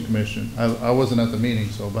Conservation Commission, I wasn't at the meeting,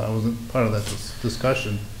 but I wasn't part of that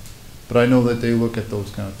discussion, but I know that they look at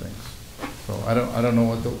those kind of things. So I don't know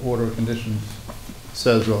what the order of conditions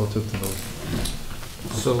says relative to those.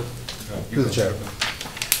 So, through the chair.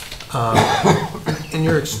 In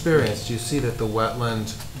your experience, do you see that the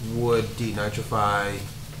wetland would denitrify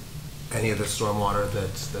any of the stormwater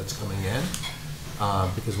that's coming in?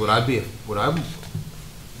 Because what I'm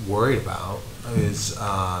worried about is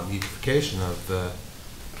eutrophication of the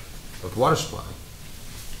water supply.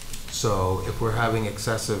 So if we're having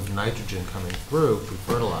excessive nitrogen coming through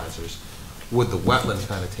fertilizers, would the wetland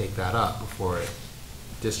kind of take that up before it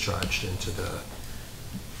discharged into the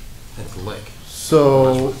lake?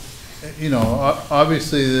 So,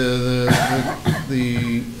 obviously the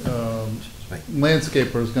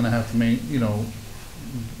landscaper is going to have to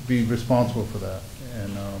be responsible for that.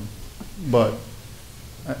 And but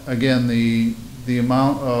again, the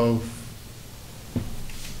amount of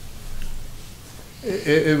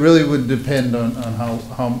it really would depend on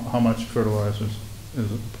how much fertilizer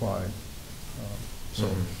is applied. So.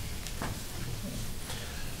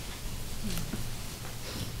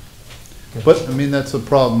 But I mean, that's a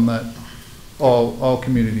problem that all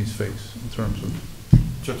communities face in terms of.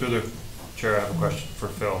 So through the chair, I have a question for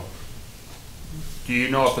Phil. Do you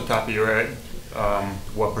know off the top of your head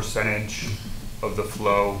what percentage of the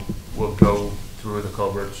flow will go through the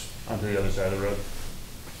culverts onto the other side of the road?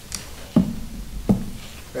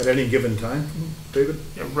 At any given time, David?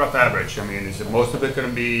 Yeah, rough average. I mean, is it most of it going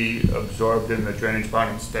to be absorbed in the drainage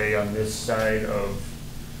pond and stay on this side of?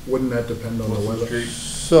 Wouldn't that depend on the weather? Street?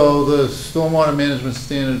 So the stormwater management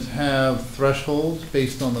standards have thresholds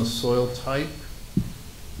based on the soil type.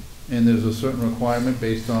 And there's a certain requirement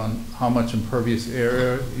based on how much impervious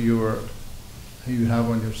area you have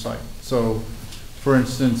on your site. So, for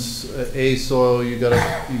instance, A soil, you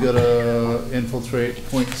gotta infiltrate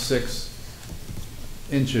 0.6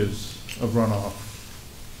 inches of runoff,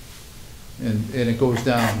 and it goes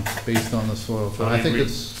down based on the soil. So I think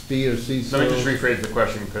it's B or C soil. Let me just rephrase the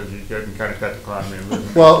question because you can kind of cut the clown.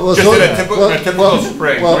 Well, just in a typical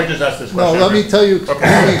spring. Let me just ask this question. No, let me tell you. Okay.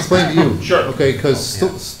 Let me explain to you. Sure. Okay, because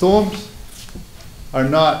storms are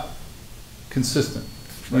not consistent.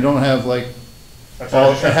 You don't have like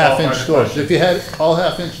all half-inch storms. If you had all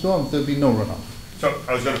half-inch storms, there'd be no runoff. So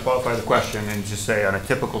I was going to qualify the question and just say on a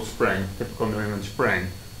typical spring, typical New England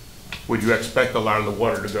spring, would you expect a lot of the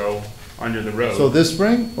water to go under the road? So this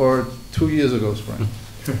spring or 2 years ago spring?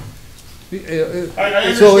 I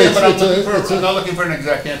understand, but I'm not looking for an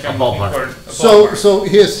exact answer. I'm looking for a ballpark. So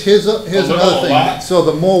here's another thing. So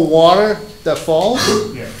the more water that falls,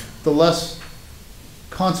 the less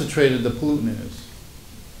concentrated the pollutant is.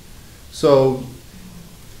 So,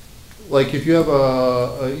 like if you have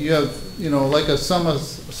like a summer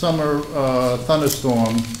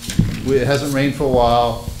thunderstorm, it hasn't rained for a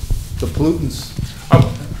while, the pollutants.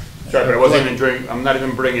 Sorry, but I wasn't I'm not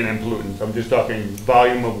even bringing in pollutants. I'm just talking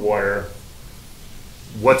volume of water.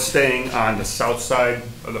 What's staying on the south side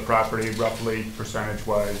of the property, roughly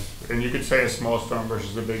percentage-wise? And you could say a small storm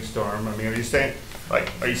versus a big storm. I mean, would you say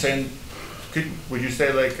like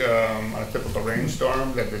on a typical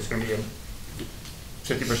rainstorm that there's going to be a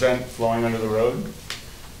 50% flowing under the road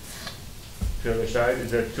to the other side?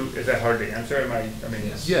 Is that hard to answer?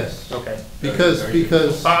 Yes. Okay. Because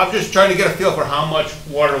I'm just trying to get a feel for how much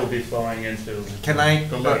water will be flowing into the lake.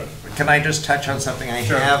 Can I just touch on something? I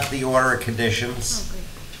Sure. have the order of conditions.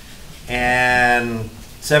 And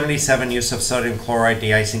 77, use of sodium chloride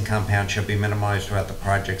de-icing compound shall be minimized throughout the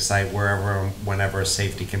project site wherever and whenever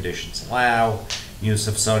safety conditions allow. Use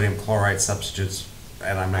of sodium chloride substitutes,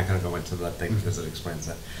 and I'm not going to go into that thing because it explains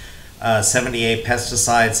that. 78,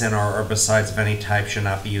 pesticides and or herbicides of any type should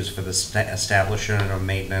not be used for the establishment or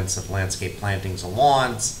maintenance of landscape plantings or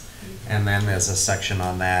lawns. and then there's a section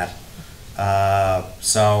on that.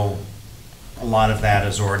 So a lot of that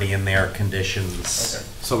is already in their conditions.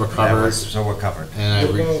 So we're covered. So we're covered. And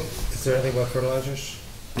I re- Is there anything about fertilizers?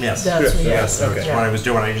 Yes. That's what- Yes, that's Okay. what I was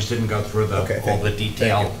doing. I just didn't go through Okay, all thank the you.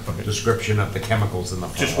 detailed Thank you. description of the chemicals in the.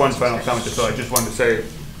 Just one final comment, so I just wanted to say,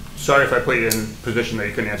 sorry if I put you in a position that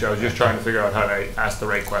you couldn't answer. I was just trying to figure out how to ask the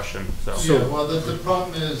right question, so. Yeah, well, the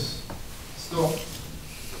problem is,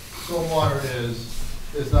 stormwater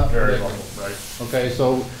is not Very predictable. well, right. Okay,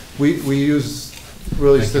 so we use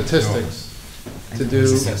really statistics to do,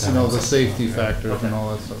 you know, the safety factors and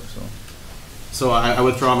all that stuff, so. So I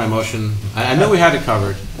withdraw my motion. I knew we had it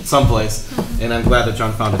covered someplace, and I'm glad that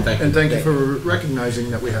John found it. Thank you. And thank you for recognizing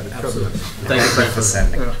that we have it covered. Thank you, Frank, for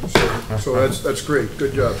sending. Yeah, so that's great,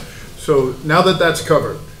 good job. So now that that's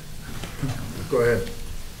covered, go ahead.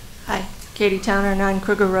 Hi, Katie Towner, 9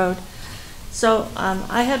 Kruger Road. So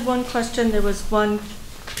I had one question. There was one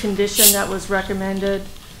condition that was recommended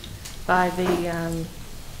by the,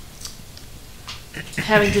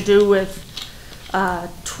 having to do with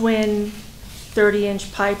twin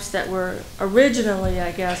 30-inch pipes that were originally,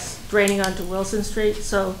 I guess, draining onto Wilson Street.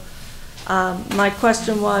 So my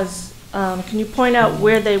question was, can you point out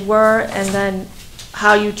where they were and then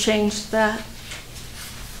how you changed that?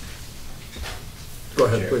 Go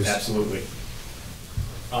ahead, please. Absolutely.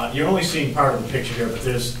 You're only seeing part of the picture here, but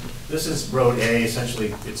this is Road A,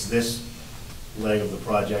 essentially, it's this leg of the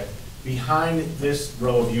project. Behind this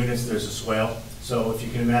row of units, there's a swale. So if you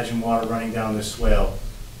can imagine water running down this swale,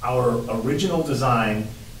 our original design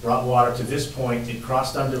brought water to this point. It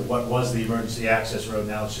crossed under what was the emergency access road,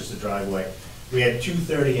 now it's just a driveway. We had two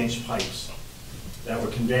 30-inch pipes that were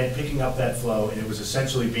picking up that flow, and it was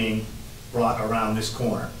essentially being brought around this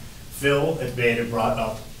corner. Phil at Beta brought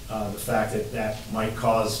up the fact that that might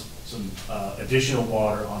cause some additional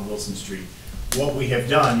water on Wilson Street. What we have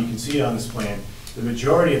done, you can see it on this plan, the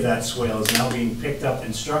majority of that swale is now being picked up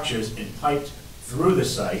in structures and piped through the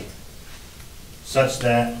site, such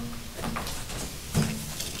that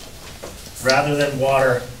rather than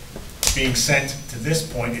water being sent to this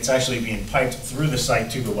point, it's actually being piped through the site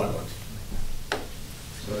to the wetland.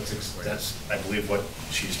 So that's, I believe, what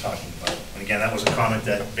she's talking about. And again, that was a comment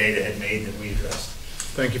that Beta had made that we addressed.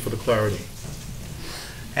 Thank you for the clarity.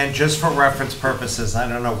 And just for reference purposes, I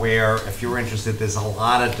don't know where, if you're interested, there's a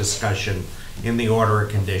lot of discussion in the order of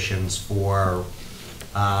conditions for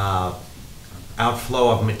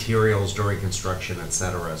outflow of materials during construction, et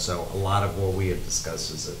cetera. So a lot of what we had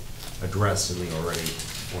discussed is addressed in the already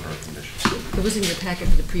order of conditions. It was in your packet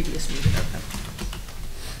for the previous meeting.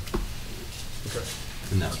 Okay.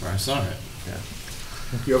 And that's where I saw it. Yeah.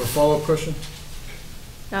 Do you have a follow-up question?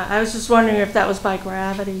 I was just wondering if that was by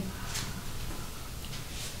gravity.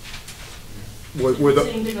 With the-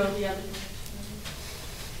 Seemed to go the other direction.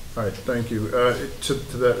 All right, thank you.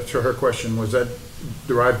 To her question, was that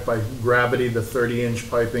derived by gravity, the 30-inch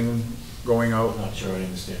piping going out? I'm not sure I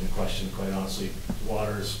understand the question, quite honestly.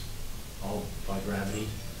 Water is all by gravity.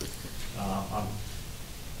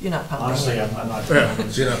 You're not pumping. Honestly, I'm not. Yeah.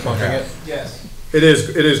 So you're not pumping it? Yes. It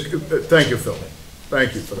is, thank you, Phil.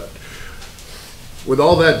 Thank you for that. With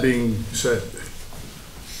all that being said,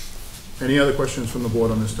 any other questions from the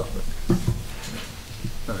board on this topic?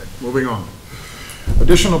 All right, moving on.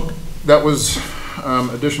 Additional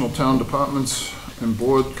town departments and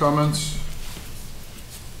board comments,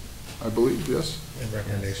 I believe, yes? And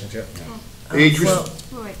recommendations, yeah. Age, Well,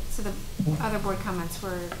 Wait, so the other board comments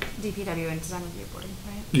were DPW and design review board,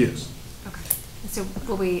 right? yes. Okay. So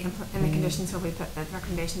will we, in the conditions, will we put the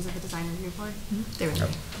recommendations of the design review board? There we go.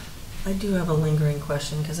 I do have a lingering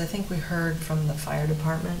question, because I think we heard from the fire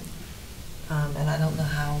department, and I don't know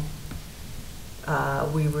how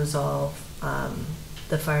we resolve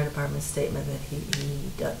the fire department's statement that he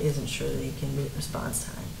isn't sure that he can meet response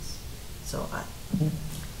times. So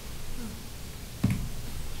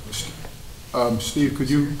Steve, could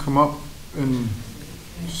you come up and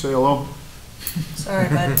say hello? sorry,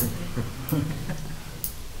 bud.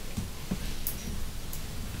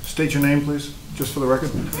 State your name, please, just for the record.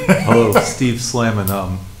 Hello, Steve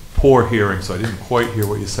Slammin. Poor hearing, so I didn't quite hear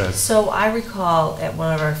what you said. So I recall at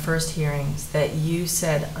one of our first hearings that you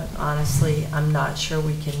said, honestly, I'm not sure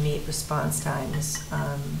we can meet response times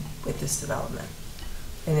with this development.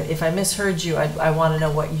 And if I misheard you, I want to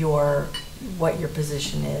know what your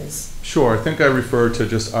position is. Sure, I think I referred to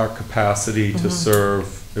just our capacity to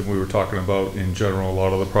serve, and we were talking about in general a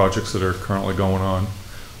lot of the projects that are currently going on.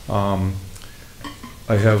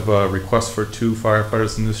 I have a request for 2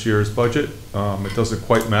 firefighters in this year's budget. It doesn't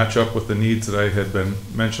quite match up with the needs that I had been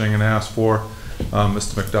mentioning and asked for.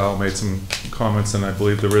 Mr. McDowell made some comments, and I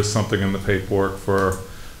believe there is something in the paperwork for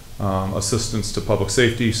assistance to public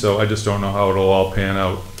safety, so I just don't know how it'll all pan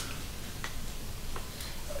out.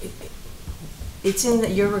 It's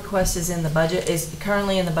in, your request is in the budget, is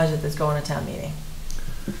currently in the budget that's going to town meeting.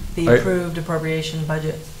 The I- approved appropriation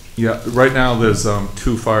budget. Yeah, right now there's 2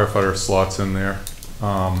 firefighter slots in there.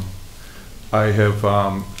 I have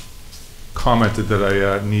commented that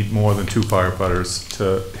I need more than 2 firefighters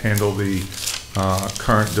to handle the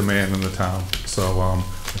current demand in the town. So I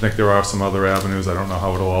think there are some other avenues. I don't know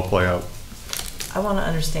how it'll all play out. I want to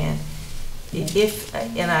understand, if,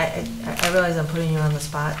 and I realize I'm putting you on the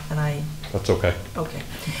spot, and That's okay. okay.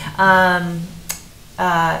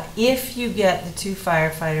 If you get the 2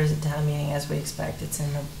 firefighters at town meeting, as we expect, it's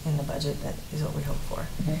in the budget, that is what we hope for.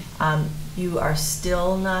 You are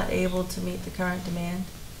still not able to meet the current demand?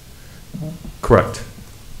 Correct.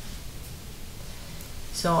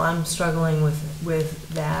 So I'm struggling with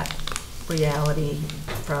that reality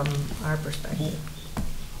from our perspective,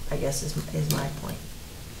 I guess is my point.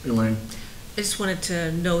 Elaine? I just wanted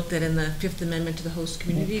to note that in the Fifth Amendment to the Host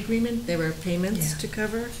Community Agreement, there are payments Yeah. to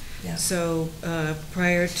cover. Yeah. So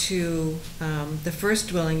prior to the first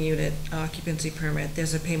dwelling unit occupancy permit,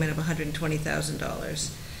 there's a payment of $120,000.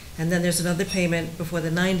 And then there's another payment before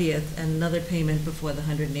the 90th and another payment before the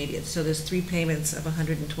 180th. So there's 3 payments of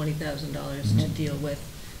 $120,000 to deal with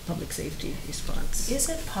public safety response. Is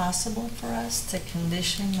it possible for us to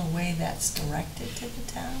condition the way that's directed to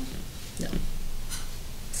the town? No.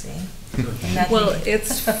 See? Wouldn't that Well, be-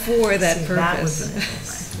 it's for that See, purpose. would be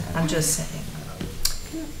nice. I'm just saying.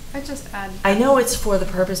 I just add. I know it's for the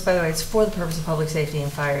purpose, by the way, it's for the purpose of public safety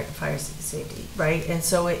and fire safety, right? And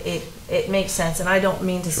so it makes sense, and I don't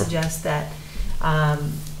mean to suggest that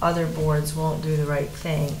other boards won't do the right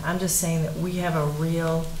thing. I'm just saying that we have a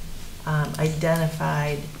real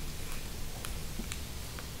identified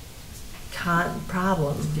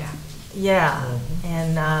problem. Yeah. Yeah,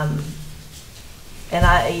 and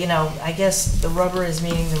I, you know, I guess the rubber is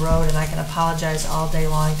meeting the road, and I can apologize all day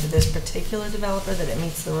long to this particular developer that it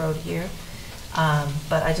meets the road here.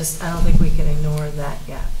 But I don't think we can ignore that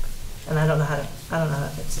gap. And I don't know how to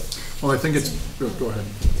fix it. Well, I think it's, go ahead.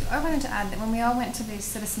 I wanted to add that when we all went to the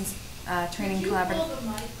Citizens Training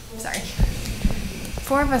Collaborative, sorry,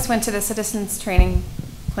 4 of us went to the Citizens Training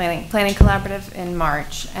Planning Collaborative in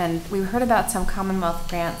March, and we heard about some Commonwealth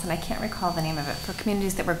grants, and I can't recall the name of it, for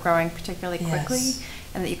communities that were growing particularly quickly, Yes.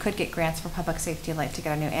 and that you could get grants for public safety, like to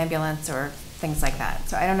get a new ambulance or things like that.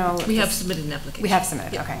 So I don't know. We have submitted an application. We have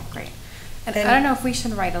submitted, Yeah. okay, great. And And- I don't know if we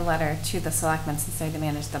should write a letter to the selectmen since they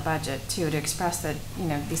manage the budget too, to express that, you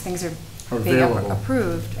know, these things are being Available.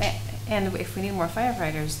 approved. And if we need more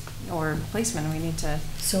firefighters or policemen, we need to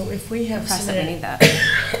So if we have press that we need submitted,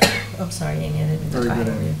 that. I'm sorry, Amy, I didn't mean to Very talk good,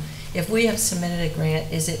 over Amy. you. If we have submitted a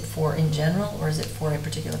grant, is it for in general, or is it for a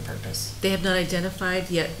particular purpose? They have not identified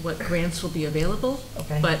yet what grants will be available,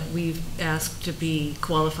 Okay. but we've asked to be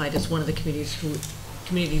qualified as one of the communities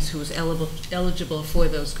who is eligible for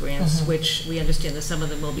those grants, Mhm. which we understand that some of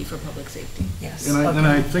them will be for public safety. Yes. And I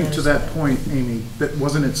Okay, think to that point, Amy, that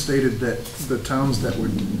wasn't it stated that the towns that were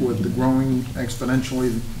growing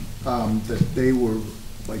exponentially, that they were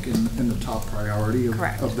like in the top priority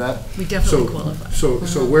Correct. of that? We definitely So- qualify. So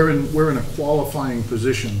Mhm. we're in a qualifying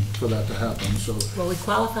position for that to happen, so, Well, we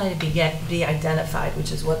qualify to be identified,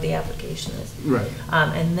 which is what the application is. right.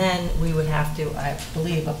 And then we would have to, I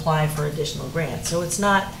believe, apply for additional grants. So it's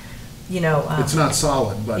not, you know. It's not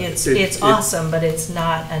solid, but. It's awesome, but it's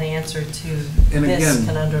not an answer to And this again-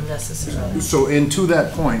 conundrum necessarily. So, and to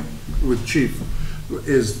that point with Chief,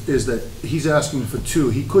 is that he's asking for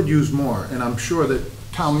 2, he could use more, and I'm sure that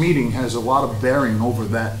town meeting has a lot of bearing over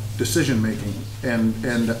that decision-making and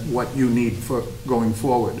what you need for going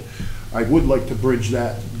forward. I would like to bridge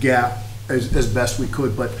that gap as best we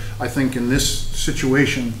could, but I think in this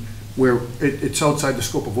situation where it's outside the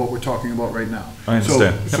scope of what we're talking about right now. I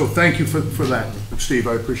understand. So thank you for that, Steve,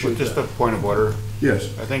 I appreciate Just a that. point of order. Yes.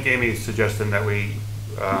 I think Amy is suggesting that we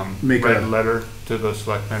Make write a- a letter to the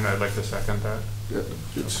selectmen. I'd like to second that.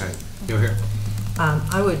 It's- Go here.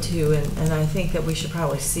 I would too, and I think that we should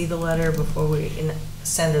probably see the letter before we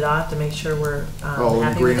send it off to make sure we're All in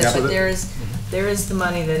happy with it. agreement But with it? there is the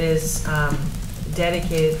money that is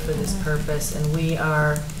dedicated for this purpose, and we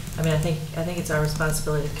are, I mean, I think it's our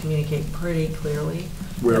responsibility to communicate pretty clearly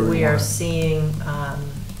Where that we we are want it. seeing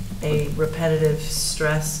a repetitive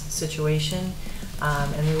stress situation,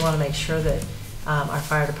 and we want to make sure that our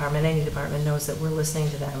fire department, any department knows that we're listening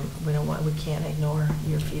to them. We can't ignore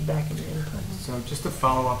your feedback and your input. So just to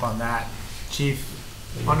follow up on that, Chief,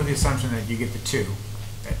 under the assumption that you get the 2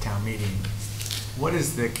 at town meeting, what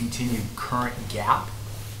is the continued current gap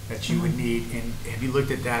that you would need, and have you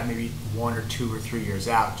looked at that maybe 1 or 2 or 3 years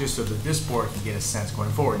out, just so that this board can get a sense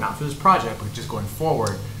going forward, not for this project, but just going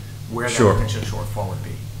forward, where that Sure. potential shortfall would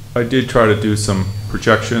be? I did try to do some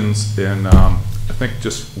projections, and I think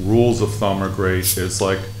just rules of thumb are great. Is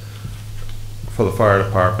like, for the fire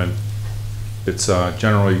department, it's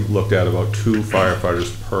generally looked at about 2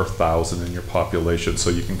 firefighters per 1,000 in your population. So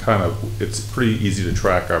you can kind of, it's pretty easy to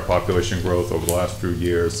track our population growth over the last few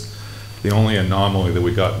years. The only anomaly that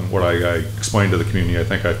we got, and what I explained to the community, I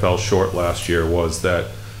think I fell short last year, was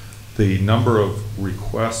that the number of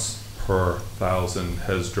requests per 1,000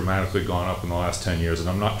 has dramatically gone up in the last 10 years. And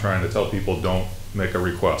I'm not trying to tell people don't make a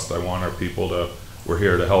request. I want our people to, we're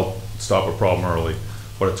here to help stop a problem early.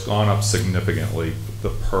 But it's gone up significantly, the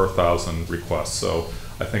per 1,000 requests. So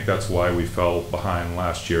I think that's why we fell behind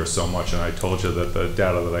last year so much. And I told you that the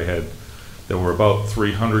data that I had, there were about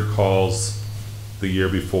 300 calls the year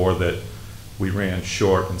before that we ran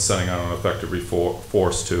short in sending out an effective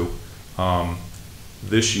force to.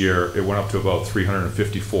 This year, it went up to about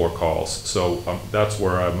 354 calls. So that's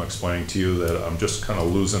where I'm explaining to you that I'm just kind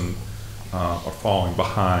of losing or falling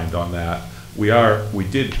behind on that. We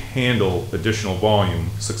did handle additional volume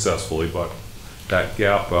successfully, but that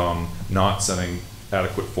gap, not sending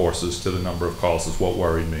adequate forces to the number of calls is what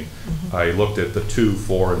worried me. I looked at the 2,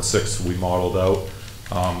 4, and 6 we modeled out.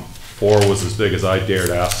 4 was as big as I dared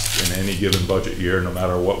ask in any given budget year, no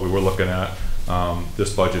matter what we were looking at.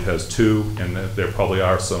 This budget has 2, and there probably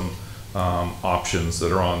are some options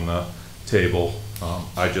that are on the table.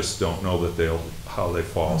 I just don't know that how they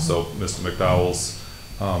fall. So Mr. McDowell's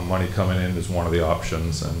money coming in is one of the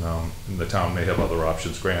options, and the town may have other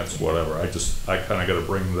options, grants, whatever. I kind of got to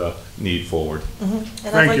bring the need forward.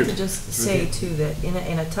 And I'd like to just say too that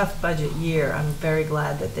in a tough budget year, I'm very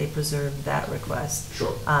glad that they preserved that request.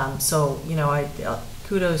 Sure. So, you know,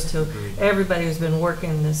 kudos to everybody who's been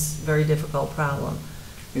working this very difficult problem.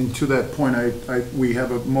 And to that point, we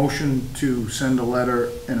have a motion to send a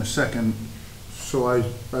letter in a second, so I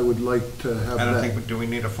would like to have that. I don't think, do we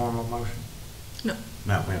need a formal motion? No.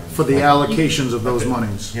 No, we don't. For the allocations of those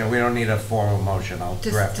monies. Yeah, we don't need a formal motion. I'll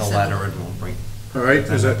draft a letter and we'll bring. All right,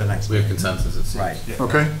 is that the next? We have consensus, it seems. Right.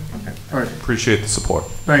 okay? All right, Appreciate the support.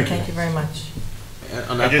 thank you. Thank you very much.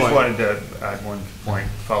 On I that just point, wanted to add one point,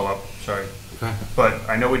 follow up, sorry. okay. But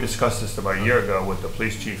I know we discussed this about a year ago with the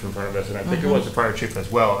police chief in front of us, and I think it was the fire chief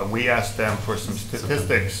as well, and we asked them for some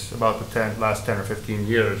statistics about the last 10 or 15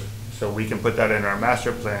 years, so we can put that in our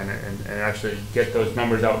master plan and actually get those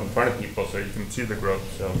numbers out in front of people so you can see the growth,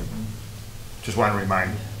 so just want to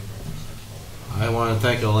remind. I want to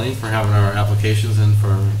thank Elaine for having our applications in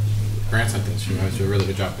for grants like this. You guys do a really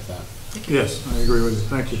good job with that. Yes, I agree with you,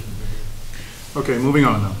 thank you. Okay, moving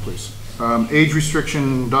on now, please. Age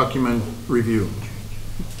restriction document review.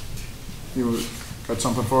 You got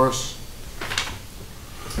something for us?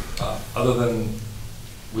 Other than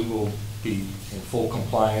we will be in full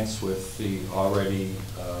compliance with the already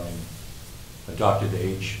adopted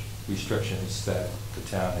age restrictions that the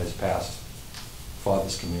town has passed for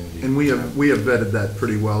this community. And we have vetted that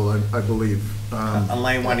pretty well, I believe.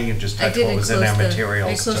 Elaine, why don't you just I touch did what was in our enclose materials?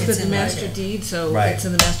 I enclosed to- the master deed, so Right. it's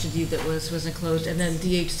in the master deed that was enclosed, and then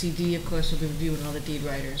DHCD, of course, will be reviewing all the deed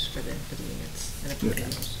writers for the units and approving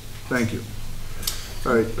those. Thank you.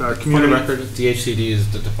 All right, For the community. record, DHCD is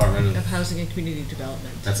the Department Of of, Housing and Community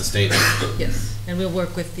Development. that's a state. Yes, and we'll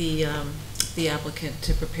work with the applicant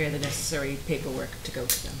to prepare the necessary paperwork to go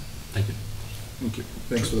to them. Thank you. Thank you.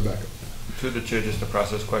 Thanks for the backup. To the chair, just a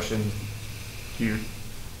process question. Are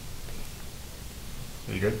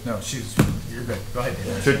you good? No, you're good. Go ahead,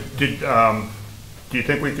 David. So do you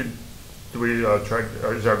think we could,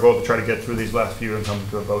 or is our goal to try to get through these last few and come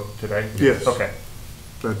to a vote today? Yes. Okay.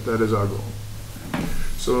 That is our goal.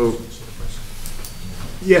 So,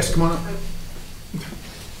 yes, come on up.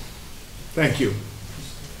 Thank you.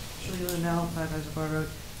 Julie Linnell, 5 Reservoir Road.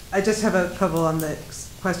 I just have a couple on the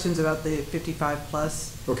questions about the 55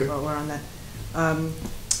 plus. Okay. While we're on that.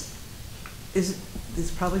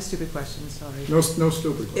 These probably stupid questions, sorry. No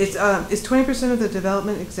stupid questions. Is 20% of the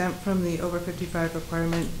development exempt from the over 55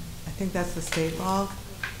 requirement? I think that's the state law.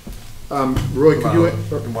 Roy, could you?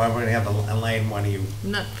 Why would we have Elaine, why do you?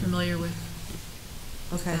 I'm not familiar with.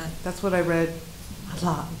 Okay, that's what I read a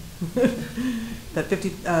lot. That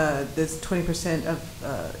there's 20%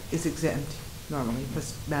 of, is exempt normally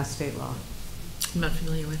for mass state law. I'm not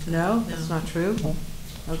familiar with it. No, that's not true?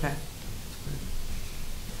 Okay.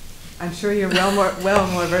 I'm sure you're well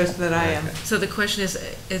more versed than I am. So the question is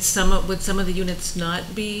would some of the units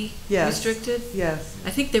not be Yes. restricted? Yes. I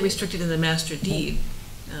think they're restricted in the master deed.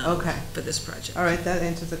 Okay. For this project. All right, that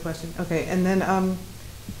answers the question. Okay, and then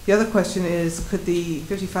The other question is, could the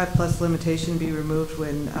 55-plus limitation be removed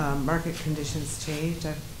when market conditions change?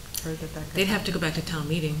 I've heard that that could. They'd have to go back to town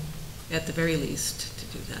meeting, at the very least, to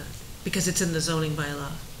do that, because it's in the zoning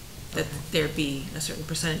bylaw, that there be a certain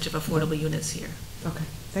percentage of affordable units here. Okay,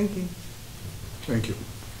 thank you. Thank you.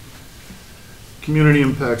 Community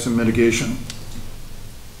impacts and mitigation.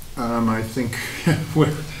 I think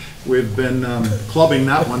we've been clubbing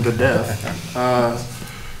that one to death.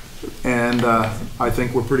 And I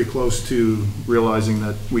think we're pretty close to realizing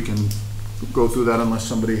that we can go through that unless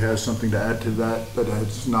somebody has something to add to that that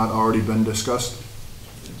has not already been discussed.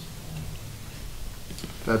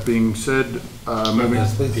 That being said, moving.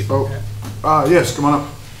 Yes, come on up.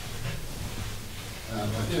 I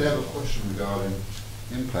did have a question regarding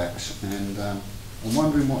impacts, and I'm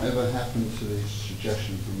wondering whatever happened to the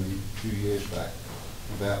suggestion from me a few years back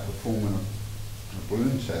about performing a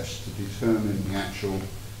balloon test to determine the actual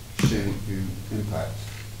scenic view impact.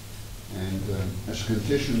 And as a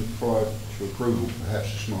condition prior to approval,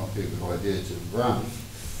 perhaps this might be a good idea to run,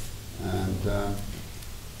 and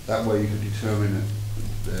that way you can determine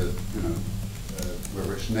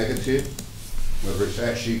whether it's negative, whether it's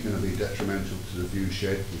actually going to be detrimental to the view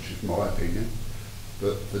shed, which is my opinion.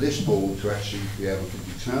 But for this board to actually be able to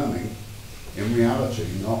determine, in reality,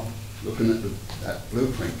 not looking at that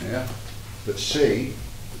blueprint there, but see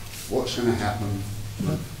what's going to happen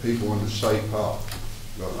to people in the state park.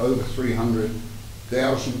 We've got over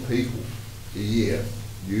 300,000 people a year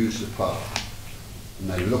use the park, and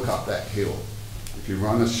they look up that hill. If you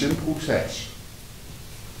run a simple test,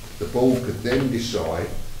 the board could then decide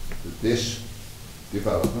that this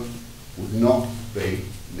development would not be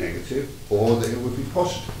negative or that it would be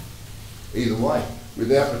positive. Either way,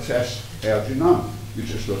 without the test, how do you know? You're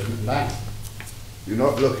just looking at that. You're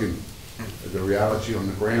not looking at the reality on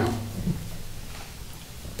the ground.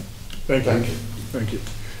 Thank you. Thank you.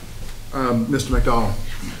 Mr. McDonald.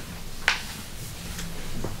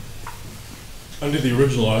 Under the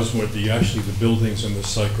original Osmond, the buildings in this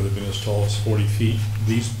site could have been as tall as 40 feet.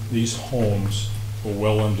 These homes were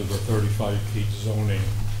well under the 35 feet zoning,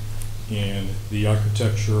 and the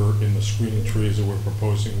architecture in the screening trees that we're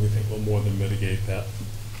proposing, we think will more than mitigate that.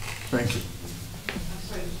 Thank you.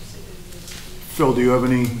 Phil, do you have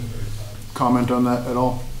any comment on that at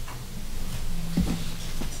all?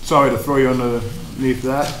 Sorry to throw you underneath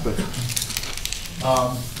that, but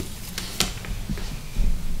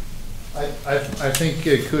I think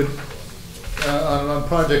it could, on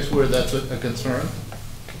projects where that's a concern,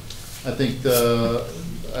 I think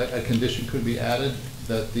a condition could be added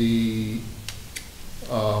that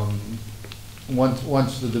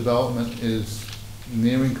once the development is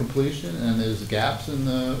nearing completion and there's gaps in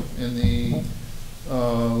the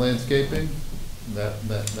landscaping,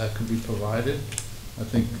 that could be provided. I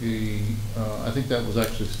think that was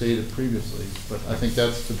actually stated previously, but I think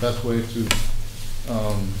that's the best way to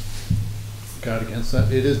guard against that.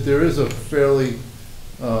 There is a fairly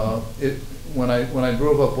when I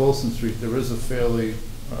drove up Wilson Street, there is a fairly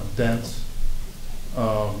dense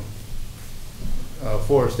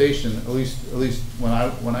forestation, at least when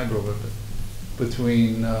I drove it,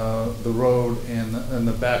 between the road and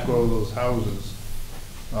the back row of those houses.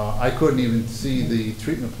 I couldn't even see the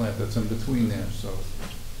treatment plant that's in between there. So,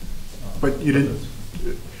 but you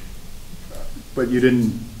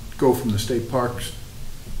didn't go from the state park's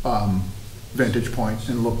vantage point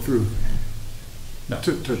and look through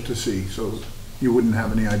to see. So you wouldn't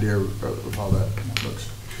have any idea of how that looks.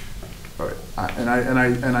 All right, and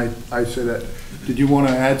I say that. Did you want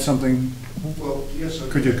to add something? Well, yes.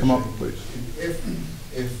 Could you come up, please?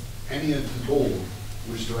 If any of the board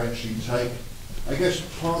was to actually take, I guess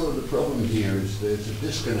part of the problem here is there's a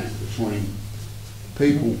disconnect between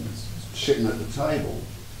people sitting at the table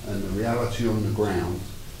and the reality on the ground.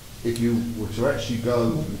 If you were to actually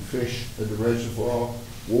go and fish at the reservoir,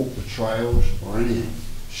 walk the trails or anything,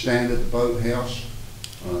 stand at the boathouse,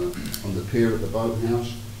 on the pier at the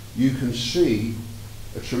boathouse, you can see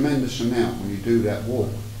a tremendous amount when you do that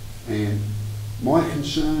walk. And my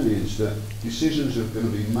concern is that decisions are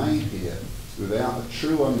going to be made here without a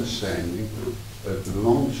true understanding of the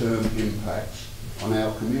long-term impacts on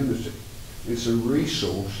our community. It's a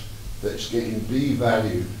resource that's getting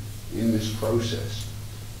devalued in this process.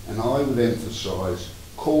 And I would emphasise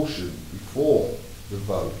caution before the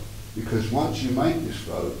vote, because once you make this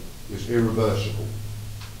vote, it's irreversible.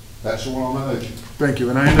 That's all I'm urging. Thank you,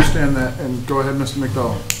 and I understand that, and go ahead, Mr.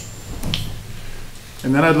 McDonald.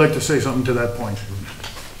 And then I'd like to say something to that point.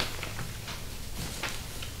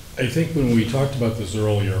 I think when we talked about this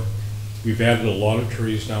earlier, we've added a lot of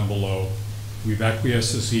trees down below. We've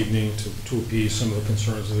acquiesced this evening to appease some of the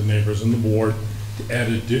concerns of the neighbors and the board. to add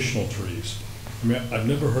additional trees. I mean, I've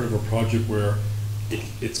never heard of a project where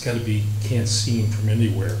it's gotta be, can't see 'em from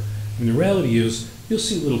anywhere. I mean, the reality is, you'll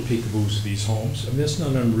see little peekaboos of these homes. I mean, that's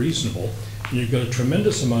not unreasonable. And you've got a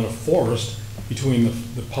tremendous amount of forest between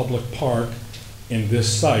the public park and this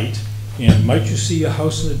site. And might you see a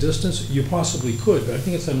house in the distance? You possibly could, but I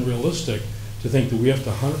think it's unrealistic to think that we have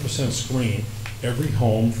to 100% screen every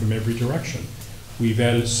home from every direction. We've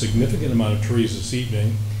added a significant amount of trees this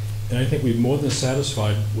evening, and I think we've more than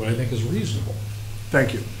satisfied what I think is reasonable.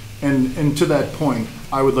 Thank you. And to that point,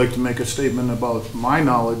 I would like to make a statement about my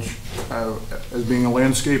knowledge as being a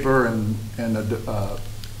landscaper and a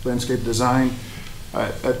landscape design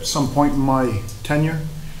at some point in my tenure,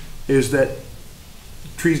 is that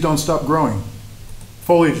trees don't stop growing.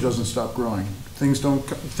 Foliage doesn't stop growing. Things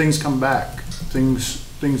come back.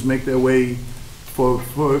 Things make their way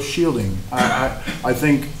for shielding. I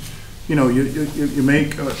think, you know, you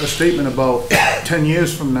make a statement about 10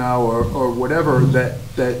 years from now or whatever, that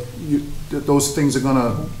those things are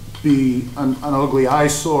gonna be an ugly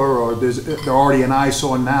eyesore, or they're already an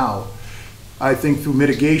eyesore now. I think through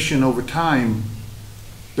mitigation over time,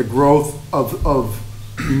 the growth of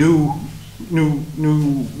new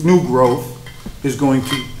growth is going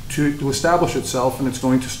to establish itself, and it's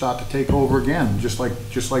going to start to take over again, just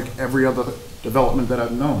like every other development that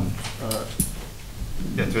I've known.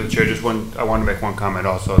 Yeah, through the chair, I want to make one comment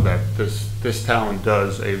also, that this town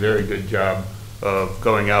does a very good job of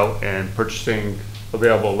going out and purchasing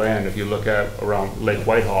available land. If you look at around Lake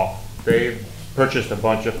Whitehall, they purchased a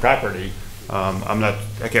bunch of property.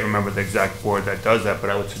 I can't remember the exact board that does that, but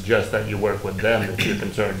I would suggest that you work with them if you're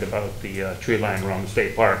concerned about the tree line around the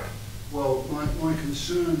state park. Well, my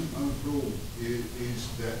concern overall is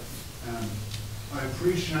that I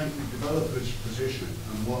appreciate the developer's position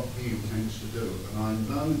and what he intends to do, and I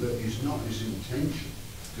know that it's not his intention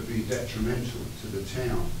to be detrimental to the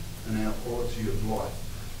town and our quality of life.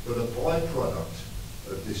 But a byproduct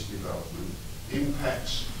of this development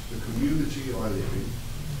impacts the community I live in,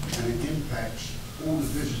 and it impacts all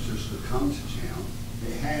the visitors that come to town.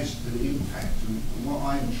 It has an impact, and what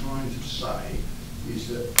I'm trying to say is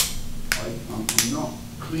that I'm not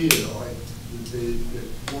clear-eyed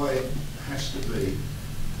why it has to be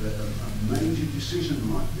that a major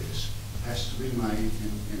decision like this has to be made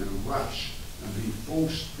in a rush and be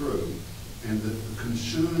forced through, and that the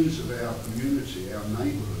concerns of our community, our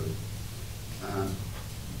neighbourhood,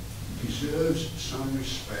 deserves some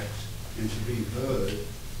respect and to be heard,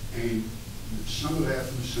 and some of our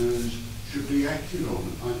concerns should be acted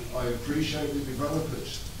on. I appreciate the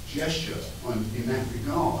developer's gesture in that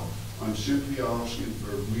regard. I'm simply asking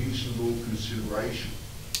for a reasonable consideration.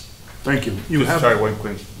 Thank you. Sorry, one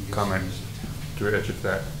quick comment to add to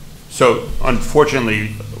that. So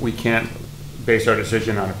unfortunately, we can't base our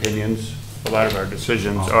decision on opinions. A lot of our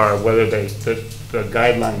decisions are whether the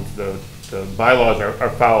guidelines, the bylaws are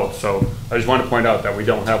followed. So I just want to point out that we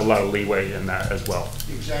don't have a lot of leeway in that as well.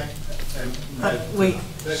 Exactly. Wait,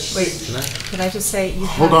 can I just say, you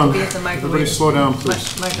Hold have on. to be at the microphone. Everybody slow down,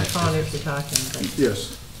 please. Microphone if you're talking. But.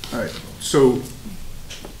 Yes. All right. So,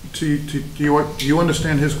 do you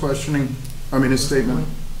understand his questioning? I mean, his statement?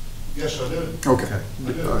 Yes, I do. Okay.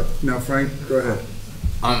 I do. All right. Now, Frank, go ahead.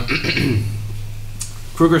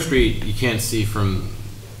 Kruger Street, you can't see from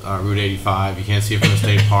Route 85. You can't see it from the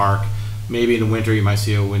state park. Maybe in the winter you might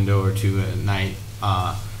see a window or two at night.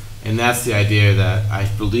 And that's the idea that I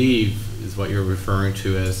believe is what you're referring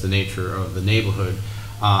to as the nature of the neighborhood.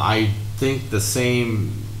 I think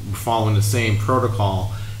following the same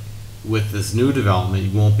protocol with this new development,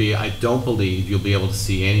 you won't be, I don't believe you'll be able to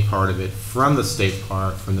see any part of it from the state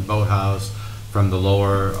park, from the boathouse, from the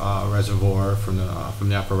lower reservoir, from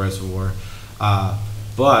the upper reservoir.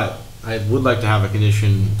 But I would like to have a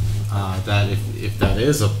condition that if that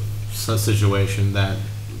is a situation, that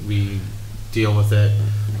we deal with it,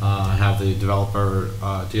 have the developer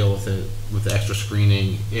deal with it with the extra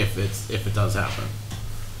screening if it does happen.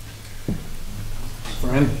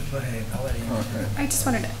 Fran? I just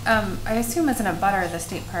wondered, I assume as an abutter, the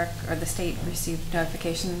state park or the state received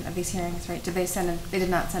notification of these hearings, right? Did they they did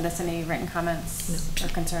not send us any written comments or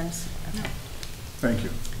concerns? Okay. Thank you.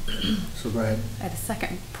 So go ahead. I had a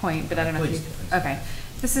second point, but I don't know if you, okay.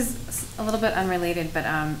 This is a little bit unrelated, but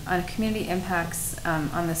on community impacts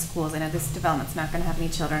on the schools, I know this development's not going to have any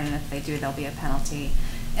children, and if they do, there'll be a penalty.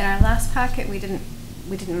 In our last packet, we didn't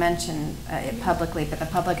mention it publicly, but the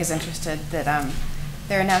public is interested that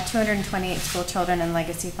there are now 228 school children in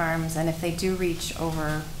Legacy Farms, and if they do reach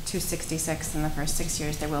over 266 in the first 6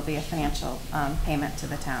 years, there will be a financial payment to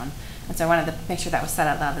the town. And so I wanted to make sure that was said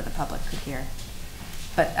out loud that the public could hear.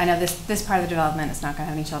 But I know this part of the development is not going to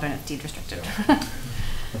have any children, it's deed restricted.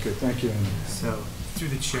 Okay, thank you, Andy. So, through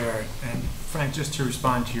the chair, and Frank, just to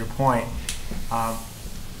respond to your point,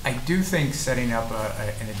 I do think setting up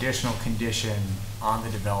an additional condition on the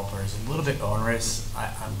developer is a little bit onerous.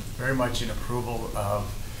 I'm very much in approval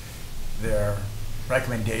of their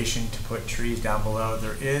recommendation to put trees down below.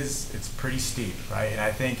 It's pretty steep, right? And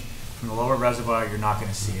I think from the lower reservoir, you're not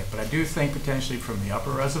going to see it. But I do think potentially from the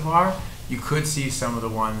upper reservoir, you could see some of the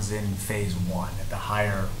ones in phase 1 at the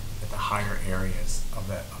higher areas of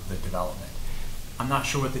the development. I'm not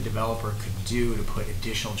sure what the developer could do to put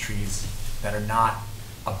additional trees that are not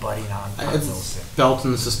abutting on Wilson. It's belts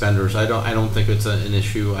and suspenders. I don't think it's an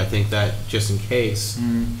issue. I think that just in case.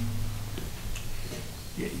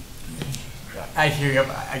 I hear you.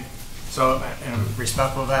 So I'm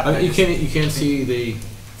respectful of that. I mean, you can't see the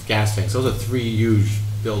gas tanks. Those are 3 huge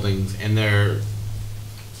buildings, and they're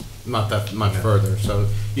not that much further, so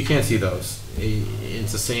you can't see those.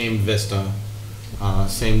 It's the same vista,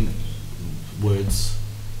 same woods.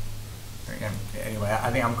 Anyway,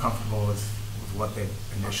 I think I'm comfortable with what they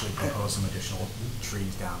initially proposed, some additional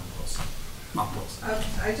trees down Wilson, up Wilson.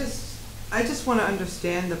 I just want to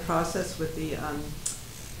understand the process with the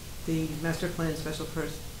master plan special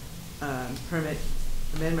permit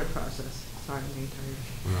amendment process. Sorry, I'm getting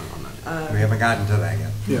tired. We haven't gotten to that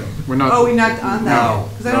yet. Yeah, we're not. Oh, we're not on that? No.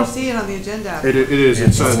 Because I don't see it on the agenda. It is,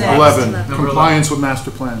 it's 11, compliance with master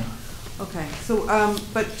plan. Okay, so,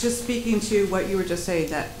 but just speaking to what you were just saying,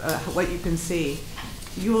 that, what you can see,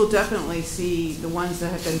 you will definitely see the ones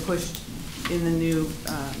that have been pushed in the new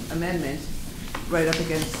amendment right up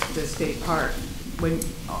against the state park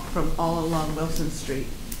from all along Wilson Street.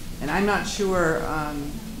 And I'm not sure,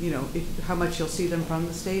 how much you'll see them from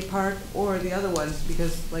the state park or the other ones,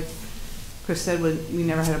 because like Chris said, we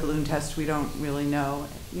never had a balloon test, we don't really know,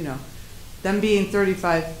 Them being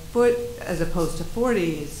 35 foot as opposed to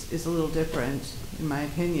 40 is a little different, in my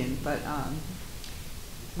opinion, but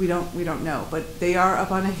we don't know. But they are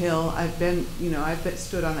up on a hill. I've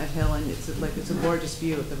stood on that hill, and it's a gorgeous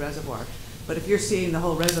view of the reservoir. But if you're seeing the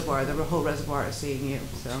whole reservoir is seeing you.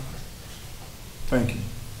 So. Thank you.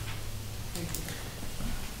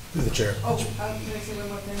 Through the chair. Oh, can I say one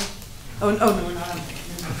more thing? Oh no, we're not.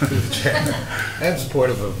 Through the chair. I'm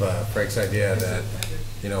supportive of Frank's idea that,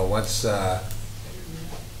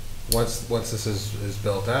 once this is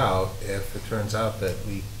built out, if it turns out that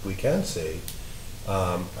we can see,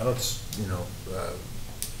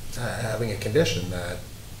 having a condition that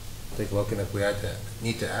take a look, and if we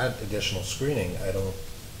need to add additional screening,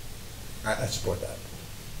 I support that.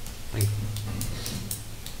 Thank you.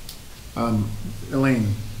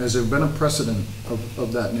 Elaine, has there been a precedent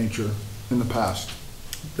of that nature in the past?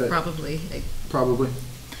 Probably. Probably.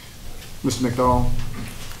 Mr. McDowell?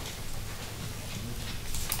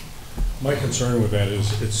 My concern with that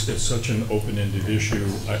is it's such an open-ended issue.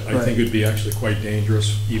 I Right. think it'd be actually quite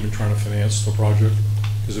dangerous even trying to finance the project,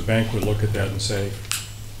 because a bank would look at that and say,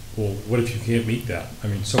 well, what if you can't meet that? I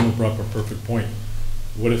mean, someone brought up a perfect point.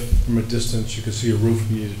 What if from a distance you could see a roof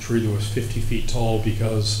and you need a tree that was 50 feet tall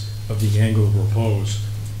because of the angle of repose?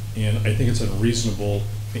 And I think it's unreasonable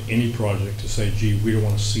in any project to say, gee, we don't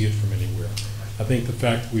want to see it from anywhere. I think the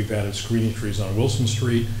fact that we've added screening trees on Wilson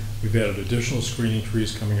Street, we've added additional screening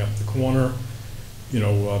trees coming up the corner.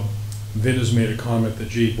 Vin has made a comment that,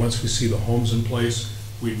 gee, once we see the homes in place,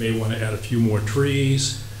 we may want to add a few more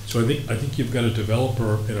trees. So I think you've got a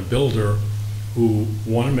developer and a builder who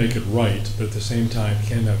want to make it right, but at the same time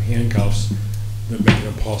can't have handcuffs that make it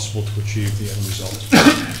impossible to achieve the end result.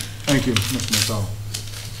 Thank you, Mr. McDowell.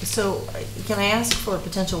 So can I ask for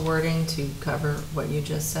potential wording to cover what you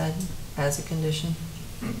just said as a condition?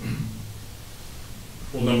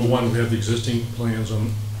 Well, number one, we have the existing plans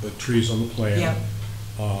on the trees on the plan. Yep.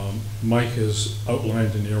 Mike has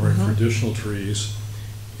outlined an area for additional trees,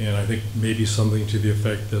 and I think maybe something to the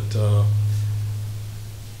effect that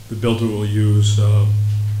the builder will use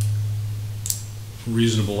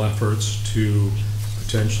reasonable efforts to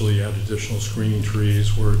potentially add additional screening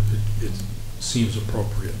trees where it seems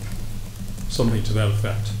appropriate. Something to that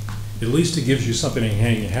effect. At least it gives you something to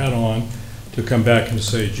hang your hat on to come back and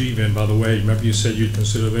say, gee, Vin, by the way, remember you said you'd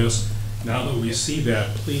consider this? Now that we see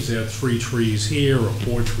that, please add 3 trees here or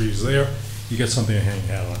 4 trees there. You get something to hang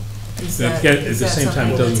your hat on. Is that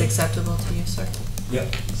something that's acceptable to you, sir? Yeah,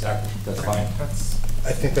 exactly. That's fine.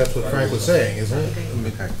 I think that's what Frank was saying, isn't it?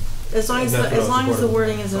 Okay. As long as the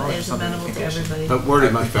wording is amenable to everybody. But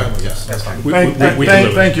worded much better, yes. That's fine.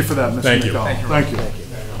 Thank you for that, Mr. Thank you. McDowell. Thank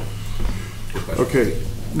you. Okay,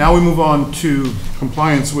 now we move on to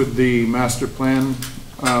compliance with the master plan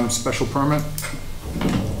special permit.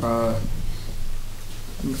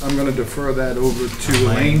 I'm gonna defer that over to Elaine,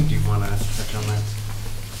 Elaine. do you want to touch on that?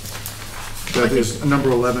 That is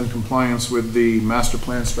number 11, compliance with the master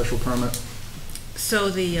plan special permit.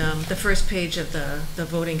 So the first page of the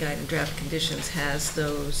voting guide and draft conditions has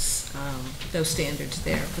those standards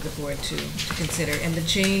there for the board to consider. And the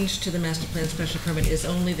change to the master plan special permit is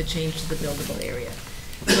only the change to the buildable area.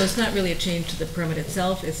 So it's not really a change to the permit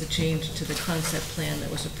itself, it's a change to the concept plan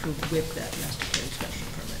that was approved with that master plan special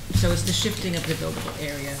permit. So it's the shifting of the buildable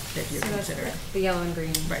area that you're considering. The yellow and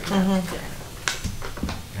green. Right. And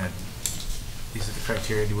these are the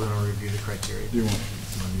criteria. Do you want to review the criteria? Do you want?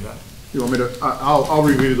 You want to do that? You want me to, I'll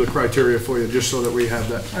review the criteria for you, just so that we have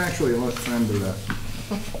that. Actually, let Fran do that.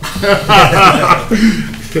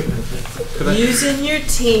 Using your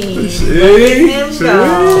team. See? Letting him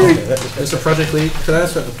go. Mr. Project Lead, could I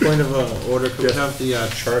ask a point of order? Could we have the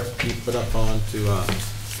chart be put up onto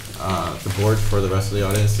the board for the rest of the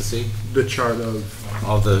audience to see? The chart of?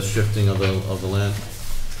 Of the shifting of the land?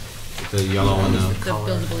 The yellow and the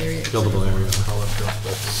buildable area. Buildable area.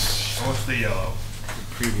 What's the yellow?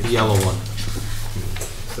 The yellow one.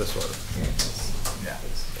 This one. Yeah.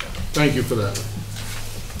 Thank you for that.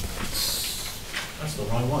 That's the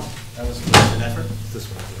wrong one. That was an effort. This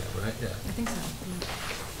one, yeah, right? Yeah. I think so. I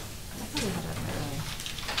thought we had that earlier.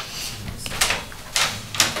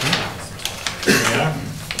 There we are.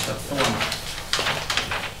 That's the one.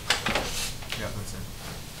 Yeah, that's it.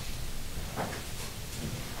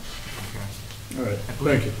 Okay. All right, I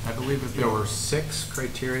believe- thank you. I believe that there were 6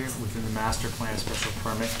 criteria within the master plan special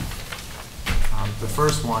permit. The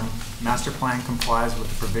first one, master plan complies with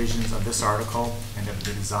the provisions of this article and of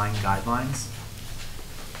the design guidelines.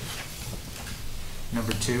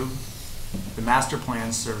 Number 2, the master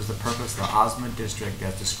plan serves the purpose of the Osmond district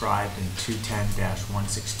as described in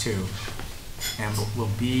 210-162 and will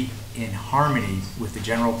be in harmony with the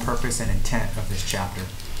general purpose and intent of this chapter.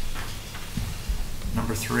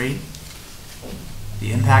 Number 3,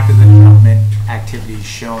 the impact of the development activities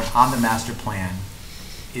shown on the master plan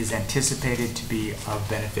is anticipated to be of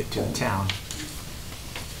benefit to the town.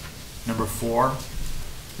 Number 4,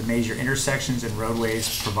 the major intersections and roadways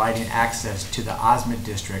providing access to the Osmond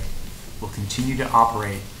district will continue to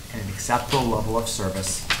operate at an acceptable level of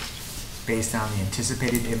service based on the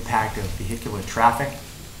anticipated impact of vehicular traffic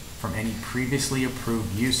from any previously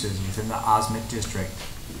approved uses within the Osmond district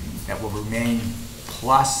that will remain,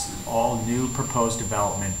 plus all new proposed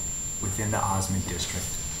development within the Osmond district.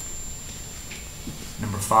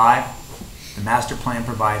 Number 5, the master plan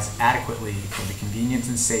provides adequately for the convenience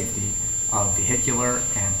and safety of vehicular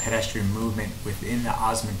and pedestrian movement within the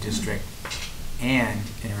Osmond district and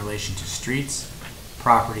in relation to streets,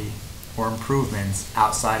 property, or improvements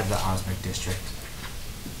outside of the Osmond district.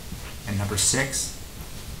 And number 6,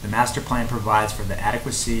 the master plan provides for the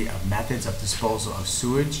adequacy of methods of disposal of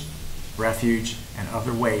sewage, refuge, and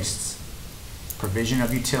other wastes, provision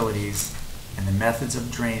of utilities, and the methods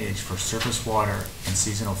of drainage for surface water and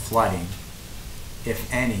seasonal flooding, if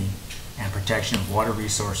any, and protection of water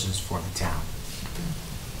resources for the town.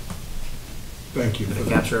 Thank you. Did I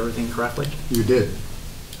capture everything correctly? You did.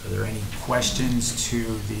 Are there any questions to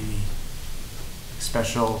the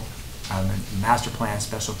special, master plan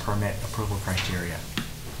special permit approval criteria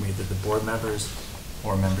from either the board members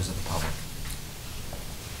or members of the public?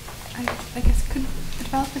 I guess, could the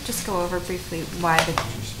developer just go over briefly why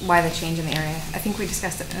the change in the area? I think we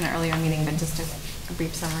discussed it in an earlier meeting, but just a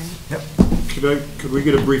brief summary. Yep. Could we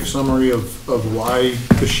get a brief summary of why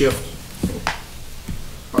the shift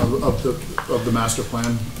of the master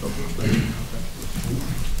plan?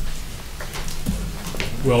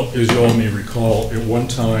 Well, as you all may recall, at one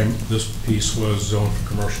time, this piece was zoned for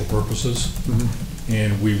commercial purposes.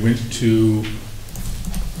 And we went to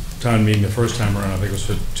town meeting the first time around, I think it was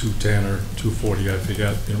for 210 or 240, I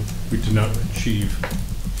forget, and we did not achieve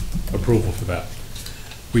approval for that.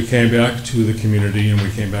 We came back to the community and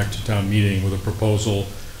we came back to town meeting with a proposal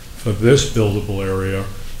for this buildable area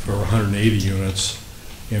for 180 units,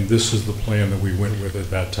 and this is the plan that we went with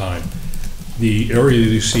at that time. The area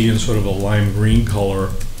that you see in sort of a lime green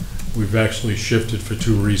color, we've actually shifted for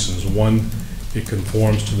 2 reasons. One, it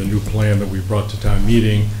conforms to the new plan that we brought to town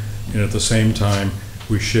meeting, and at the same time,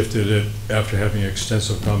 we shifted it after having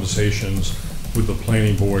extensive conversations with the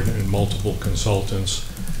planning board and multiple consultants.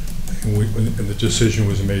 And the decision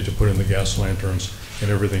was made to put in the gas lanterns,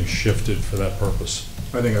 and everything shifted for that purpose.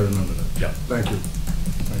 I think I remember that. Yeah. Thank you.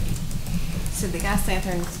 Thank you. So the gas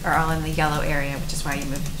lanterns are all in the yellow area, which is why you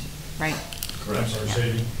moved, right? Correct.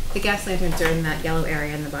 Yeah. The gas lanterns are in that yellow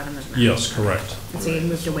area in the bottom of the map. Yes, correct. And so you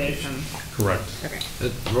moved away from. Correct. Okay.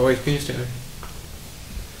 Roy, can you stand?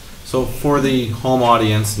 So for the home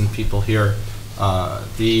audience and people here,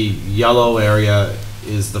 The yellow area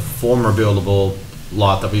is the former buildable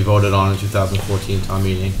lot that we voted on in 2014 town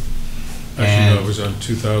meeting. Actually, And no, it was on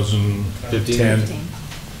 2010. 15?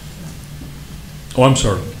 Oh, I'm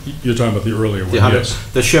sorry, you're talking about the earlier one, The 100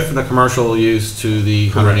 yes. the shift from the commercial use to the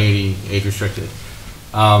Correct. 180 age restricted.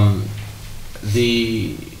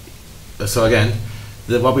 So again,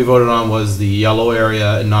 what we voted on was the yellow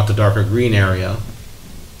area and not the darker green area,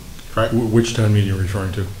 correct? Which town meeting are you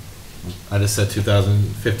referring to? I just said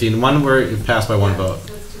 2015, one where it passed by one vote.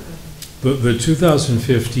 The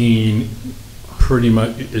 2015, pretty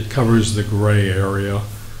much, it covers the gray area,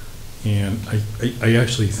 and I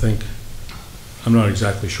actually think, I'm not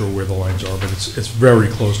exactly sure where the lines are, but it's very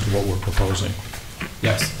close to what we're proposing.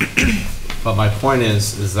 Yes. But my point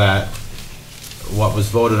is that what was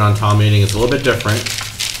voted on town meeting is a little bit different,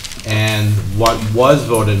 and what was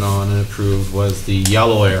voted on and approved was the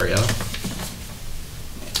yellow area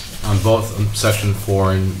on both section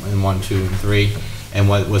 4 and 1, 2, and 3. And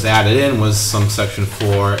what was added in was some section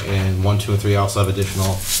 4 and 1, 2, and 3 also have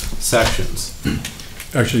additional sections.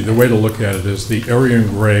 Actually, the way to look at it is the area in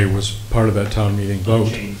gray was part of that town meeting vote.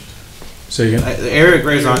 Unchanged. Say again? The area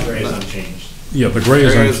gray is on. Gray is unchanged. Yeah, the gray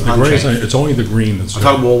is, Area is unchanged. it's only the green that's. I'm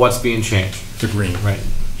talking about what's being changed. The green. Right.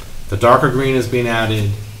 The darker green is being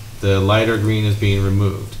added, the lighter green is being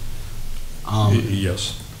removed.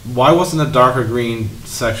 Yes. Why wasn't the darker green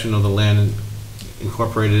section of the land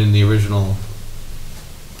incorporated in the original?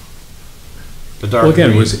 The dark Well,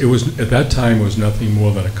 again, green. it was, at that time, it was nothing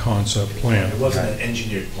more than a concept plan. It wasn't an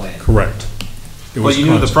engineered plan. Correct. It Well, was you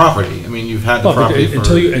knew the concept. property. I mean, you've had the Well, but property for.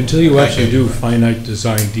 until you actually decades. do finite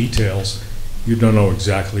design details, you don't know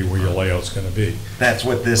exactly where your layout's gonna be. That's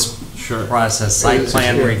what this Sure. process, site It's-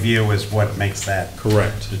 plan yeah. review is what makes that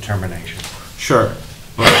Correct. determination. Sure.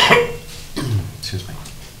 Excuse me.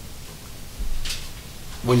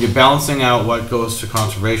 When you're balancing out what goes to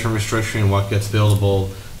conservation restriction, what gets buildable,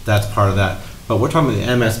 that's part of that. But we're talking about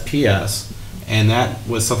the MSPS, and that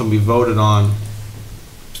was something we voted on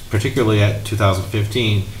particularly at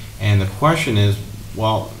 2015. And the question is,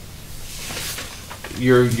 well,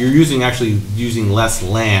 you're actually using less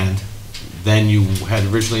land than you had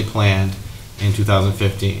originally planned in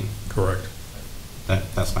 2015. Correct.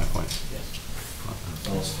 That's my point.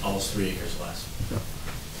 Almost 3 acres less.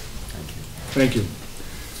 Thank you.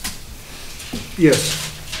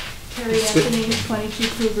 Yes. Terry Anthony, 22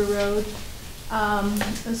 Kruger Road.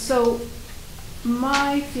 So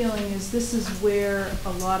my feeling is this is where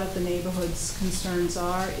a lot of the neighborhood's concerns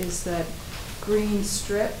are, is that green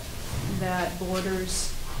strip that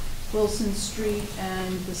borders Wilson Street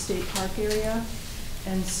and the State Park area.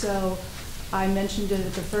 And so I mentioned it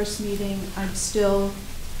at the first meeting. I'm still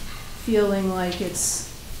feeling like there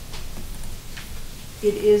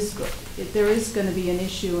is going to be an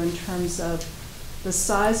issue in terms of the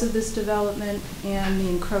size of this development and the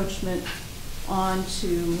encroachment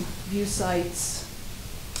onto view sites,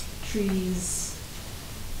 trees,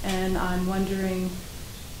 and I'm wondering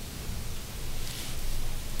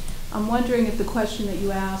if the question that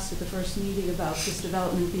you asked at the first meeting about this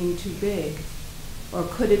development being too big, or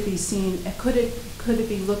could it be seen, could it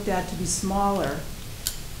be looked at to be smaller,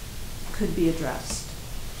 could be addressed.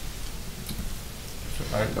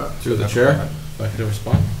 Through the chair, if I could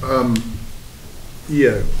respond.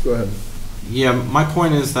 Yeah, go ahead. Yeah, my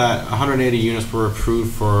point is that 180 units were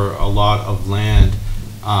approved for a lot of land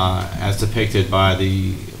as depicted by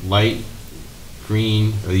the light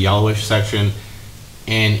green or the yellowish section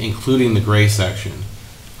and including the gray section.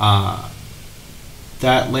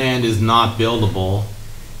 That land is not buildable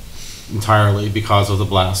entirely because of the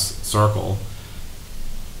blast circle.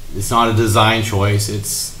 It's not a design choice,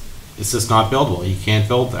 it's just not buildable. You can't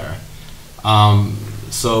build there.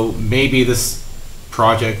 So maybe this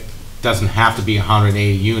project doesn't have to be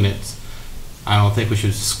 180 units. I don't think we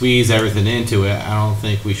should squeeze everything into it. I don't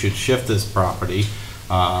think we should shift this property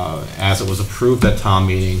as it was approved at town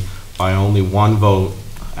meeting by only one vote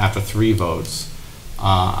after 3 votes.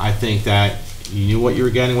 I think that you knew what you were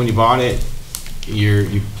getting when you bought it.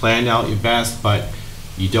 You planned out your best, but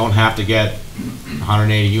you don't have to get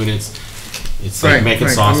 180 units. It's like making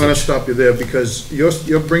Frank, sausage. I'm gonna stop you there because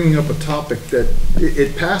you're bringing up a topic that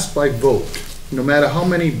it passed by vote. No matter how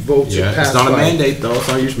many votes it Yeah, passed it's not a by. mandate though, it's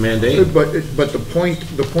not a huge mandate. But the point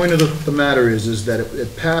of the matter is that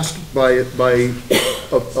it passed by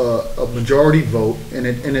a majority vote and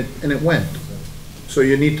it went. So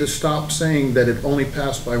you need to stop saying that it only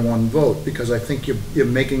passed by one vote, because I think you're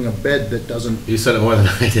making a bed that doesn't. You said it more than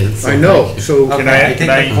I did. I know, so. I think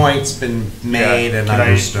the point's been made and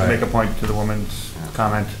understood. Can I make a point to the woman's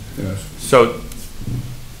comment? Yes. So,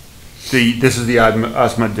 this is the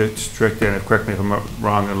Osma district, and correct me if I'm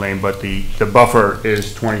wrong, Elaine, but the buffer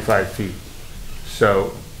is 25 feet.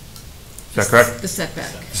 So, is that correct? The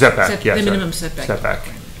setback. Setback, yes. The minimum setback. Setback.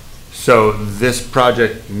 So this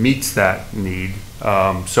project meets that need.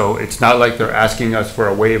 So it's not like they're asking us for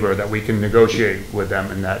a waiver that we can negotiate with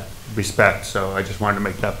them in that respect. So I just wanted to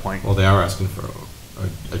make that point. Well, they are asking for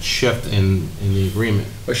a shift in the agreement.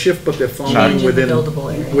 A shift, but they're falling Changing the within,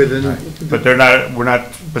 buildable area. within. But we're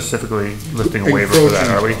not specifically lifting a waiver for that,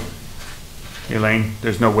 are we? Elaine,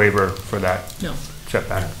 there's no waiver for that No.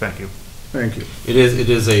 setback. Thank you. Thank you. It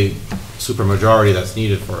is a supermajority that's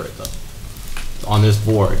needed for it, though. On this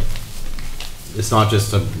board, it's not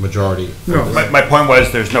just a majority. No. My point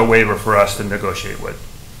was, there's no waiver for us to negotiate with.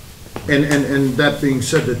 And that being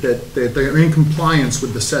said, that they're in compliance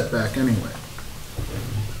with the setback anyway.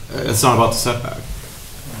 It's not about the setback.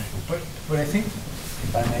 But I think,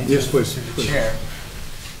 if I may, Yes, just please, to the please. chair,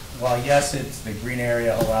 while yes, it's, the green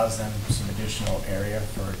area allows them some additional area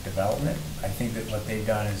for development, I think that what they've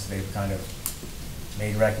done is they've kind of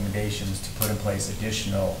made recommendations to put in place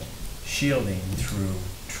additional shielding through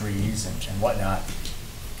trees and whatnot.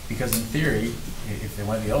 Because in theory, if they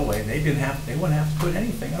went the old way, they wouldn't have to put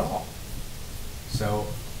anything at all. So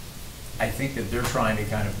I think that they're trying to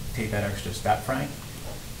kind of take that extra step, Frank,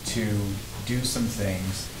 to do some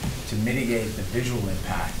things to mitigate the visual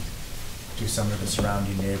impact to some of the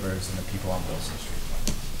surrounding neighbors and the people on Wilson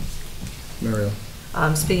Street. Mariel.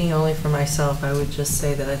 Speaking only for myself, I would just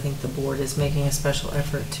say that I think the board is making a special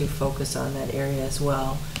effort to focus on that area as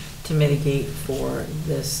well, to mitigate for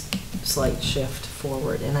this slight shift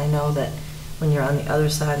forward. And I know that when you're on the other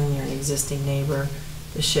side and you're an existing neighbor,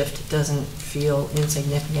 the shift doesn't feel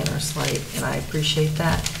insignificant or slight, and I appreciate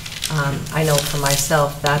that. I know for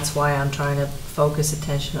myself, that's why I'm trying to focus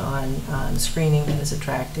attention on screening that is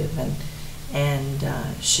attractive and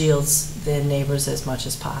shields the neighbors as much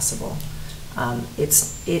as possible.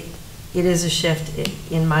 It is a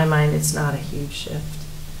shift. In my mind, it's not a huge shift.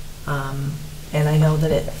 And I know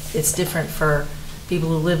that it's different for people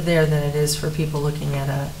who live there than it is for people looking at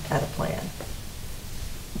a plan.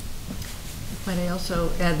 Might I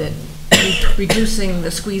also add that reducing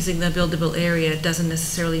the squeezing the buildable area doesn't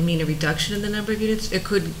necessarily mean a reduction in the number of units. It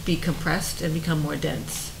could be compressed and become more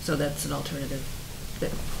dense. So that's an alternative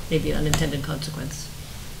that may be an unintended consequence.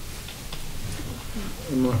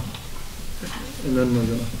 And then we're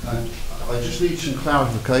gonna. I just need some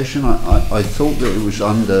clarification. I thought that it was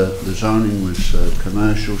under, the zoning was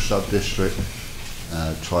commercial sub-district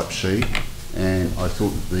type C, and I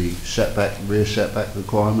thought the setback, rear setback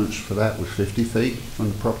requirements for that was 50 feet from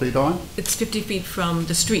the property line? It's 50 feet from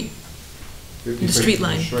the street. 50 The feet street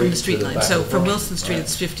line, from the to street line. back So of the from property. Wilson Street, Right.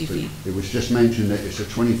 it's 50 But feet. it was just mentioned that it's a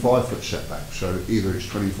 25-foot setback, so either it's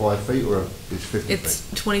 25 feet or it's 50 feet. It's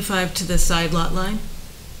 25 to the side lot line,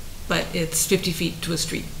 but it's 50 feet to a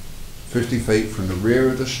street. 50 feet from the rear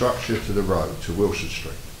of the structure to the road, to Wilson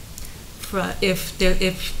Street. If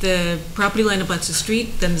the property line abuts the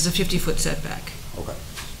street, then there's a 50-foot setback. Okay.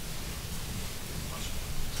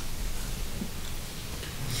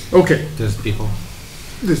 Okay. There's people.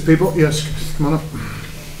 There's people, yes, come on up.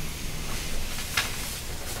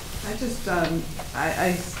 I just,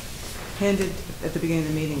 I handed at the beginning of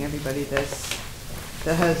the meeting, everybody this,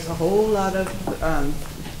 that has a whole lot of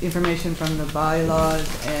information from the bylaws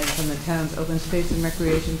and from the town's open space and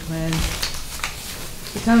recreation plan,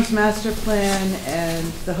 the town's master plan, and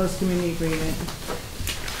the host community agreement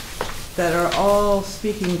that are all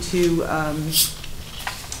speaking to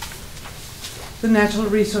the natural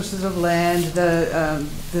resources of land, the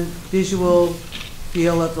visual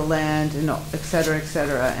feel of the land, and et cetera, et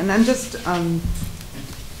cetera. And I'm just,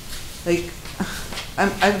 like,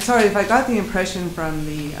 I'm sorry if I got the impression from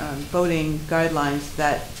the voting guidelines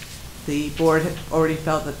that the board had already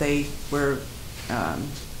felt that they were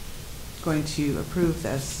going to approve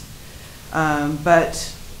this.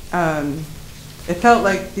 But it felt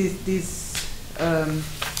like these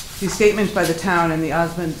statements by the town and the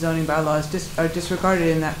Osmond zoning bylaws are disregarded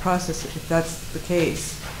in that process, if that's the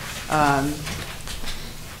case.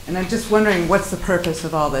 And I'm just wondering, what's the purpose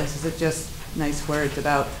of all this? Is it just nice words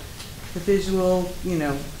about the visual,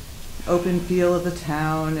 open feel of the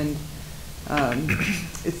town? And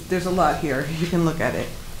there's a lot here. You can look at it.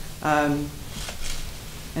 And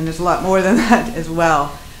there's a lot more than that as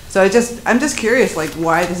well. So I'm just curious, like,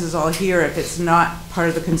 why this is all here if it's not part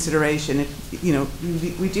of the consideration. If,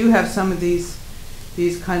 we do have some of these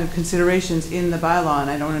kind of considerations in the bylaw, and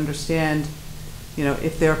I don't understand,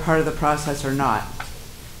 if they're part of the process or not.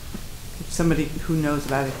 If somebody who knows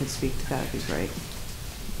about it could speak to that, it'd be great.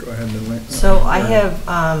 Go ahead and then. So I have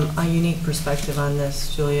a unique perspective on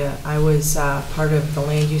this, Julia. I was part of the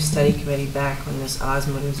land use study committee back when this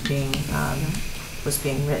Osmond was being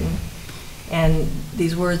written. And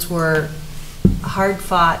these words were hard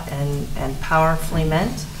fought and powerfully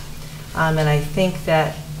meant. And I think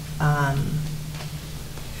that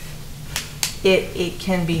it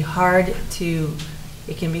can be hard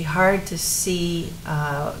to see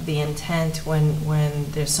the intent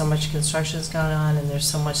when there's so much construction that's going on and there's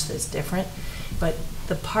so much that's different. But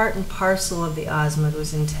the part and parcel of the Osmond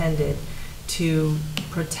was intended to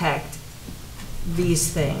protect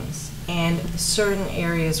these things, and certain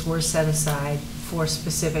areas were set aside for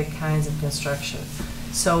specific kinds of construction.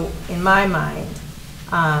 So in my mind,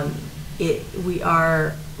 we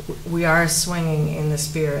are swinging in the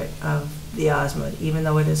spirit of the Osmond, even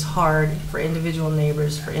though it is hard for individual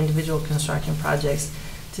neighbors, for individual construction projects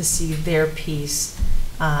to see their piece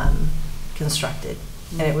constructed.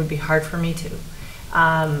 And it would be hard for me too.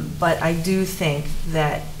 But I do think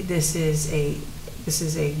that this is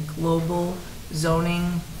a global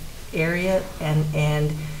zoning area, and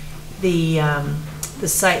the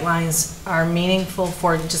sight lines are meaningful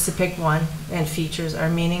for, just to pick one, and features are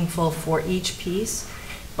meaningful for each piece,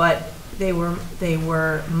 but they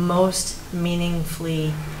were most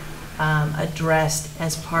meaningfully addressed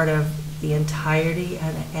as part of the entirety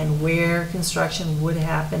and where construction would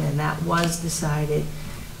happen, and that was decided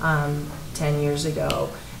 10 years ago,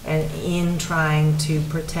 and in trying to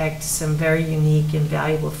protect some very unique and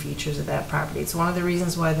valuable features of that property. It's one of the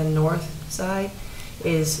reasons why the north side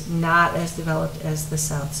is not as developed as the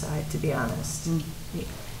south side, to be honest.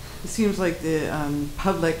 It seems like the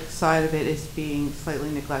public side of it is being slightly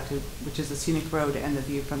neglected, which is the scenic road and the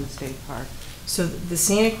view from the state park. So the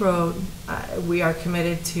scenic road, we are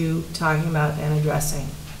committed to talking about and addressing.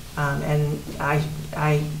 And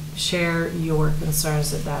I share your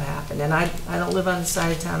concerns that happened. And I don't live on the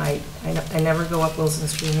side of town. I never go up Wilson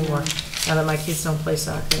Street anymore, now that my kids don't play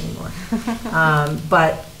soccer anymore.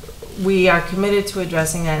 But we are committed to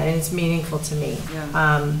addressing that, and it's meaningful to me.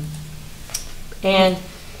 Yeah. And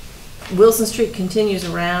Wilson Street continues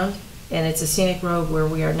around, and it's a scenic road where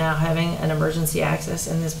we are now having an emergency access,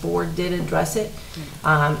 and this board did address it,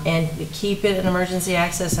 and to keep it an emergency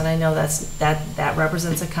access, and I know that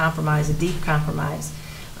represents a compromise, a deep compromise.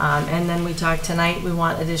 And then we talked tonight, we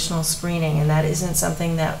want additional screening, and that isn't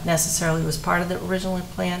something that necessarily was part of the original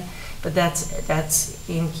plan, but that's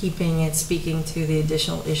in keeping and speaking to the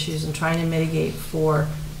additional issues and trying to mitigate for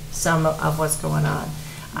some of what's going on.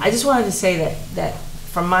 I just wanted to say that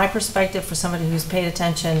from my perspective, for somebody who's paid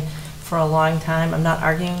attention for a long time, I'm not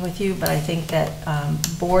arguing with you, but I think that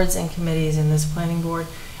boards and committees in this planning board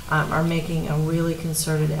are making a really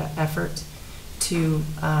concerted effort to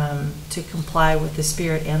comply with the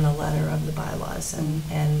spirit and the letter of the bylaws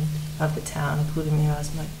and of the town, including the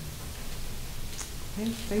Osmond. Okay,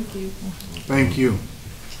 thank you. Thank you.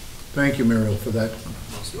 Thank you, Muriel, for that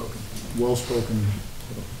well-spoken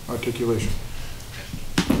articulation.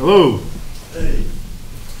 Hello. Hey.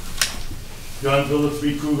 John Villa,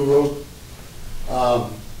 3 Kruger Road.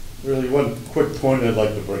 Really one quick point I'd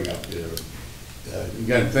like to bring up here.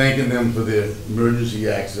 Again, thanking them for their emergency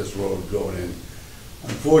access road going in.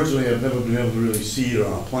 Unfortunately, I've never been able to really see it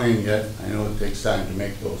on a plan yet. I know it takes time to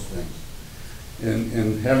make those things.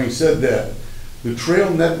 And having said that, the trail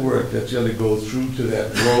network that's going to go through to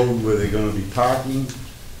that road where they're going to be parking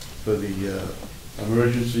for the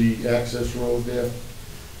emergency access road there,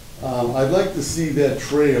 I'd like to see that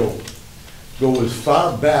trail go as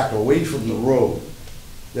far back away from the road,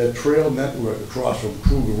 that trail network across from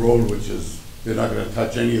Kruger Road, which is, they're not going to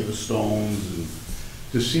touch any of the stones, and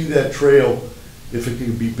to see that trail, if it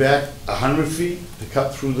can be back 100 feet to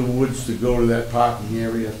cut through the woods to go to that parking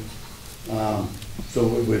area, so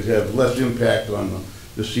it would have less impact on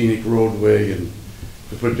the scenic roadway and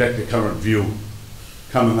to protect the current view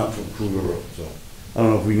coming up from Kruger Road. So I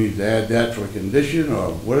don't know if we need to add that for a condition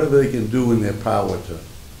or whatever they can do in their power to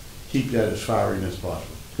keep that as far in as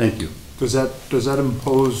possible. Thank you. Does that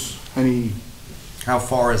impose any? How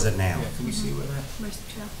far is it now? Yeah, can we see where that? Where's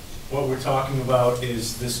the trail? What we're talking about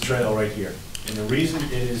is this trail right here. And the reason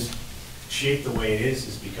it is shaped the way it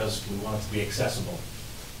is because we want it to be accessible.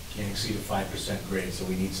 Can't exceed a 5% grade, so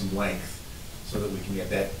we need some length so that we can get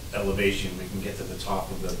that elevation, we can get to the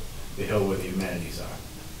top of the hill where the amenities are.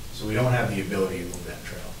 So we don't have the ability to move that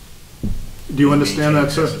trail. Do you understand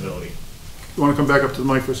that, sir? Accessibility. You want to come back up to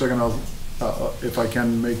the mic for a second? I'll, if I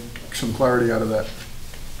can make some clarity out of that.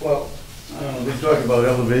 Well, they talk about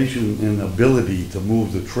elevation and ability to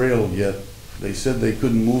move the trail, yet they said they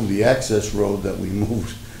couldn't move the access road that we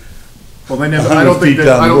moved. Well, they never. I don't think.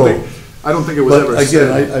 I don't think it was ever But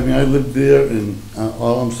said. again, I mean, I lived there, and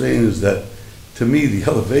all I'm saying is that, to me, the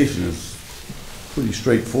elevation is pretty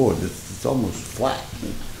straightforward. It's almost flat.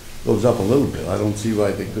 It goes up a little bit. I don't see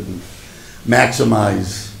why they couldn't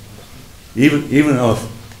maximize, even off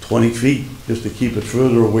 20 feet, just to keep it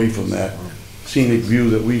further away from that scenic view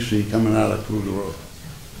that we see coming out of Kruger Road.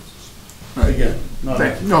 Again,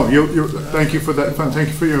 Thank you for that, thank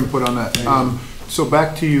you for your input on that. So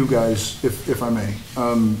back to you guys, if I may.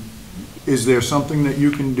 Is there something that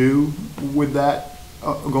you can do with that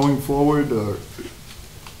going forward, or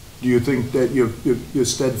do you think that you're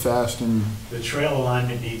steadfast in? The trail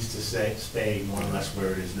alignment needs to stay more or less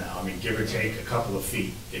where it is now. I mean, give or take a couple of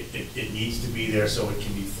feet. It needs to be there so it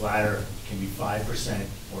can be flatter, it can be 5%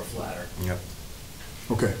 or flatter. Yep.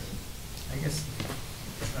 Okay. I guess,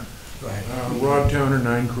 go ahead. Rob Towner,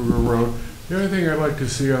 9 Kruger Road. The only thing I'd like to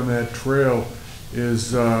see on that trail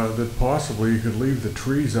is that possibly you could leave the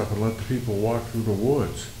trees up and let the people walk through the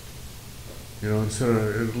woods. You know, instead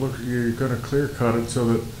of, you're gonna clear cut it so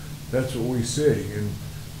that that's what we see. And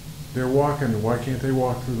they're walking, why can't they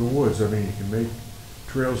walk through the woods? I mean, you can make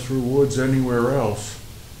trails through woods anywhere else.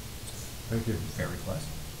 Thank you. Fair request.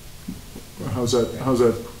 How's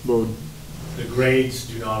that, Bode? The grades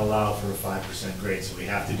do not allow for a 5% grade, so we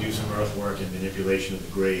have to do some earthwork and manipulation of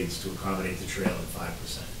the grades to accommodate the trail at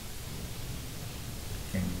 5%.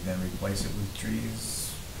 Can you then replace it with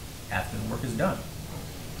trees after the work is done?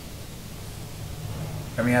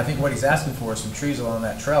 I mean, I think what he's asking for is some trees along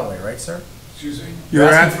that trailway, right, sir? Excuse me? You're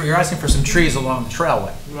asking for some trees along the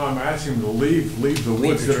trailway. No, I'm asking them to leave the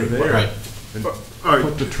woods that are there. Right. And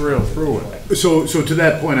put the trail through it. So to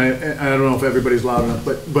that point, I don't know if everybody's loud enough,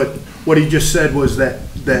 but what he just said was that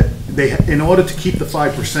they, in order to keep the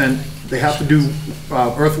 5%, they have to do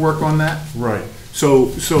earthwork on that. Right.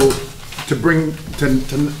 So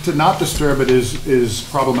to not disturb it is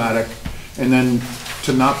problematic, and then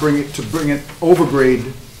to bring it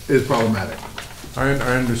overgrade is problematic. I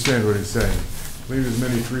understand what he's saying. Leave as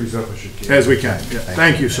many trees up as you can. As we can, yeah.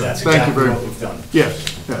 Thank you, sir. That's Thank you exactly very what much. we've done.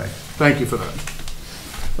 Yes, yeah. Thank you for that.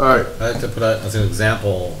 All right. I'd like to put out as an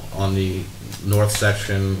example on the north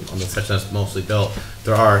section, on the section that's mostly built,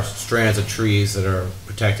 there are strands of trees that are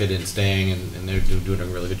protected and staying, and they're doing a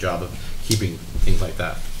really good job of keeping things like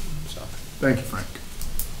that. So. Thank you, Frank.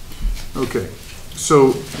 Okay,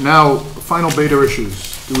 so now, final beta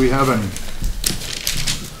issues. Do we have any?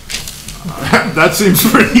 That seems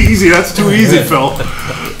pretty easy. That's too easy, Phil.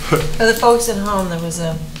 For the folks at home, there was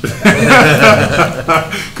a...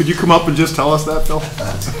 Could you come up and just tell us that, Phil?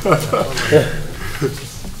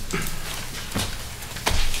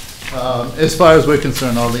 As far as we're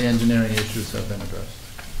concerned, all the engineering issues have been addressed.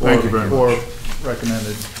 Thank you very much. Or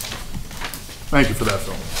recommended. Thank you for that,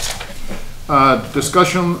 Phil.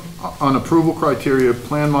 Discussion on approval criteria,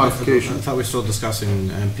 plan modification. I thought we were still discussing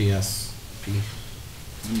MPSP.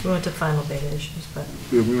 We went to final beta issues, but...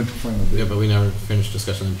 Yeah, we went to final beta. Yeah, but we never finished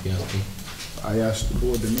discussing MPSP. I asked the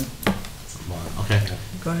board, didn't I? Okay.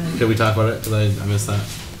 Go ahead. Did we talk about it? Did I miss that?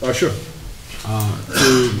 Sure.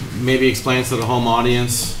 To maybe explain to the home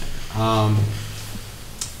audience,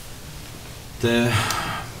 the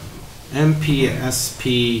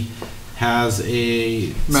MPSP has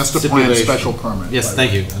a Master Plan stipulation. Special Permit. Yes,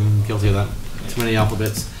 thank you. I'm guilty of that. Too many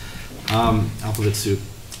alphabets. Alphabet soup.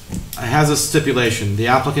 It has a stipulation. The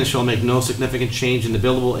applicant shall make no significant change in the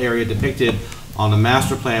buildable area depicted on the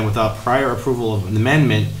master plan without prior approval of an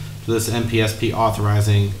amendment to this MPSP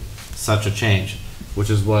authorizing such a change, which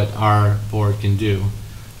is what our board can do.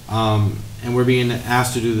 And we're being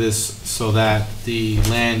asked to do this so that the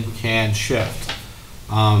land can shift.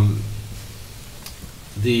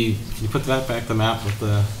 You put that back, the map with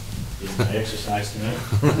the... I exercise tonight.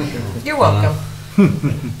 You're welcome.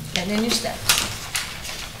 Getting in your steps.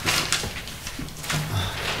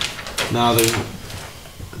 Now,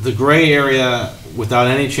 the gray area without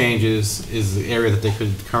any changes is the area that they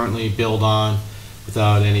could currently build on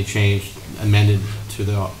without any change amended to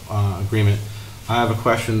the agreement. I have a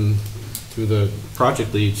question through the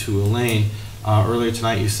project lead to Elaine. Earlier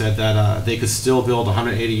tonight you said that they could still build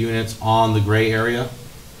 180 units on the gray area?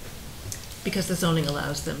 Because the zoning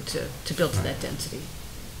allows them to build to that density.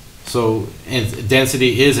 So, and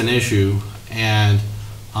density is an issue, and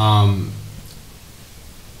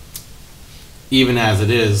even as it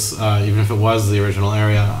is, even if it was the original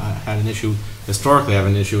area, I had an issue, historically I have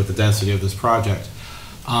an issue with the density of this project.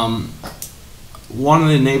 One of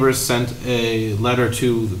the neighbors sent a letter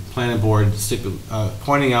to the planning board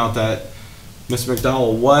pointing out that Mr.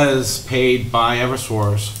 McDowell was paid by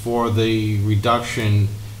Eversource for the reduction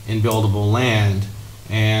in buildable land,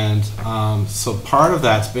 And so part of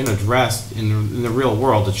that's been addressed in the real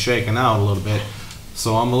world. It's shaken out a little bit.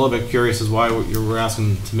 So I'm a little bit curious as why you're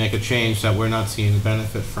asking to make a change that we're not seeing the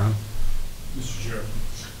benefit from. Mr. Chair.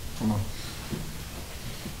 Hold on.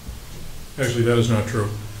 Actually, that is not true.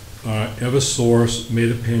 Eversource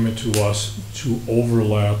made a payment to us to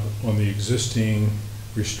overlap on the existing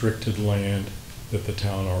restricted land that the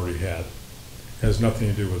town already had. It has nothing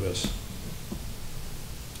to do with this.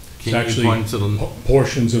 Can It's you point actually, to the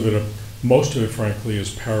portions of it, most of it frankly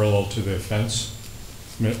is parallel to their fence.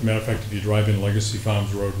 Matter of fact, if you drive in Legacy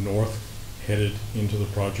Farms Road North, headed into the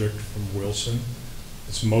project from Wilson,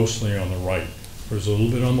 it's mostly on the right. There's a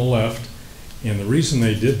little bit on the left, and the reason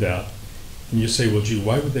they did that, and you say, well, gee,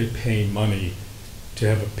 why would they pay money to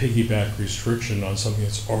have a piggyback restriction on something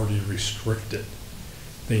that's already restricted?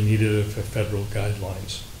 They needed it for federal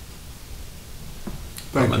guidelines.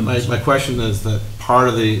 my question is that part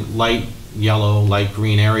of the light yellow, light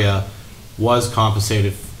green area was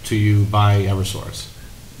compensated to you by Eversource.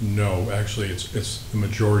 No, actually, it's the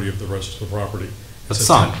majority of the rest of the property. But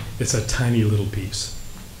some. It's a tiny little piece.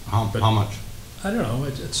 How much? I don't know,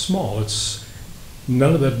 it's small, it's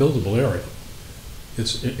none of that buildable area.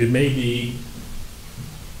 It may be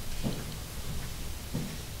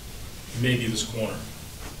this corner.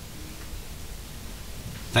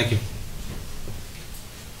 Thank you.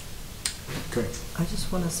 Okay. I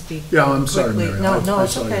just want to speak. Yeah, I'm sorry, quickly. Mary. No, I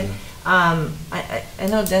it's saw you okay. there. I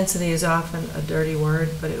know density is often a dirty word,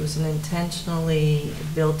 but it was an intentionally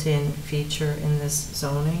built-in feature in this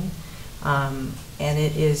zoning. And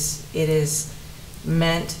it is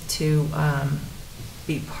meant to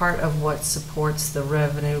be part of what supports the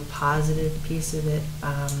revenue positive piece of it.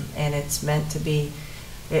 And it's meant to be,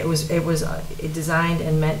 it was designed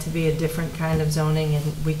and meant to be a different kind of zoning,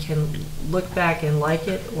 and we can look back and like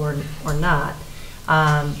it or not.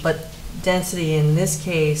 But density in this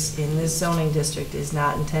case, in this zoning district, is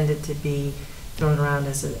not intended to be thrown around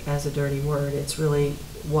as a dirty word. It's really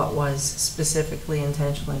what was specifically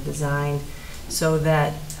intentionally designed so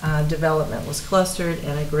that development was clustered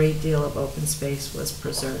and a great deal of open space was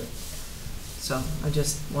preserved. So I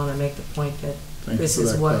just want to make the point that this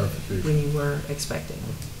is what we were expecting.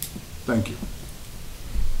 Thank you.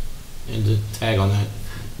 And to tag on that,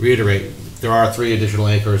 reiterate, there are 3 additional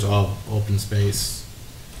acres of open space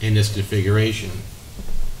in this configuration.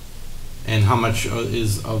 And how much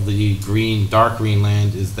is of the green, dark green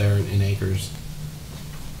land is there in acres?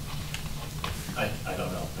 I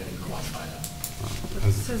don't know, I didn't quantify that.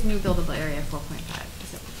 It says new buildable area 4.5,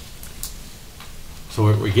 is it? So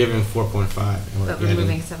we're giving 4.5. and But we're getting-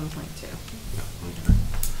 moving 7.2.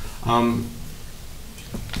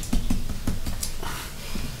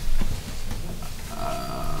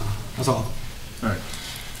 That's all. All right.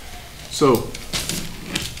 So,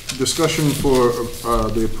 discussion for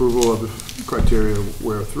the approval of the criteria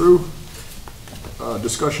we're through.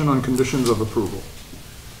 Discussion on conditions of approval.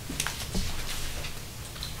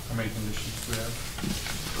 How many conditions do we have?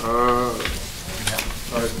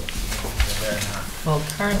 All right. Well,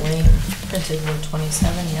 currently printed were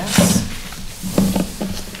 27, yes?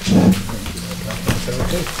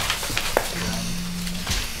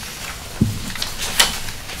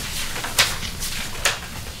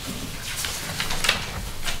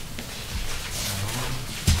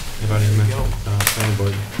 Anybody in the planning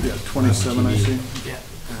board? Yeah, 27 I see. Yeah.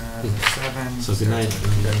 7. So good night.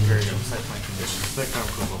 Very good site plan conditions, site plan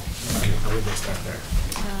approval. How would they start there?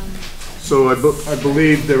 So I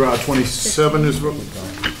believe there are 27 is,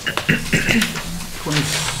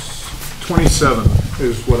 27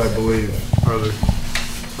 is what I believe are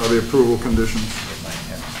the approval conditions.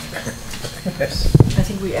 I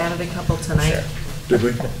think we added a couple tonight. Did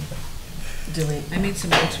we? Do we? I made some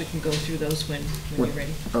notes, we can go through those when you're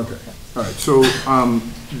ready. Okay, all right, so,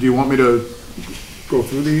 do you want me to go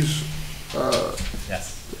through these?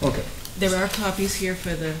 Yes. Okay. There are copies here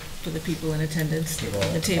for the people in attendance,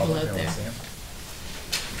 the table out there.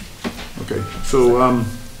 Okay, so,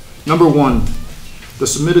 number 1, the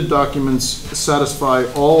submitted documents satisfy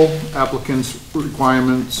all applicants'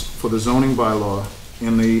 requirements for the zoning bylaw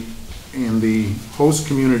and the host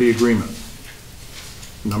community agreement.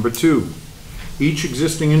 Number 2, each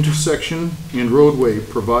existing intersection and roadway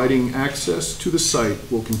providing access to the site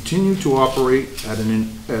will continue to operate at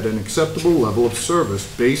an acceptable level of service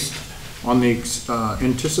based on the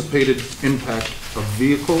anticipated impact of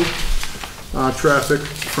vehicle traffic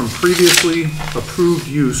from previously approved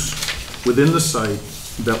use within the site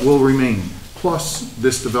that will remain, plus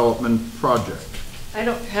this development project. I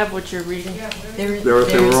don't have what you're reading. They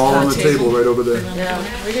were all on the table right over there. Yeah,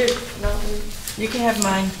 we did, no, you can have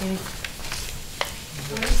mine, Katie.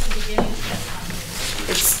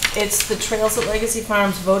 It's the Trails at Legacy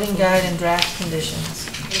Farms voting guide and draft conditions.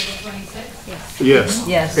 Yes.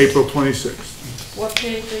 Yes. April 26th. What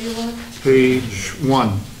page are you on? Page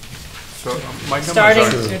 1. So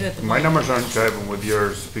Starting- my numbers aren't jiving with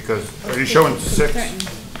yours, because, are you showing 6?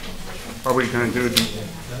 Are we gonna do,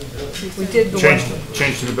 We did the change, one,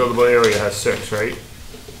 change to the buildable area has 6, right?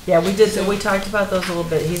 yeah, we talked about those a little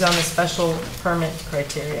bit. He's on the special permit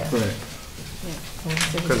criteria. Right.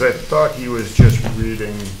 Because I thought he was just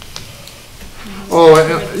reading, Oh,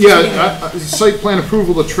 site plan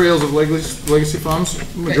approval of Trails of Legacy Farms,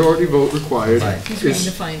 majority vote required. He's reading is-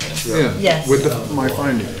 the findings. Yeah, Yes. with my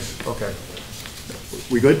findings. okay,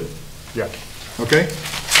 We good? yeah. Okay?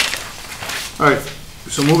 All right,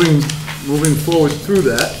 so moving forward through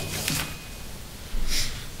that,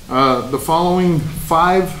 the following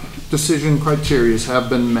 5 decision criterias have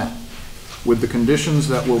been met with the conditions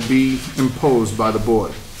that will be imposed by the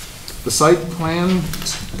board. The site plan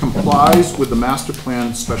complies with the master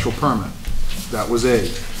plan special permit. That was A.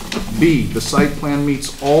 B, the site plan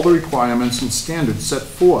meets all the requirements and standards set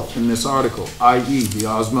forth in this article, i.e. the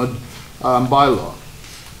OSMUD bylaw.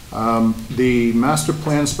 The master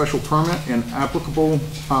plan special permit and applicable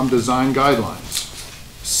design guidelines.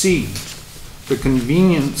 C, the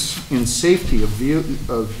convenience and safety of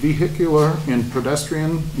vehicular and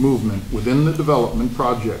pedestrian movement within the development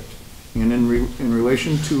project and in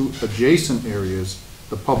relation to adjacent areas,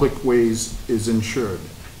 the public ways is ensured.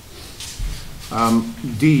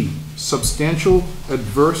 D, substantial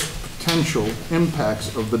adverse potential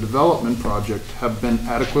impacts of the development project have been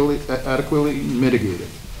adequately mitigated.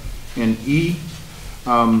 And E,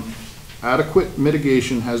 adequate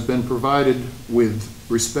mitigation has been provided with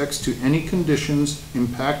respects to any conditions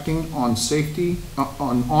impacting on safety,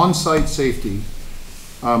 on on-site safety,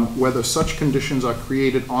 whether such conditions are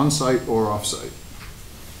created on-site or off-site.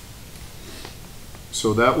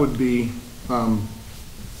 So that would be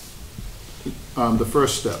the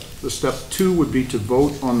first step. The step 2 would be to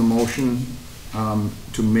vote on the motion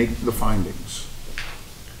to make the findings.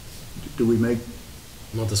 Do we make?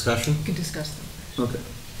 No discussion? You can discuss them. Okay,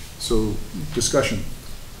 so discussion.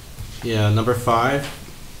 Yeah, number 5,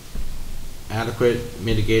 adequate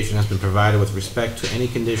mitigation has been provided with respect to any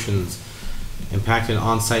conditions impacting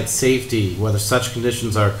on-site safety, whether such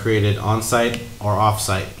conditions are created on-site or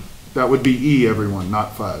off-site. That would be E, everyone,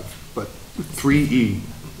 not 5, but 3E.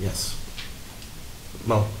 Yes.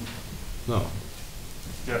 Well, no.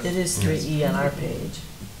 It is 3E on our page.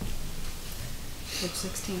 Page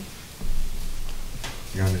 16.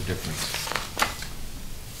 You're on a different.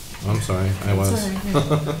 I'm sorry, I was. Sorry,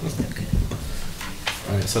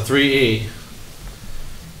 All right, so 3E,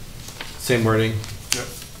 same wording. Yep.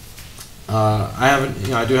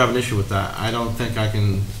 I do have an issue with that. I don't think I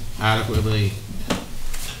can adequately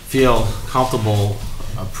feel comfortable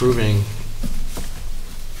approving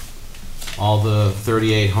all the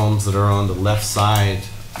 38 homes that are on the left side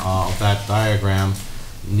of that diagram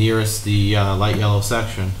nearest the light yellow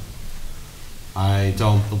section. I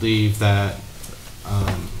don't believe that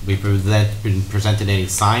we've been presented any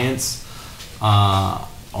science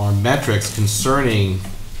or metrics concerning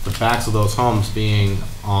the backs of those homes being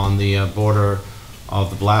on the border of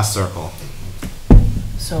the blast circle.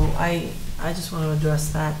 So I just want to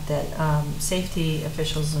address that safety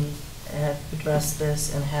officials have addressed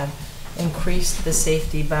this and have increased the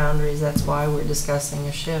safety boundaries. That's why we're discussing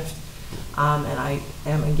a shift. And I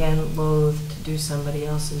am again loath to do somebody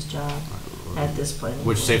else's job at this point.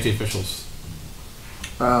 Which safety officials?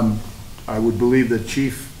 I would believe that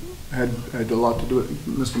Chief had a lot to do with it.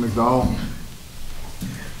 Mr. McDowell?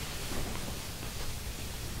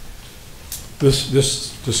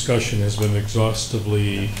 This discussion has been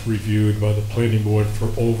exhaustively reviewed by the planning board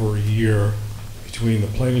for over a year. Between the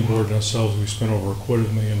planning board and ourselves, we spent over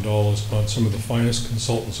 $250,000 on some of the finest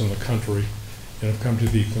consultants in the country and have come to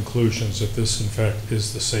the conclusions that this, in fact,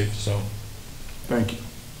 is the safe zone. Thank you.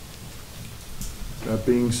 That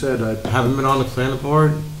being said, I haven't been on the planning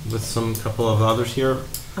board with some couple of others here.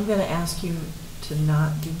 I'm going to ask you to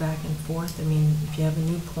not do back and forth. I mean, if you have a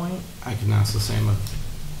new point. I can ask the same of.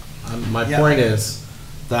 My point is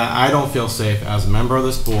that I don't feel safe as a member of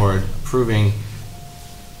this board approving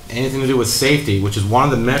anything to do with safety, which is one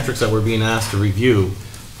of the metrics that we're being asked to review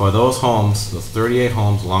for those homes, those 38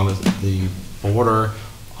 homes along the border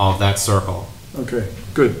of that circle. Okay,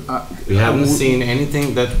 good. We haven't seen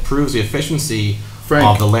anything that proves the efficiency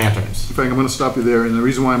of the lanterns. Frank, I'm going to stop you there, and the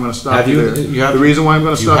reason why I'm going to stop Have you you- there, you have- the reason why I'm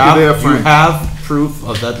going to you stop have- you there, Frank. You have proof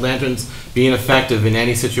of that lanterns being effective in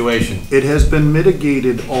any situation. It has been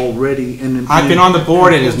mitigated already in. I've been on the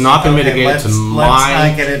board and it has not been mitigated to my. Let's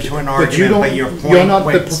not get into an But you argument, don't, but your point. you're not the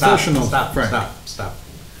wait, stop, professional, Stop, Frank. stop.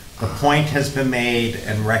 The point has been made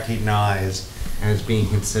and recognized and is being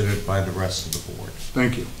considered by the rest of the board.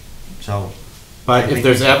 Thank you. So. But I if think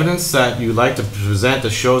there's we- evidence that you'd like to present that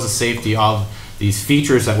shows the safety of these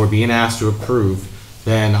features that we're being asked to approve,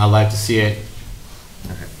 then I'd like to see it.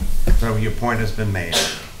 Okay. So your point has been made.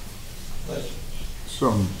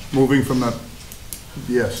 So, moving from that,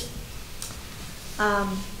 yes.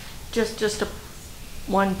 Just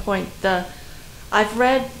one point. I've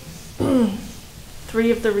read 3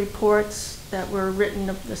 of the reports that were written,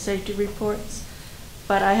 of the safety reports,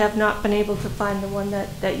 but I have not been able to find the one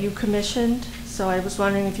that you commissioned, so I was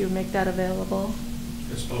wondering if you would make that available.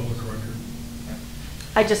 It's public record.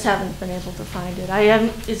 I just haven't been able to find it.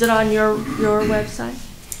 Is it on your website?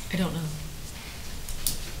 I don't know.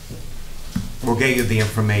 We'll get you the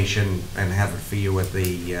information and have it for you at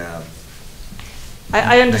the, I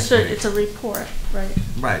next understood meeting. it's a report, right?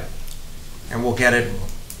 Right. And we'll get it,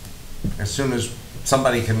 as soon as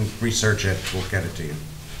somebody can research it, we'll get it to you.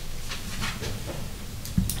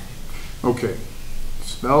 Okay.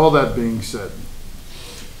 So now all that being said,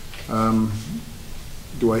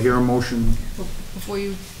 do I hear a motion? Well, Before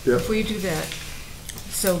you, Yep. before you do that,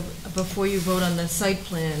 so before you vote on the site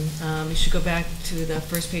plan, you should go back to the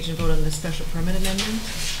first page and vote on the special permit amendment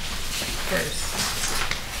first.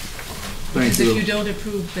 Thank Because you. if you don't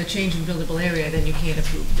approve the change in buildable area, then you can't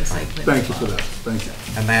approve the site plan. Thank you for that. Thank you.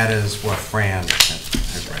 And that is what Fran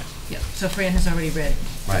had read. Yeah, so Fran has already read.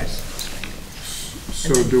 Right.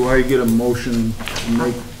 So do I get a motion to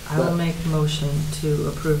make I will that? make a motion to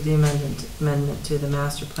approve the amendment to the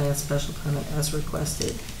master plan special permit as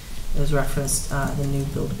requested, as referenced, the new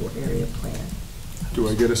buildable area plan. Do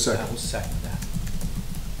I get a second? I will second that.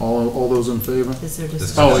 All those in favor? Is there Oh,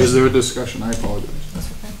 discussion? is there a discussion? I apologize. That's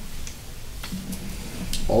okay.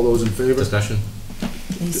 All those in favor? Discussion.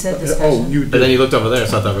 He said Oh, discussion. you But then did. you looked over there,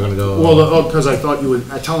 so I thought we were gonna go. Well, because I thought you were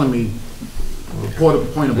telling me,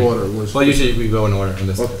 point of order was. Well, usually we go in order in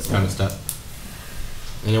this Okay. kind of step.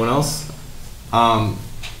 Anyone else?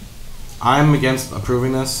 I'm against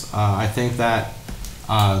approving this. I think that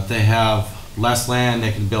they have less land,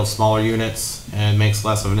 they can build smaller units, and it makes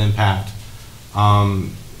less of an impact.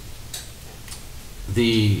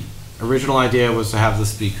 The original idea was to have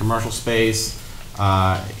this be commercial space.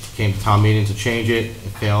 It came to town meeting to change it.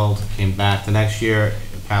 It failed, came back the next year.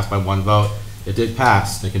 It passed by 1 vote. It did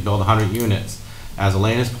pass. They can build 100 units. As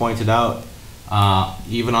Elaine has pointed out,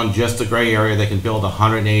 even on just the gray area, they can build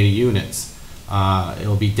 180 units.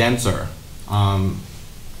 It'll be denser. And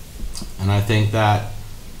I think that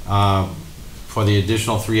for the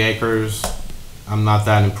additional 3 acres, I'm not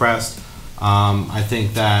that impressed. I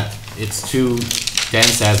think that it's too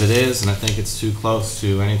dense as it is, and I think it's too close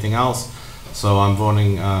to anything else. So I'm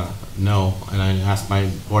voting no, and I ask my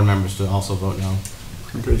board members to also vote no.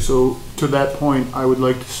 Okay, so to that point, I would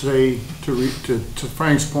like to say, to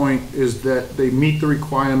Frank's point, is that they meet the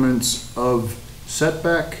requirements of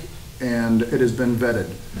setback, and it has been vetted.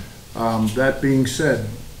 That being said,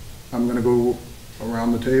 I'm gonna go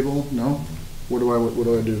around the table, no? What do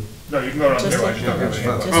I do? No, you can go around there, I just don't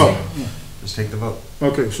have any. Oh, Just take the vote.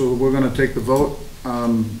 okay, so we're gonna take the vote.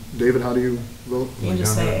 David, how do you vote? You can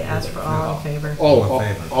just say, ask for all in favor.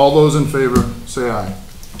 All those in favor, say aye.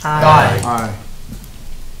 Aye. Aye.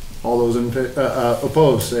 All those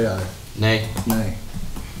opposed, say aye. Nay. Nay.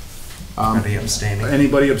 Anybody abstaining?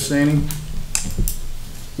 Anybody abstaining?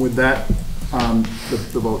 With that,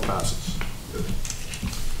 the vote passes.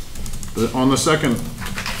 On the second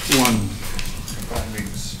one,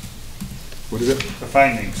 Findings. what is it? The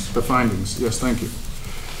findings. The findings, yes, thank you.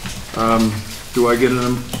 Do I get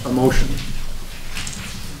a motion?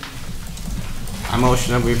 I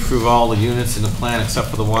motion that we approve all the units in the plan except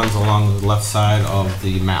for the ones along the left side of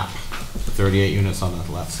the map. The 38 units on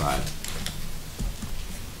the left side.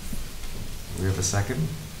 We have a second?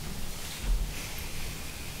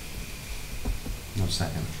 No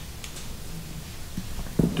second.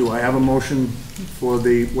 Do I have a motion for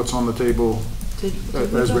what's on the table Did we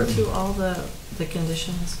as go written? through all the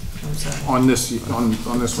conditions? I'm sorry. On this one?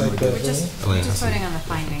 We're just voting on the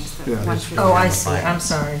findings. that Yeah, once we Oh, vote I on the see. I'm findings.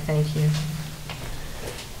 sorry. Thank you.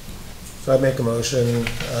 So I make a motion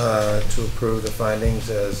to approve the findings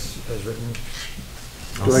as written.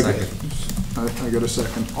 Do I get, I get a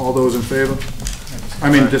second. All those in favor?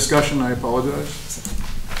 I mean, discussion, I apologize.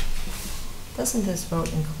 Doesn't this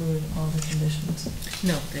vote include all the conditions?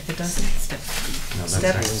 No, if it doesn't, step No, that's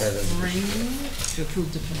Step next. 3. to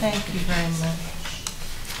approve the plan. Thank you very much.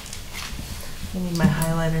 I need my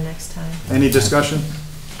highlighter next time. Any discussion?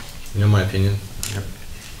 You know my opinion?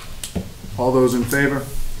 All those in favor?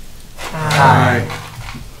 Aye.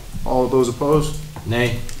 All those opposed?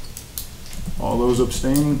 Nay. All those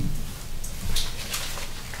abstaining?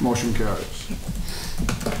 Motion carries.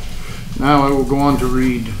 Now I will go on to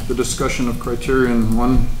read the discussion of criterion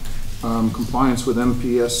 1, compliance with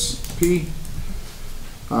MPSP.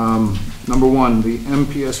 Number 1, the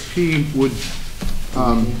MPSP would,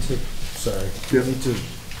 We need to, sorry, we need to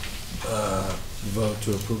vote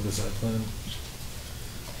to approve the site plan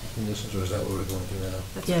conditions, or is that what we're going through now?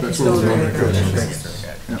 That's what we're going to go to.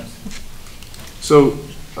 Yeah. So,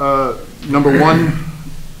 number 1,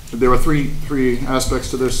 there are three aspects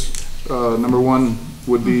to this. Number 1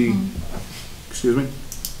 would be, excuse me?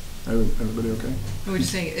 Everybody okay? We're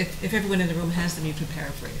just saying, if everyone in the room has them, you can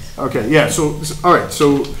paraphrase. Okay, yeah, so, all right,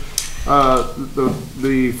 so,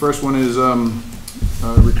 the first one is,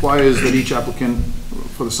 requires that each applicant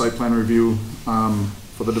for the site plan review,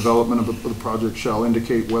 for the development of the project shall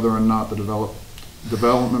indicate whether or not the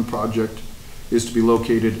development project is to be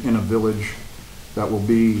located in a village that will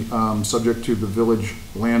be, subject to the Village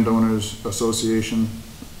Landowners Association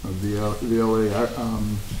of VLA,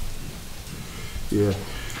 yeah.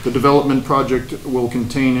 The development project will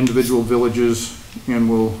contain individual villages and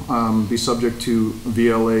will be subject to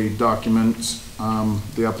VLA documents.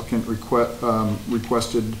 The applicant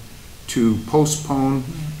requested to postpone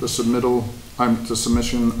the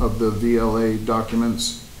submission of the VLA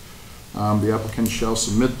documents. The applicant shall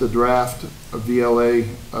submit the draft of VLA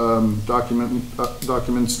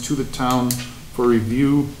documents to the town for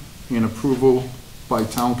review and approval by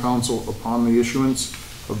town council upon the issuance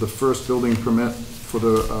of the first building permit for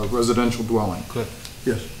the residential dwelling. Cliff?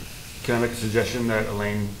 Yes. Can I make a suggestion that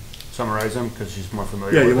Elaine summarize them, because she's more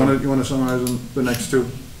familiar Yeah, with them? you want to summarize them, the next two?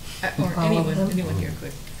 Or anyone here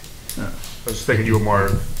could. Yeah. I was thinking you were more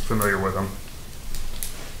familiar with them.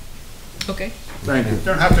 Okay. Thank you. You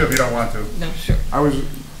don't have to if you don't want to. No, sure. I was,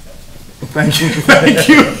 thank you, thank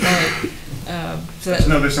you. So Just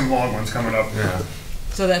know there's some long ones coming up. Yeah.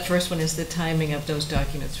 So that first one is the timing of those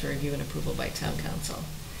documents for review and approval by town council.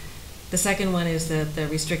 The second one is that the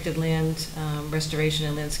restricted land restoration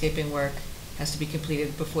and landscaping work has to be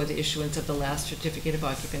completed before the issuance of the last certificate of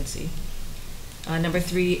occupancy. Number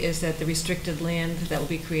 3 is that the restricted land that will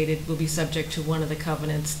be created will be subject to one of the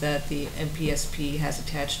covenants that the MPSP has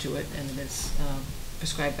attached to it, and it is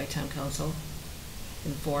prescribed by town council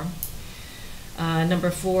in form. Number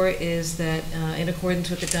 4 is that in accordance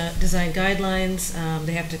with the design guidelines,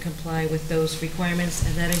 they have to comply with those requirements,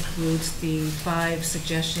 and that includes the 5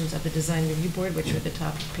 suggestions of the design review board, which are at the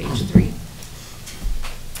top of page 3.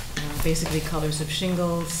 Basically colors of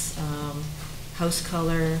shingles, house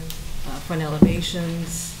color, front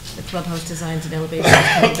elevations, the clubhouse designs and elevations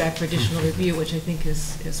coming back for additional review, which I think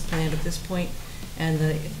is planned at this point, and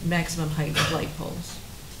the maximum height of light poles.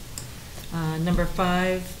 Number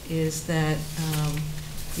 5 is that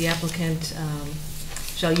the applicant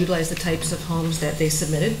shall utilize the types of homes that they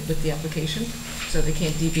submitted with the application, so they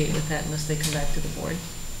can't deviate with that unless they come back to the board.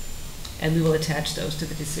 And we will attach those to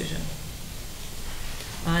the decision.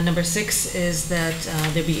 Number 6 is that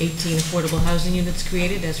there be 18 affordable housing units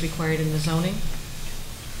created as required in the zoning.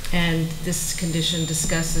 And this condition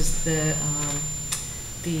discusses the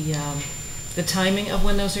timing of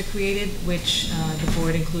when those are created, which the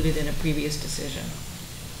board included in a previous decision.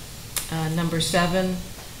 Number 7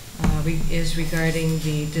 is regarding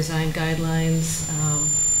the design guidelines,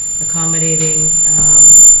 accommodating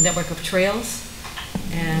network of trails,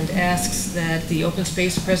 and asks that the Open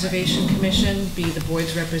Space Preservation Commission be the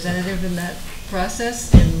board's representative in that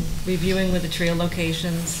process in reviewing with the trail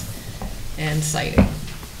locations and siting.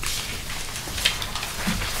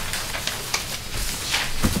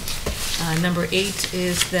 Number 8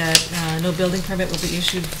 is that no building permit will be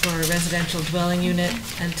issued for a residential dwelling unit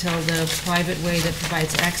until the private way that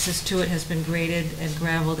provides access to it has been graded and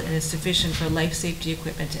gravelled and is sufficient for life safety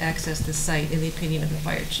equipment to access the site, in the opinion of the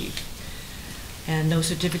fire chief. And no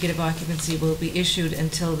certificate of occupancy will be issued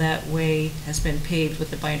until that way has been paved with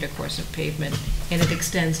the binder course of pavement, and it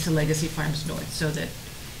extends to Legacy Farms North so that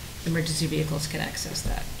emergency vehicles can access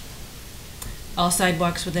that. All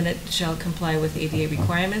sidewalks within it shall comply with ADA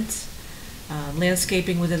requirements.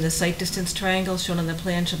 Landscaping within the site distance triangle shown on the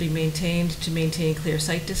plan shall be maintained to maintain clear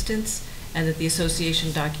site distance, and that the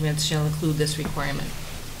association documents shall include this requirement.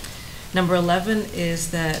 Number 11 is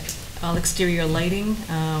that all exterior lighting,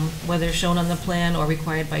 whether shown on the plan or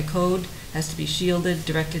required by code, has to be shielded,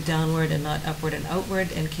 directed downward and not upward and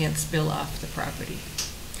outward, and can't spill off the property.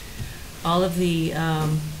 All of the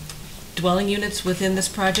dwelling units within this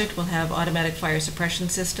project will have automatic fire suppression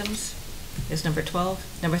systems. is number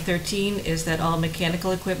 12. Number 13 is that all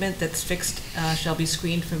mechanical equipment that's fixed shall be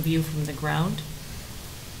screened from view from the ground.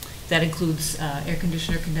 That includes air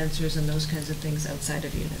conditioner condensers and those kinds of things outside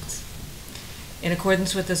of units. In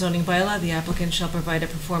accordance with the zoning bylaw, the applicant shall provide a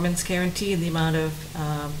performance guarantee in the amount of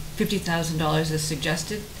 $50,000 as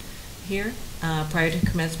suggested here prior to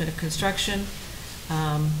commencement of construction,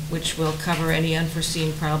 which will cover any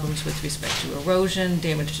unforeseen problems with respect to erosion,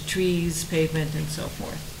 damage to trees, pavement, and so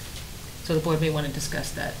forth. So the board may want to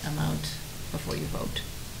discuss that amount before you vote.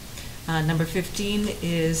 Number 15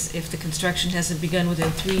 is if the construction hasn't begun within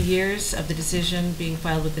 3 years of the decision being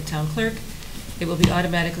filed with the town clerk, it will be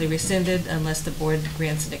automatically rescinded unless the board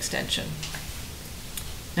grants an extension.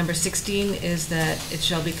 Number 16 is that it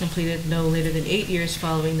shall be completed no later than 8 years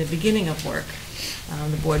following the beginning of work.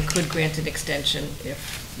 The board could grant an extension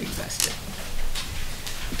if requested.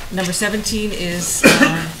 Number 17 is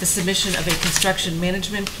the submission of a construction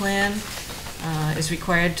management plan is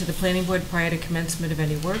required to the planning board prior to commencement of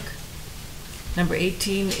any work. Number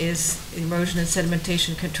 18 is erosion and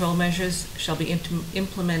sedimentation control measures shall be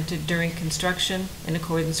implemented during construction in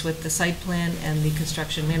accordance with the site plan and the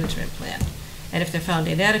construction management plan. And if they're found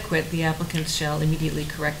inadequate, the applicant shall immediately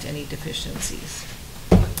correct any deficiencies.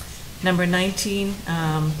 Number 19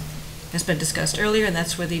 has been discussed earlier, and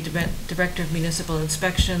that's where the Director of Municipal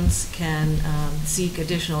Inspections can seek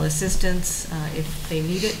additional assistance if they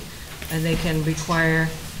need it, and they can require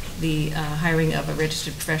the hiring of a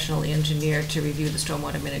registered professional engineer to review the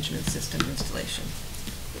stormwater management system installation.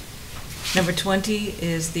 Number 20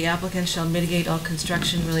 is the applicant shall mitigate all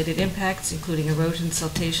construction-related impacts, including erosion,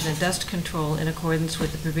 siltation, and dust control in accordance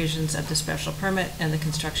with the provisions of the special permit and the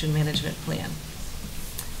construction management plan.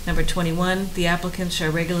 Number 21, the applicant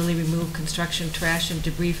shall regularly remove construction trash and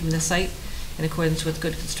debris from the site in accordance with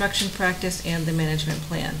good construction practice and the management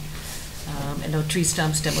plan. And no tree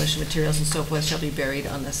stumps, demolition materials, and so forth shall be buried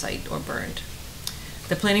on the site or burned.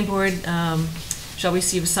 The planning board shall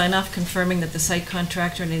receive a sign-off confirming that the site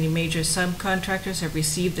contractor and any major subcontractors have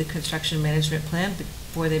received the construction management plan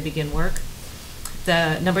before they begin work.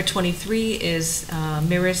 The number 23 is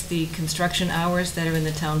mirrors the construction hours that are in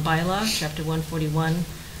the town bylaw, chapter 141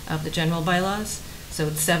 of the general bylaws. So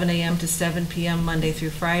it's 7 a.m. to 7 p.m. Monday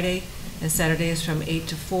through Friday, and Saturdays from 8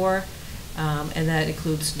 to 4. And that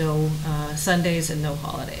includes no Sundays and no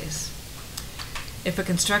holidays. If a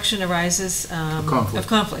construction arises of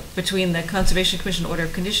conflict between the Conservation Commission order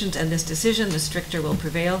of conditions and this decision, the stricter will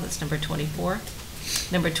prevail. That's number 24.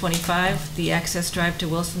 Number 25, the access drive to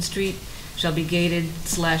Wilson Street shall be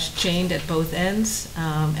gated/chained at both ends,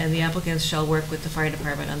 and the applicants shall work with the fire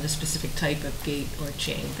department on the specific type of gate or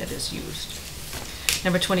chain that is used.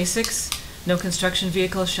 Number 26, no construction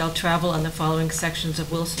vehicle shall travel on the following sections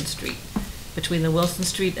of Wilson Street: between the Wilson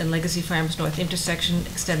Street and Legacy Farms North intersection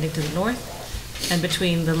extending to the north, and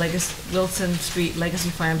between the Wilson Street Legacy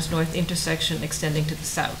Farms North intersection extending to the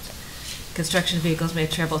south. Construction vehicles may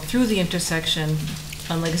travel through the intersection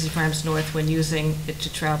on Legacy Farms North when using it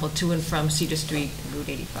to travel to and from Cedar Street and Route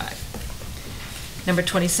 85. Number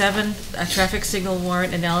 27, a traffic signal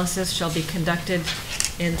warrant analysis shall be conducted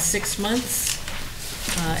in 6 months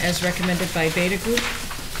as recommended by Beta Group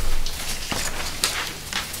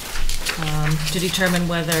to determine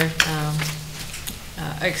whether,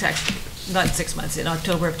 exactly, not 6 months, in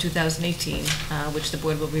October of 2018, which the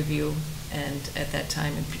board will review and at that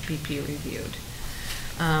time be peer reviewed.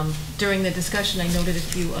 During the discussion, I noted a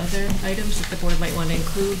few other items that the board might want to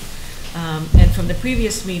include. And from the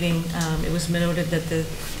previous meeting, it was noted that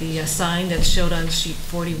the sign that's showed on sheet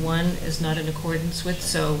 41 is not in accordance with,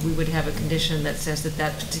 so we would have a condition that says that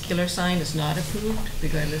that particular sign is not approved,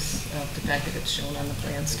 regardless of the fact that it's shown on the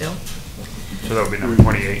plan still. So that would be number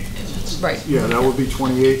 28. Right. Yeah, that would be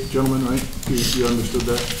 28, gentlemen, right? You understood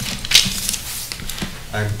that?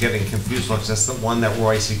 I'm getting confused, looks, that's the one that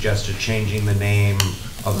Roy suggested, changing the name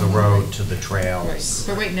of the road to the trails.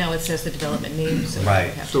 Right, but right now it says the development name, so.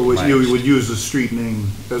 Right. So you would use the street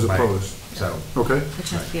name as Right. opposed? So. Okay. Which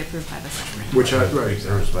has to be approved by the selectmen. Which, right.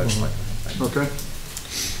 Okay.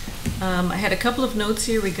 I had a couple of notes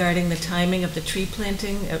here regarding the timing of the tree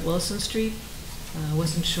planting at Wilson Street.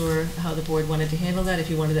 Wasn't sure how the board wanted to handle that, if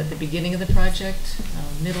you wanted at the beginning of the project,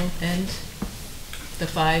 middle, end, the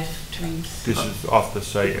 5 trees. This is off the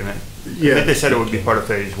site, and Yeah. they said it would be part of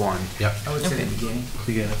phase 1. Yep. I would say the beginning.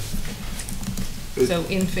 Together. So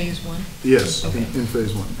in phase 1? Yes, Okay. in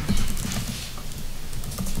phase 1.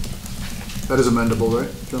 That is amendable,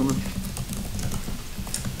 right, gentlemen?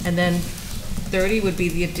 And then 30 would be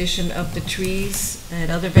the addition of the trees and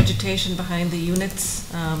other vegetation behind the units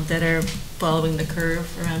that are following the curve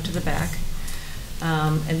around to the back.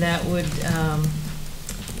 And that would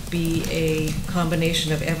be a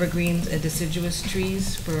combination of evergreens and deciduous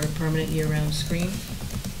trees for a permanent year-round screen.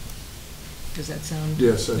 Does that sound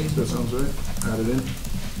Yes, that reasonable? sounds right. Add it in.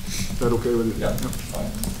 Is that okay with you? Yeah,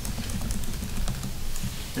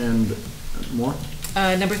 Yep. And more?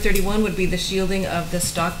 Number 31 would be the shielding of the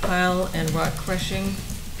stockpile and rock crushing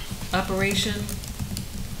operation.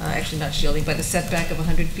 Actually, not shielding, but a setback of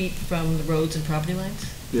 100 feet from the roads and property lines?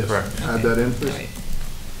 Yes. Correct. Add that in, please. All right.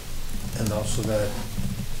 And also that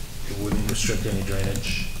it wouldn't restrict any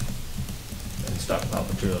drainage, and stockpile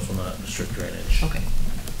materials will not restrict drainage. Okay.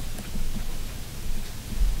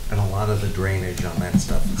 And a lot of the drainage on that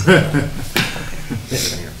stuff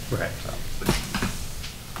is in here. Right.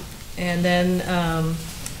 And then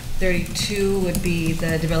 32 would be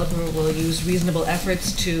the developer will use reasonable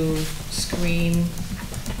efforts to screen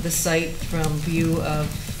the site from view of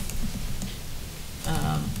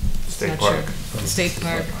State Park. State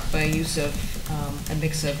Park by use of a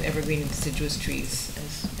mix of evergreen and deciduous trees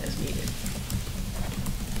as needed.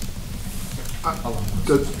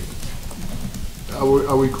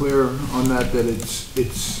 Are we clear on that, that it's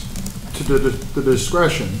to the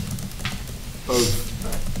discretion of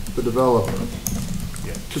the developer?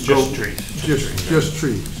 Yeah, To just go- trees. Just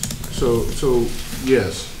trees. So,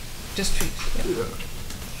 yes. Just trees, yeah. Yeah.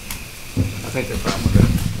 I think they're fine with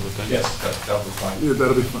that. Yes, that'll be fine. Yeah,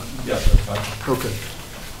 that'll be fine. Yes, that's fine. Okay.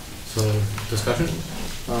 So, discussion?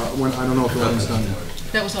 I don't know if the line's done yet.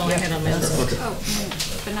 That was all I had on my list. Okay. Oh,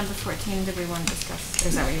 but number 14, did we want to discuss, or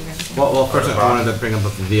is that what you were going to say? Well, first I wanted to bring up the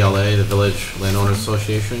VLA, the Village Landowners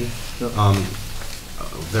Association. Yep.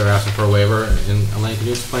 They're asking for a waiver, and Elaine, can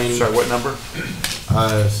you explain? Sorry, what number?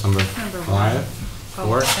 It's number Number 5, one.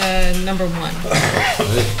 4. Number 1.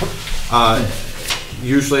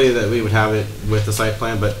 Usually that we would have it with the site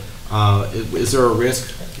plan, but is there a risk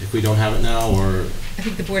if we don't have it now, or? I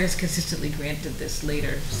think the board has consistently granted this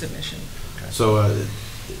later submission. So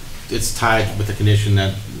it's tied with the condition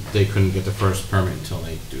that they couldn't get the first permit until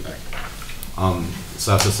they do that.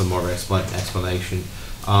 So that's just some more of an explanation.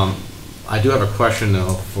 I do have a question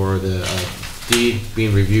though for the deed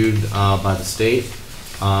being reviewed by the state,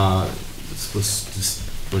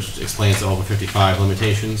 which explains the over 55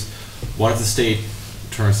 limitations. What if the state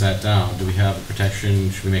turns that down? Do we have a protection?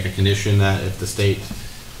 Should we make a condition that if the state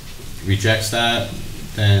rejects that,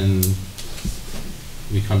 then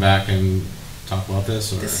we come back and talk about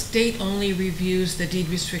this, or? The state only reviews the deed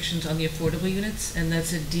restrictions on the affordable units, and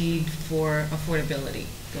that's a deed for affordability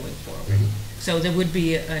going forward. So there would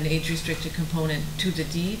be an age-restricted component to the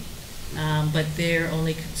deed, but their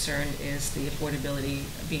only concern is the affordability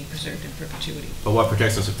being preserved in perpetuity. But what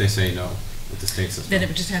protects us if they say no, if the state says no? Then it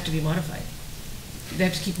would just have to be modified. They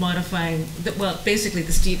have to keep modifying, well, basically,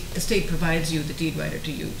 the state provides you the deed writer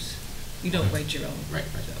to use. You don't write your own. Right.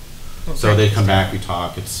 Oh, So they come back, we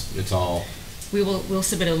talk, it's all, We'll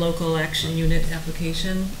submit a local action unit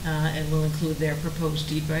application, and we'll include their proposed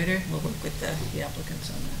deed writer. We'll work with the applicants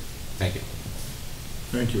on that. thank you.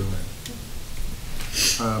 Thank you, Elaine.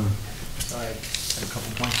 So I had a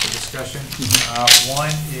couple points for discussion.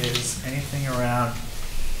 One is anything around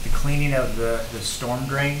the cleaning of the storm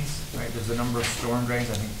drains, right? There's a number of storm drains,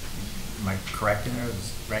 I think, am I correct in there,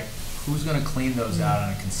 right? Who's gonna clean those out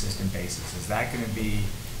on a consistent basis? Is that gonna be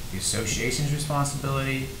the association's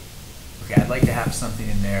responsibility? Okay, I'd like to have something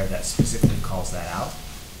in there that specifically calls that out.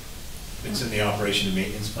 It's in the operation and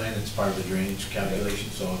maintenance plan, it's part of the drainage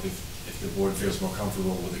calculation, so if the board feels more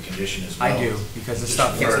comfortable with the condition as well. I do, because the just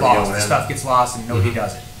stuff gets refer to the lost, the O&M. stuff gets lost and nobody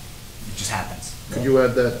does it. It just happens. Could you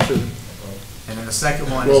add that to? And then the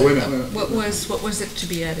second one Well, is. wait a minute. What was it to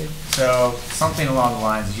be added? So something along the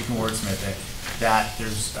lines, as you can wordsmith it, that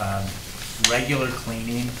there's regular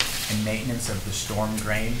cleaning and maintenance of the storm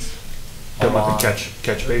drains. Talking about the along-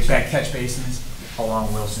 catch basin? Catch basins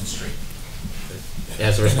along Wilson Street.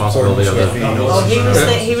 As a responsibility of the. Well,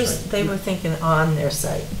 they were thinking on their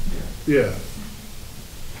site. Yeah.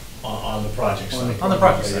 On the project site. On the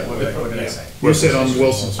project site, Yeah, what did I yeah. say? You said on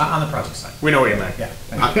Wilson Street. On the project site. We know what you meant. Yeah.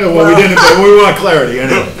 Well, we didn't, but we want clarity,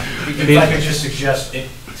 anyway. If I could just suggest it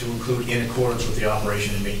to include in accordance with the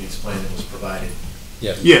operation and maintenance plan that was provided.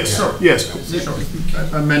 Yes, Sure. yes.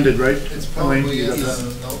 Amended, right? It's Elaine, probably you in got that?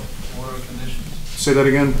 the order of conditions. Say that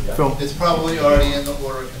again, Phil? It's probably already in the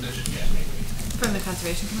order of conditions. From the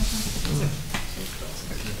Conservation Commission?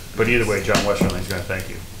 But either way, John Westerling's gonna thank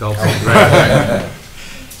you. Belts, right.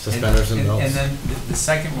 Suspenders and belts. And then the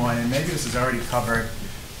second one, and maybe this is already covered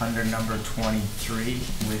under number 23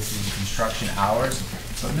 with the construction hours.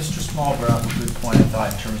 But Mr. Small brought up a good point, I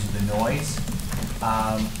thought, in terms of the noise.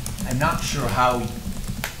 I'm not sure how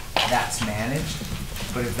that's managed,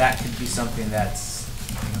 but if that could be something that's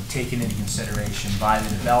taken into consideration by the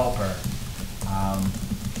developer.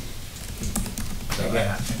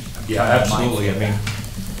 Again, I'm Yeah, kind of absolutely. I mindful of mean,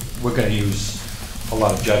 that. we're gonna use a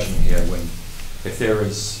lot of judgment here when, if there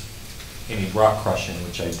is any rock crushing,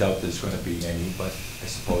 which I doubt there's gonna be any, but I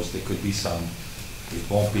suppose there could be some. It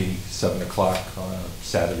won't be 7 o'clock on a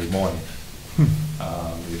Saturday morning.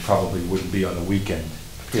 It probably wouldn't be on a weekend,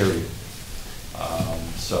 period.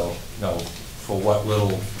 So, no, for what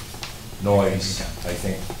little noise I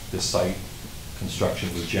think this site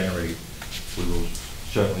construction would generate, we will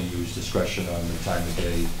certainly use discretion on the time of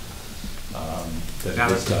day that I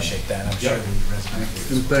it is done. appreciate that. I'm sure Yep. the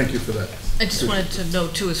residents. And thank you for that. I just wanted to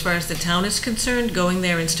note too, as far as the town is concerned, going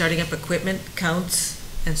there and starting up equipment counts,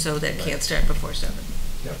 and so that can't start before 7.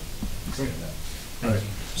 Yep. All right,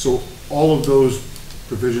 so all of those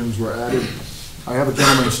provisions were added. I have a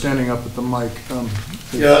gentleman standing up at the mic.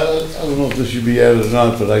 Yeah, I don't know if this should be added or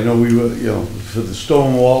not, but I know we were, you know, for the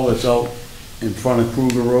stone wall that's out in front of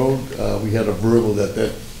Kruger Road, we had a verbal that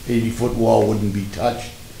 80-foot wall wouldn't be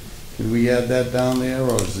touched. Can we add that down there,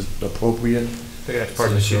 or is it appropriate? I think that's part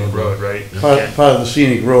of the scenic road, right? Part of the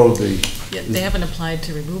scenic road, Yeah, they haven't applied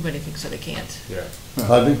to remove anything, so they can't. Yeah.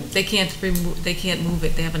 Pardon me? They can't remove, they can't move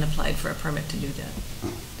it, they haven't applied for a permit to do that.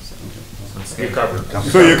 You're covered.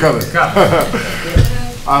 So you're covered.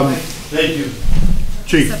 Thank you.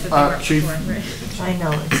 Chief, Except that they Chief, weren't before, right? I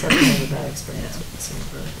know, except I have a bad experience with the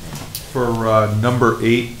scenic road. For number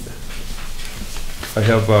 8, I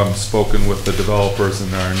have spoken with the developers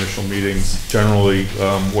in our initial meetings. Generally,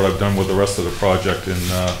 what I've done with the rest of the project,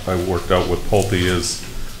 and I worked out with Pulte, is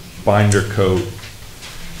binder coat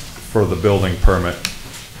for the building permit.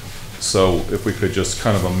 So if we could just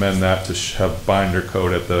kind of amend that to have binder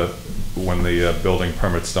coat at when the building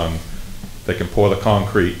permit's done. They can pour the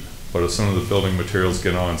concrete, but as soon as the building materials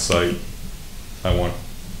get on site, I want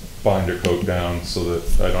binder coat down so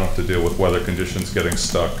that I don't have to deal with weather conditions getting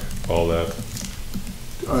stuck, all that.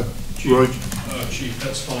 Roy? Chief,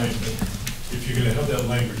 that's fine, but if you're gonna have that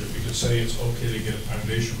language, if you could say it's okay to get a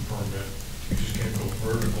foundation permit, you just can't go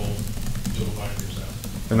vertical until the binder's out.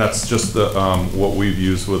 And that's just the, what we've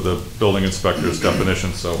used with the building inspector's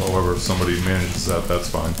definition, so however somebody manages that, that's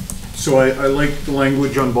fine. So I like the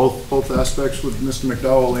language on both aspects with Mr.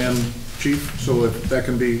 McDowell and Chief, so if that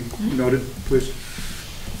can be noted, please.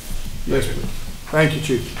 Yes, please. Thank you,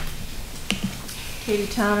 Chief. Katie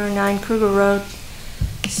Towner, 9 Kruger Road.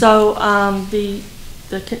 So the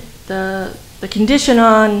condition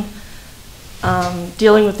on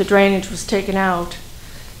dealing with the drainage was taken out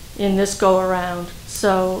in this go-around.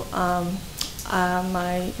 So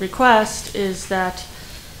my request is that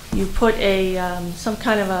you put some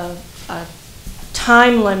kind of a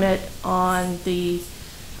time limit on the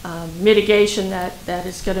mitigation that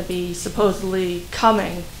is going to be supposedly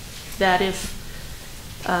coming. That if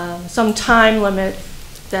some time limit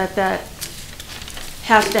that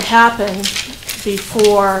has to happen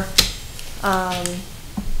before, I'm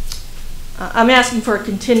asking for a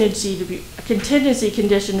contingency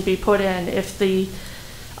condition to be put in. If the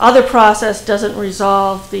other process doesn't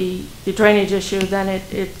resolve the drainage issue, then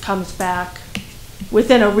it comes back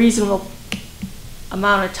within a reasonable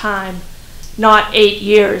amount of time, not 8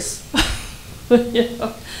 years. You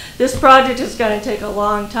know, this project is going to take a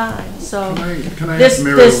long time. So Can I ask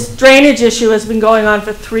Mary? this drainage issue has been going on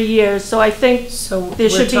for 3 years. So I think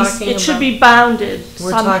it should be bounded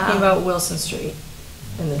We're somehow. talking about Wilson Street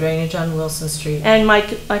and the drainage on Wilson Street. And my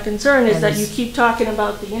concern is And that you this- keep talking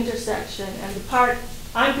about the intersection, and the part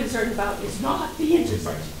I'm concerned about is not the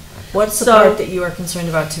intersection. What's the So- part that you are concerned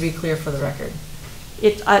about, to be clear for the record?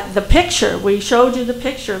 The picture, we showed you the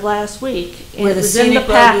picture last week. and Where it the was in the scenic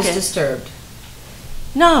road was packet. disturbed?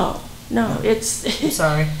 No, it's. I'm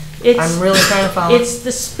sorry. It's- I'm really trying to follow. It's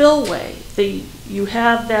the spillway. You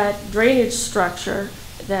have that drainage structure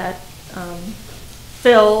that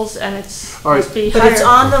fills, and it's All right. must be But it's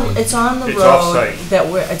higher. on the It's road off-site.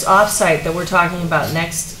 it's off-site that we're talking about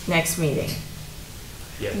next meeting.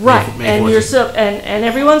 Right, May and 14th. and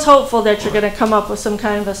everyone's hopeful that you're gonna come up with some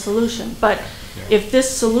kind of a solution, but if this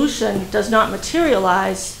solution does not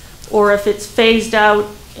materialize, or if it's phased out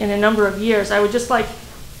in a number of years, I would just like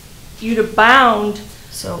you to bound.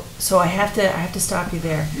 So I have to stop you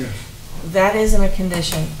there. Yes. That isn't a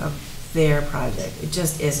condition of their project. It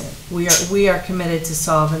just isn't. We are committed to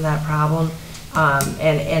solving that problem,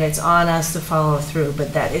 and it's on us to follow through,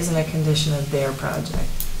 but that isn't a condition of their project.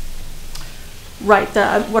 Right,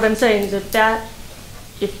 what I'm saying is that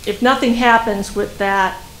if nothing happens with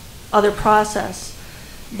that other process,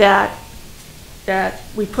 that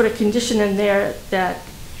we put a condition in there that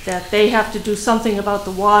that they have to do something about the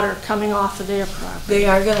water coming off of their property. They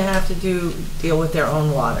are gonna have to deal with their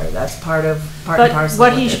own water. That's part and But parcel of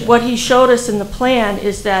what they're doing. what he showed us in the plan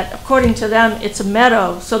is that, according to them, it's a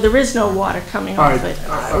meadow, so there is no water coming All off right.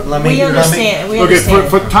 it. We understand, we Okay, understand.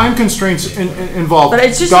 for time constraints involved, But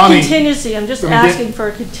it's just a Donnie, contingency, I'm just let me get- asking for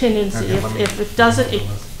a contingency. Okay, let me- If it doesn't,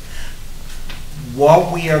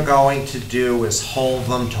 What we are going to do is hold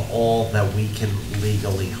them to all that we can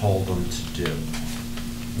legally hold them to do.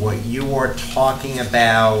 What you are talking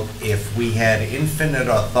about, if we had infinite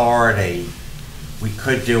authority, we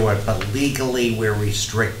could do it, but legally, we're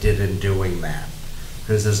restricted in doing that.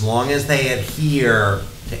 Because as long as they adhere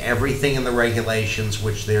to everything in the regulations,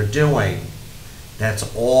 which they're doing, that's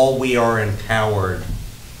all we are empowered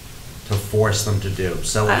to force them to do.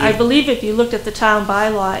 So I believe if you looked at the town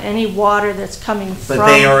bylaw, any water that's coming from. but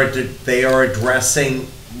they are addressing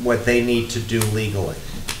what they need to do legally.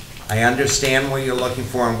 I understand what you're looking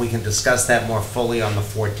for, and we can discuss that more fully on the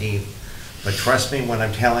 14th. But trust me when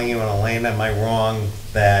I'm telling you, and Elaine, am I wrong,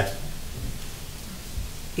 that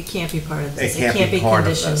It can't be part of this. It can't be part of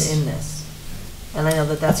conditioned this. in this. And I know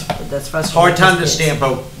that's frustrating. it's hard to for kids. understand,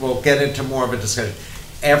 but we'll get into more of a discussion.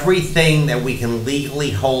 Everything that we can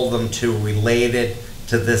legally hold them to related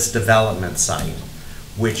to this development site,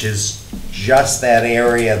 which is just that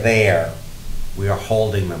area there, we are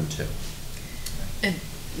holding them to. And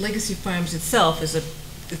Legacy Farms itself is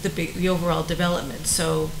the overall development,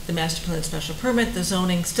 so the master plan special permit, the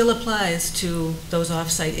zoning still applies to those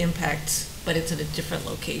off-site impacts, but it's in a different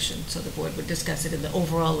location, so the board would discuss it in the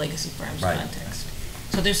overall Legacy Farms Right. context.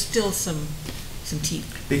 So there's still some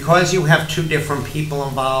teeth. Because you have two different people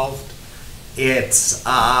involved, it's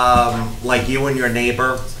like you and your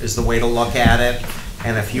neighbor is the way to look at it.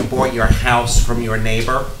 And if you bought your house from your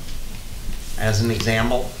neighbor, as an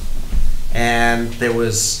example, and there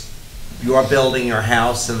was, you're building your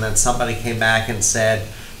house, and then somebody came back and said,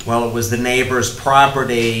 well, it was the neighbor's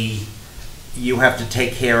property, you have to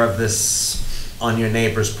take care of this on your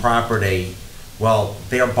neighbor's property. Well,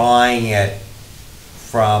 they're buying it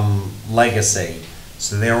from Legacy,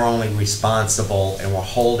 so they're only responsible, and we're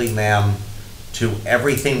holding them to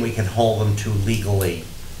everything we can hold them to legally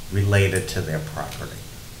related to their property.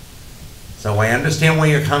 So I understand where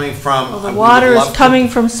you're coming from. Well, the We would water love is to- coming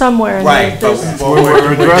from somewhere. and Right, but there's-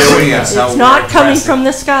 we're doing it, so It's we're not coming addressing- from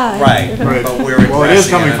the sky. Right, Right. but we're Well, it is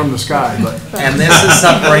addressing coming it. from the sky, but. And this is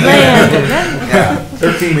something, yeah.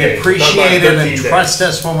 13 We days. appreciate it and 13 trust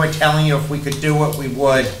us when we're telling you if we could do it, we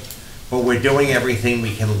would, but we're doing everything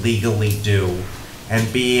we can legally do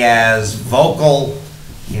and be as vocal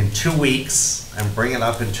in 2 weeks and bring it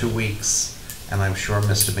up in 2 weeks, and I'm sure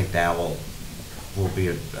Mr. McDowell will be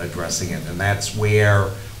addressing it, and that's where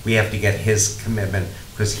we have to get his commitment,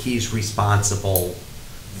 because he's responsible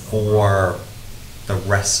for the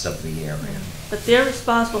rest of the area. But they're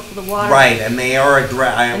responsible for the water. Right, and they are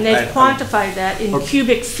And they've quantified that in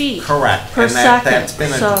cubic feet. Correct. Per And that's second,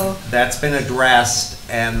 been so. that's been addressed,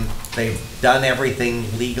 and they've done everything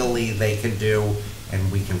legally they can do,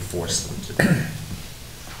 and we can force them to do.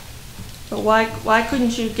 But why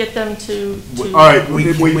couldn't you get them to? All right. We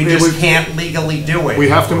just can't legally do it. We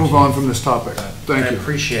have to move on from this topic. Thank I you.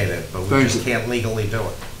 appreciate it, but we Thank just you. can't legally do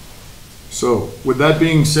it. So, with that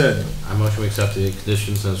being said, I motion we accept the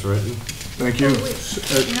conditions as written. thank you. Number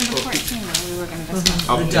 14, though, we were going to discuss.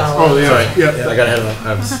 Oh, yeah, yeah. I got ahead of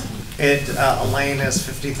my, I was, It, Elaine, is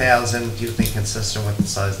 50,000, do you think consistent with the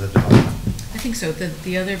size of the development? I think so.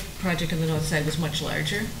 The other project on the north side was much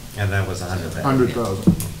larger. And that was 100,000. 100,000.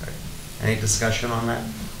 Okay. Any discussion on that?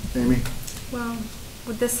 Amy? Well,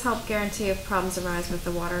 would this help guarantee if problems arise with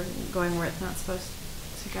the water going where it's not supposed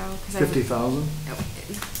to go? 'Cause I would- 50,000?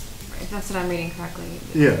 If that's what I'm reading correctly.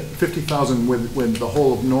 Yeah, 50,000 when the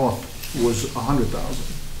whole of North was 100,000.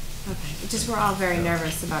 Okay, just we're all very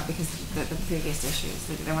nervous about because of the previous issues.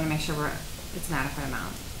 They want to make sure it's an adequate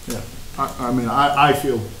amount. Yeah, I mean, I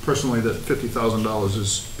feel personally that $50,000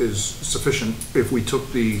 is sufficient if we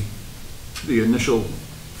took the initial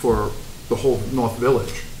for the whole North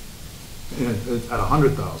Village at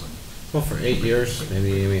 100,000. well, for 8 years,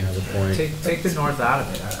 maybe Amy has a point. Take the north out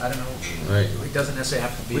of it. I don't know. Right. It doesn't necessarily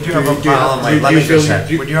have to be. Would you have a problem, wait, let me just check,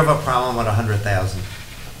 would you have a problem with 100,000?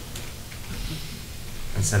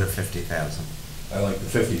 Instead of 50,000? I like the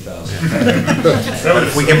 50,000.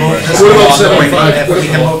 If we can move this What about along, 75? if we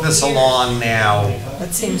can move this along now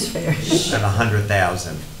That seems fair. at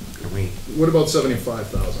 100,000, can we? What about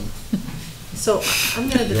 75,000? So I'm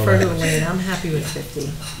gonna defer to Elaine. I'm happy with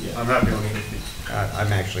 50. I'm happy with 50.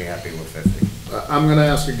 I'm actually happy with 50. I'm gonna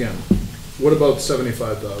ask again. What about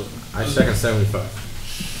 75,000? I second 75.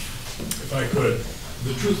 If I could,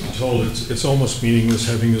 The truth be told, it's almost meaningless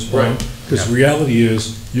having this bond, Right. because Yeah. reality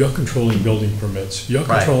is, you're controlling building permits, you're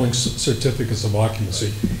Right. controlling certificates of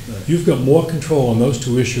occupancy. You've got more control on those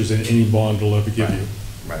two issues than any bond will ever give you.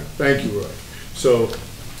 Right. Thank you, Roy. So,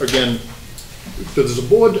 again, is the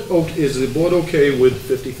board okay with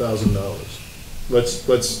 $50,000?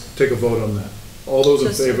 Let's take a vote on that. All those in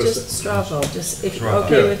Just, favor? just straw vote, just, if you're Straw vote.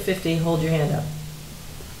 okay Yeah. with 50, hold your hand up.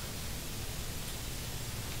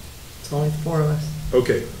 It's only 4 of us.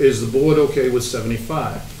 Okay, is the board okay with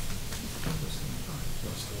 75?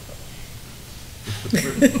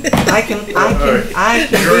 I can be Very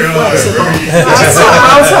flexible. hard.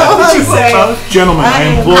 That's all I'm saying. Gentlemen, I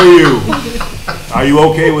implore you, are you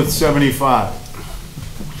okay with 75?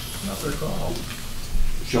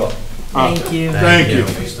 Sure. Thank you. Thank you.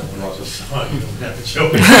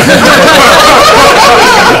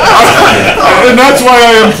 And that's why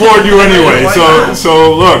I implored you anyway,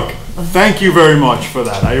 so look, thank you very much for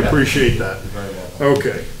that, I appreciate that.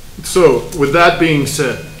 Okay, so with that being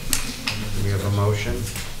said, We have a motion.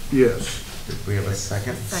 yes, Did we have a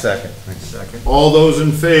second? Second. Second. all those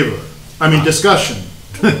in favor, discussion.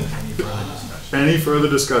 Any further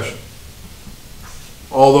discussion?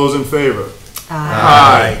 All those in favor?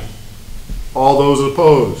 Aye. All those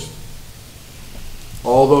opposed?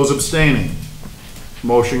 All those abstaining?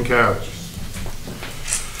 Motion carries.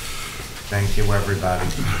 Thank you, everybody.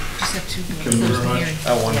 Just have two more. Can we- Close the hearing.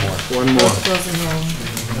 Oh, one more. One more. Close the hearing.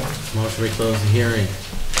 Motion to close the hearing.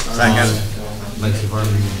 Second. Lengthy part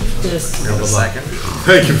of the meeting. This. We have a second.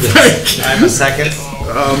 Thank you, thank you. I have a second.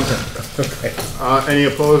 Any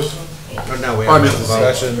opposed? Oh, no, we I have mean, a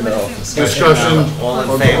vote. Discussion? All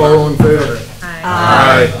in favor? All in favor?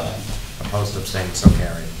 Aye. Opposed, abstained, so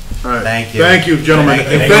carried. All right. Thank you. Thank you, gentlemen. Thank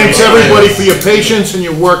you. And thanks, everybody, for your patience and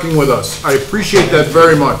your working with us. I appreciate that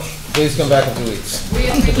very much. Please come back in 2 weeks.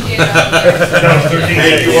 Thank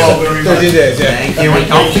you all very much. 13 days, yeah. Thank you, and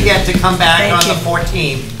don't forget to come back on the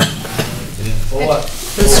 14th. For what?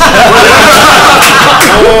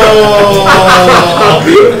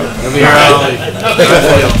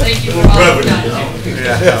 Thank you for all of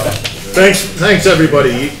that. Thanks,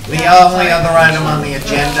 everybody. The only other item on the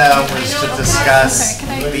agenda was to discuss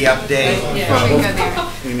the update. Before we go there,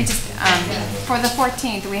 I just, for the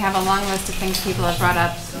 14th, we have a long list of things people have brought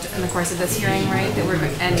up in the course of this hearing, right?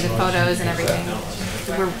 And the photos and everything.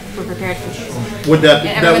 We're prepared for. Would that,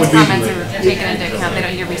 And that would everyone's be. comments are taken into account. They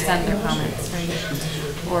don't need to resend their comments, right?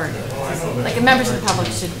 Or, like, the members of the public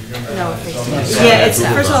should know if they see it. Yeah, it's,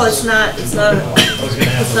 first of all, it's not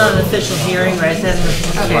an official hearing, right? It hasn't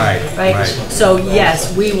been- Right, Right? right. So,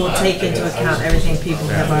 yes, we will take into account everything people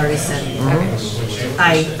have already sent.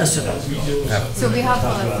 I assume. So it'd be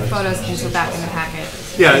helpful if the photos can go back in the packet.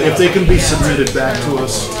 Yeah, if they can be submitted back to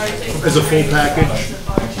us as a full package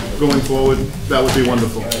going forward, that would be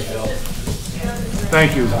wonderful.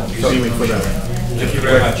 Thank you, Zimi, for that. Thank you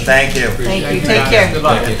very much. Thank you. Thank you, take care.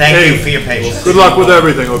 And thank you for your patience. Good luck with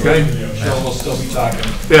everything, okay? Sure, we'll still be talking.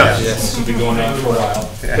 Yeah. This will be going on for a while.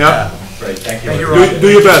 Yeah. Great, thank you. Do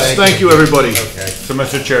your best. Thank you, everybody. So,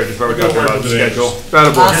 Mr. Chair, just while we're talking about the schedule,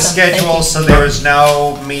 Attaboy. The schedule, so there is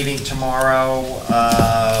no meeting tomorrow,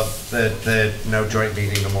 no joint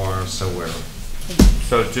meeting tomorrow, so we're.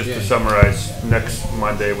 so just to summarize, next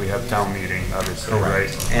Monday, we have town meeting, obviously, right?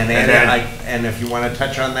 And then, and if you want to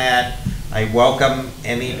touch on that, I welcome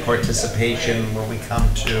any participation when we come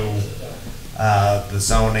to the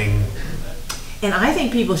zoning. And I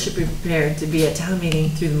think people should be prepared to be at town meeting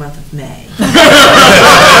through the month of May.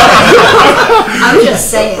 I'm just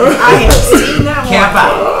saying, I have seen that one. Camp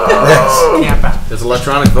out. Camp out. There's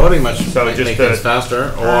electronic voting, much So might just make to- things faster,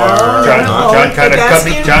 or. John kind of cut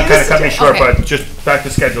me, Okay. short, but just back to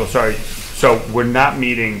schedule, sorry. So we're not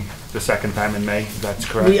meeting the second time in May, that's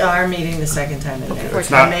correct? We are meeting the second time in May, It's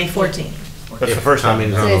not- on May 14th. That's the first Town time.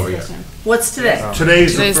 meeting's not over yet. What's today?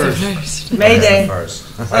 Today's the first. May Day. First.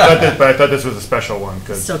 I thought this was a special one,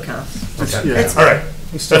 because, Still counts. Yeah. It's all right.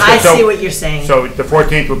 That's good. I So- see what you're saying. So the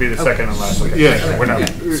 14th will be the second and last one. Yeah. We're not,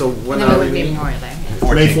 So when And then it are we would be meeting? Memorial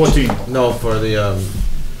Day. May 14th. No, for the,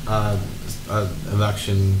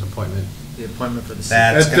 election appointment. The appointment for the.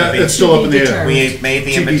 That's gonna be. It's still up in the air. We made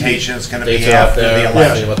the TBD. invitation, it's gonna be Dates are up after the there, election.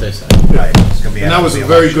 exactly what they said. Right, it's gonna be And that after was the a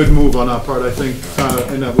very election. good move on our part, I think,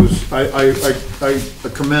 and that was, I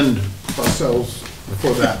commend ourselves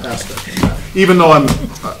for that aspect. Even though I'm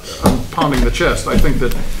pounding the chest, I think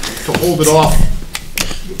that to hold it off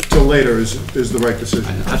till later is the right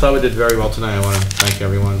decision. I thought we did very well tonight. I want to thank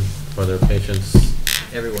everyone for their patience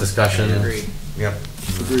Everyone. discussion. Agreed. Yep.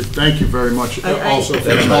 Agreed. Thank you very much. I Also for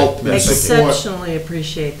the help and support. exceptionally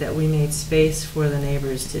appreciate that we made space for the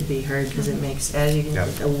neighbors to be heard, because it makes, as you can,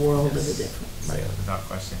 a world of a difference. Without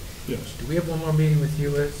question. Yes. Do we have one more meeting with you,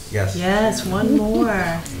 Liz? Yes. Yes, one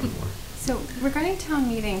more. So regarding town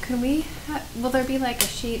meeting, could we, will there be like a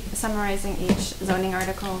sheet summarizing each zoning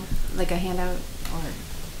article, like a handout, or?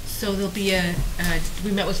 So there'll be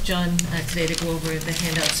we met with John today to go over the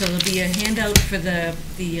handout. So there'll be a handout for the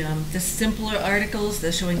simpler articles,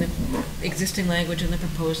 the showing the existing language and the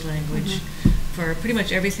proposed language. For pretty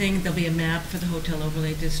much everything, there'll be a map for the hotel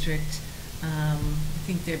overlay district. I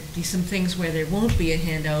think there'll be some things where there won't be a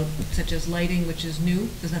handout, such as lighting, which is new.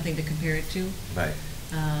 There's nothing to compare it to. Right.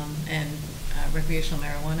 And recreational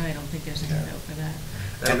marijuana, I don't think there's a handout for that.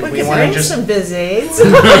 And We we could want to bring just, some biz aids.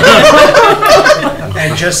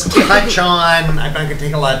 and just touch on, I'm not going to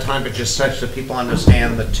take a lot of time, but just touch so people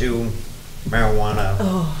understand the two marijuana.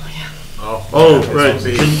 Oh, yeah. Oh, right.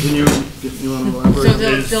 Can you want to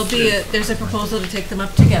elaborate? So there's a proposal to take them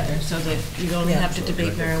up together, so that you only have to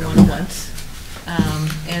debate marijuana once.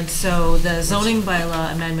 And so the zoning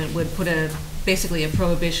bylaw amendment would put basically a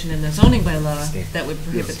prohibition in the zoning bylaw that would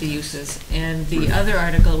prohibit the uses, and the other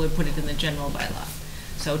article would put it in the general bylaw.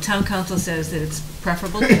 So town council says that it's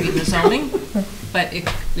preferable to be in the zoning, but it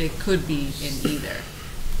could be in either.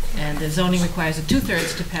 And the zoning requires a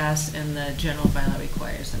 2/3 to pass, and the general bylaw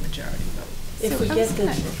requires the majority vote. If we get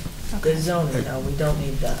the zoning, though, we don't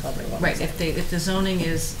need the other one. Right, if the zoning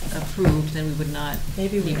is approved, then we would not.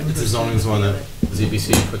 Maybe we can. The zoning is one that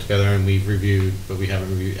ZBC put together and we've reviewed, but we haven't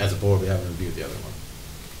reviewed, as a board, we haven't reviewed the other one.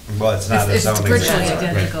 Well, it's not a It's zoning. virtually bylaw.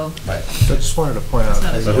 identical. Right. So I just wanted to point out. It's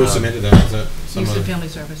not a But who submitted that? Is it Use someone? of family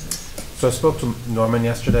services. So I spoke to Norman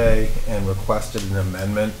yesterday and requested an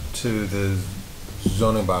amendment to the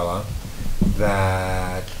zoning bylaw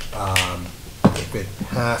that if it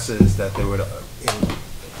passes, that there would,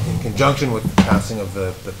 in conjunction with the passing of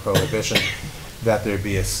the prohibition, that there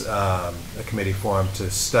be a committee formed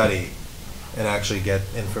to study and actually get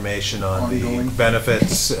information on the Ongoing.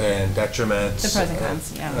 benefits and detriments. The pros and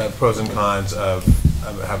cons, yeah. Pros and cons of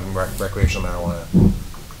having recreational marijuana.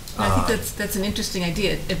 I think that's an interesting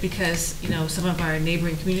idea, because, some of our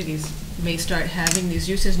neighboring communities may start having these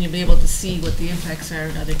uses, and you'll be able to see what the impacts are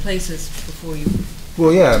in other places before you.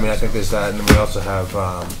 Well, yeah, I mean, I think there's that, and then we also have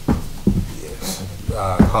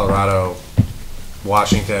Colorado,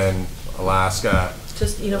 Washington, Alaska.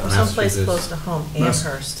 Just, someplace close to home,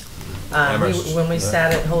 Amherst. Amherst, When we yeah.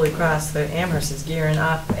 sat at Holy Cross, the Amherst is gearing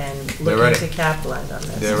up and They're looking ready. to capitalize on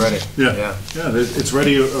this. They're ready. Yeah, it's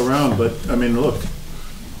ready around, but, I mean, look,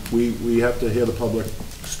 we have to hear the public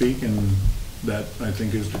speak, and that, I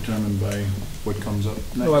think, is determined by what comes up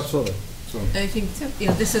next. Oh, absolutely. So, I think,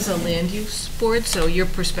 this is a land use board, so your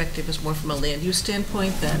perspective is more from a land use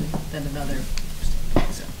standpoint than another.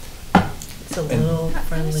 So. It's a little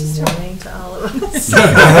friendly warning to all of us.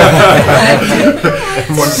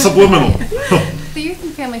 Subliminal. The Youth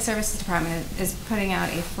and Family Services Department is putting out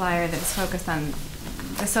a flyer that's focused on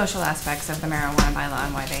the social aspects of the marijuana bylaw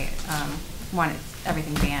and why they want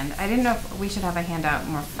everything banned. I didn't know if we should have a handout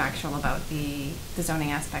more factual about the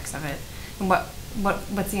zoning aspects of it, and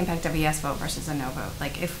what's the impact of a yes vote versus a no vote.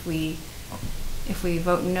 Like if we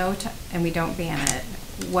vote no and we don't ban it,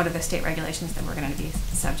 what are the state regulations that we're going to be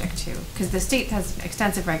subject to? Because the state has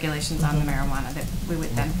extensive regulations on the marijuana that we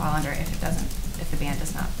would then fall under if the ban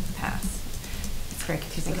does not pass. It's very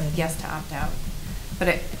confusing. Yes to opt out,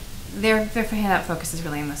 but their handout focuses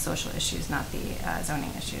really on the social issues, not the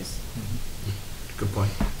zoning issues. Good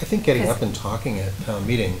point. I think getting up and talking at town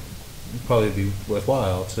meeting would probably be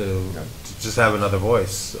worthwhile to just have another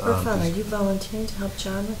voice. Irfan, are you volunteering to help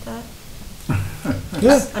John with that?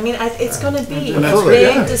 Yeah. I mean, it's going to be a Absolutely.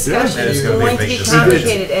 big discussion. It's going to be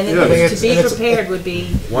complicated, and to be prepared would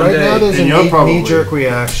be. Right now, there's a knee-jerk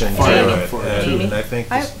reaction to Jamie. it, and I think.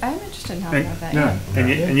 I'm interested in helping with that. Yeah.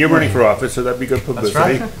 And you're running for office, so that'd be good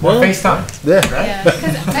publicity. That's right. More FaceTime. Yeah. Yeah.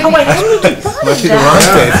 Oh, I didn't even Must be the wrong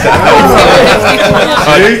space.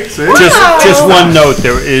 Just one note,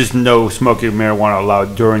 there is no smoking marijuana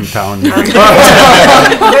allowed during town meeting.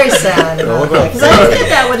 Very sad about that, because I think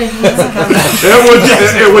that would enhance the conversation.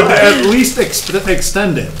 It would at least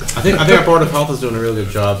extend it. I think our Board of Health is doing a really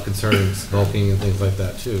good job concerning smoking and things like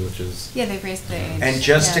that too, which is. Yeah, they've raised the age. And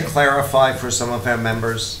just to Yeah. clarify for some of our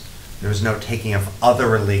members, there's no taking of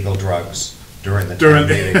other illegal drugs during the town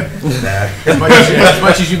meeting. As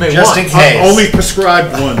much as you may Just want. in case. Only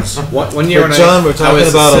prescribed ones. One year when John, we're I talking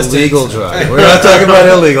was about a assistant- legal drug. We're not talking about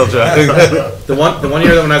illegal drug. The one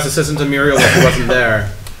year that when I was assistant to Muriel, when she wasn't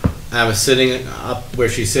there, I was sitting up where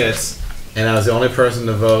she sits, and I was the only person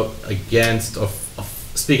to vote against or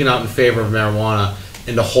speaking out in favor of marijuana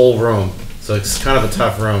in the whole room. So it's kind of a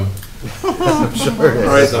tough room. I'm sure it is. All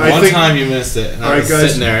right, So I one think- time you missed it, and all I right, was guys.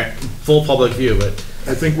 sitting there, full public view, but.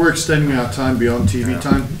 I think we're extending our time beyond TV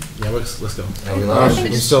time. Yeah, let's go.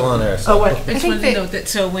 We're still on air. Oh, what? I I just think wanted to note that,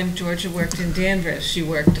 so when Georgia worked in Danvers, she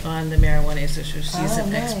worked on the marijuana association. She's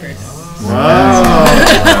an expert.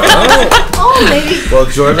 Oh, maybe. Well,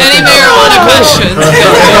 Georgia. Any marijuana questions?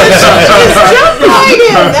 Just jump right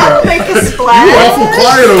in, that'll make a splash.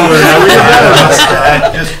 Quiet over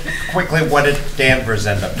there. Just quickly, what did Danvers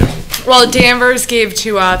end up doing? Well, Danvers gave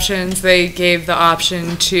two options. They gave the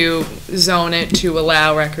option to zone it to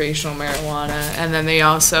allow recreational marijuana, and then they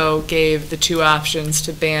also gave the two options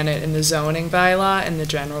to ban it in the zoning bylaw and the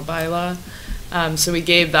general bylaw. So we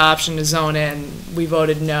gave the option to zone it, and we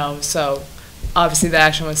voted no. So obviously the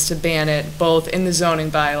action was to ban it both in the zoning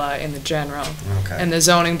bylaw and the general. Okay. And the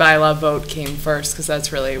zoning bylaw vote came first, because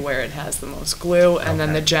that's really where it has the most glue, and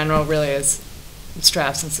then the general really is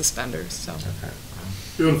straps and suspenders, so.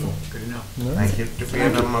 Beautiful. Good to know. Thank you. Do we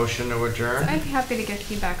have a motion to adjourn? I'd be happy to give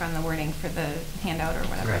feedback on the wording for the handout or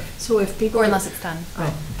whatever. Great. So if people. Or unless it's done.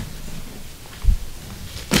 Oh.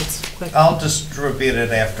 It's quick. I'll distribute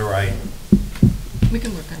it after We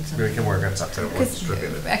can work on something. we can work on something. We'll Because,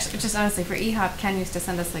 distribute it. actually, just honestly, for EHOP, Ken used to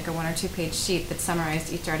send us like a 1 or 2 page sheet that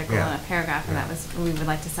summarized each article in Yeah. a paragraph, and Yeah. that was, we would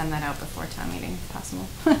like to send that out before town meeting, if possible.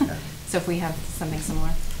 So if we have something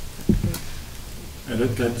similar. And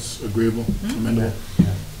that's agreeable, amendable.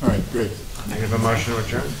 All right, great. Do you have a motion to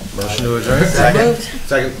adjourn? Motion to adjourn? Second?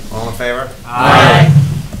 Second. All in favor? Aye.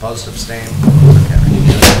 Opposed, abstained? Okay.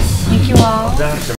 Thank you all. Well done.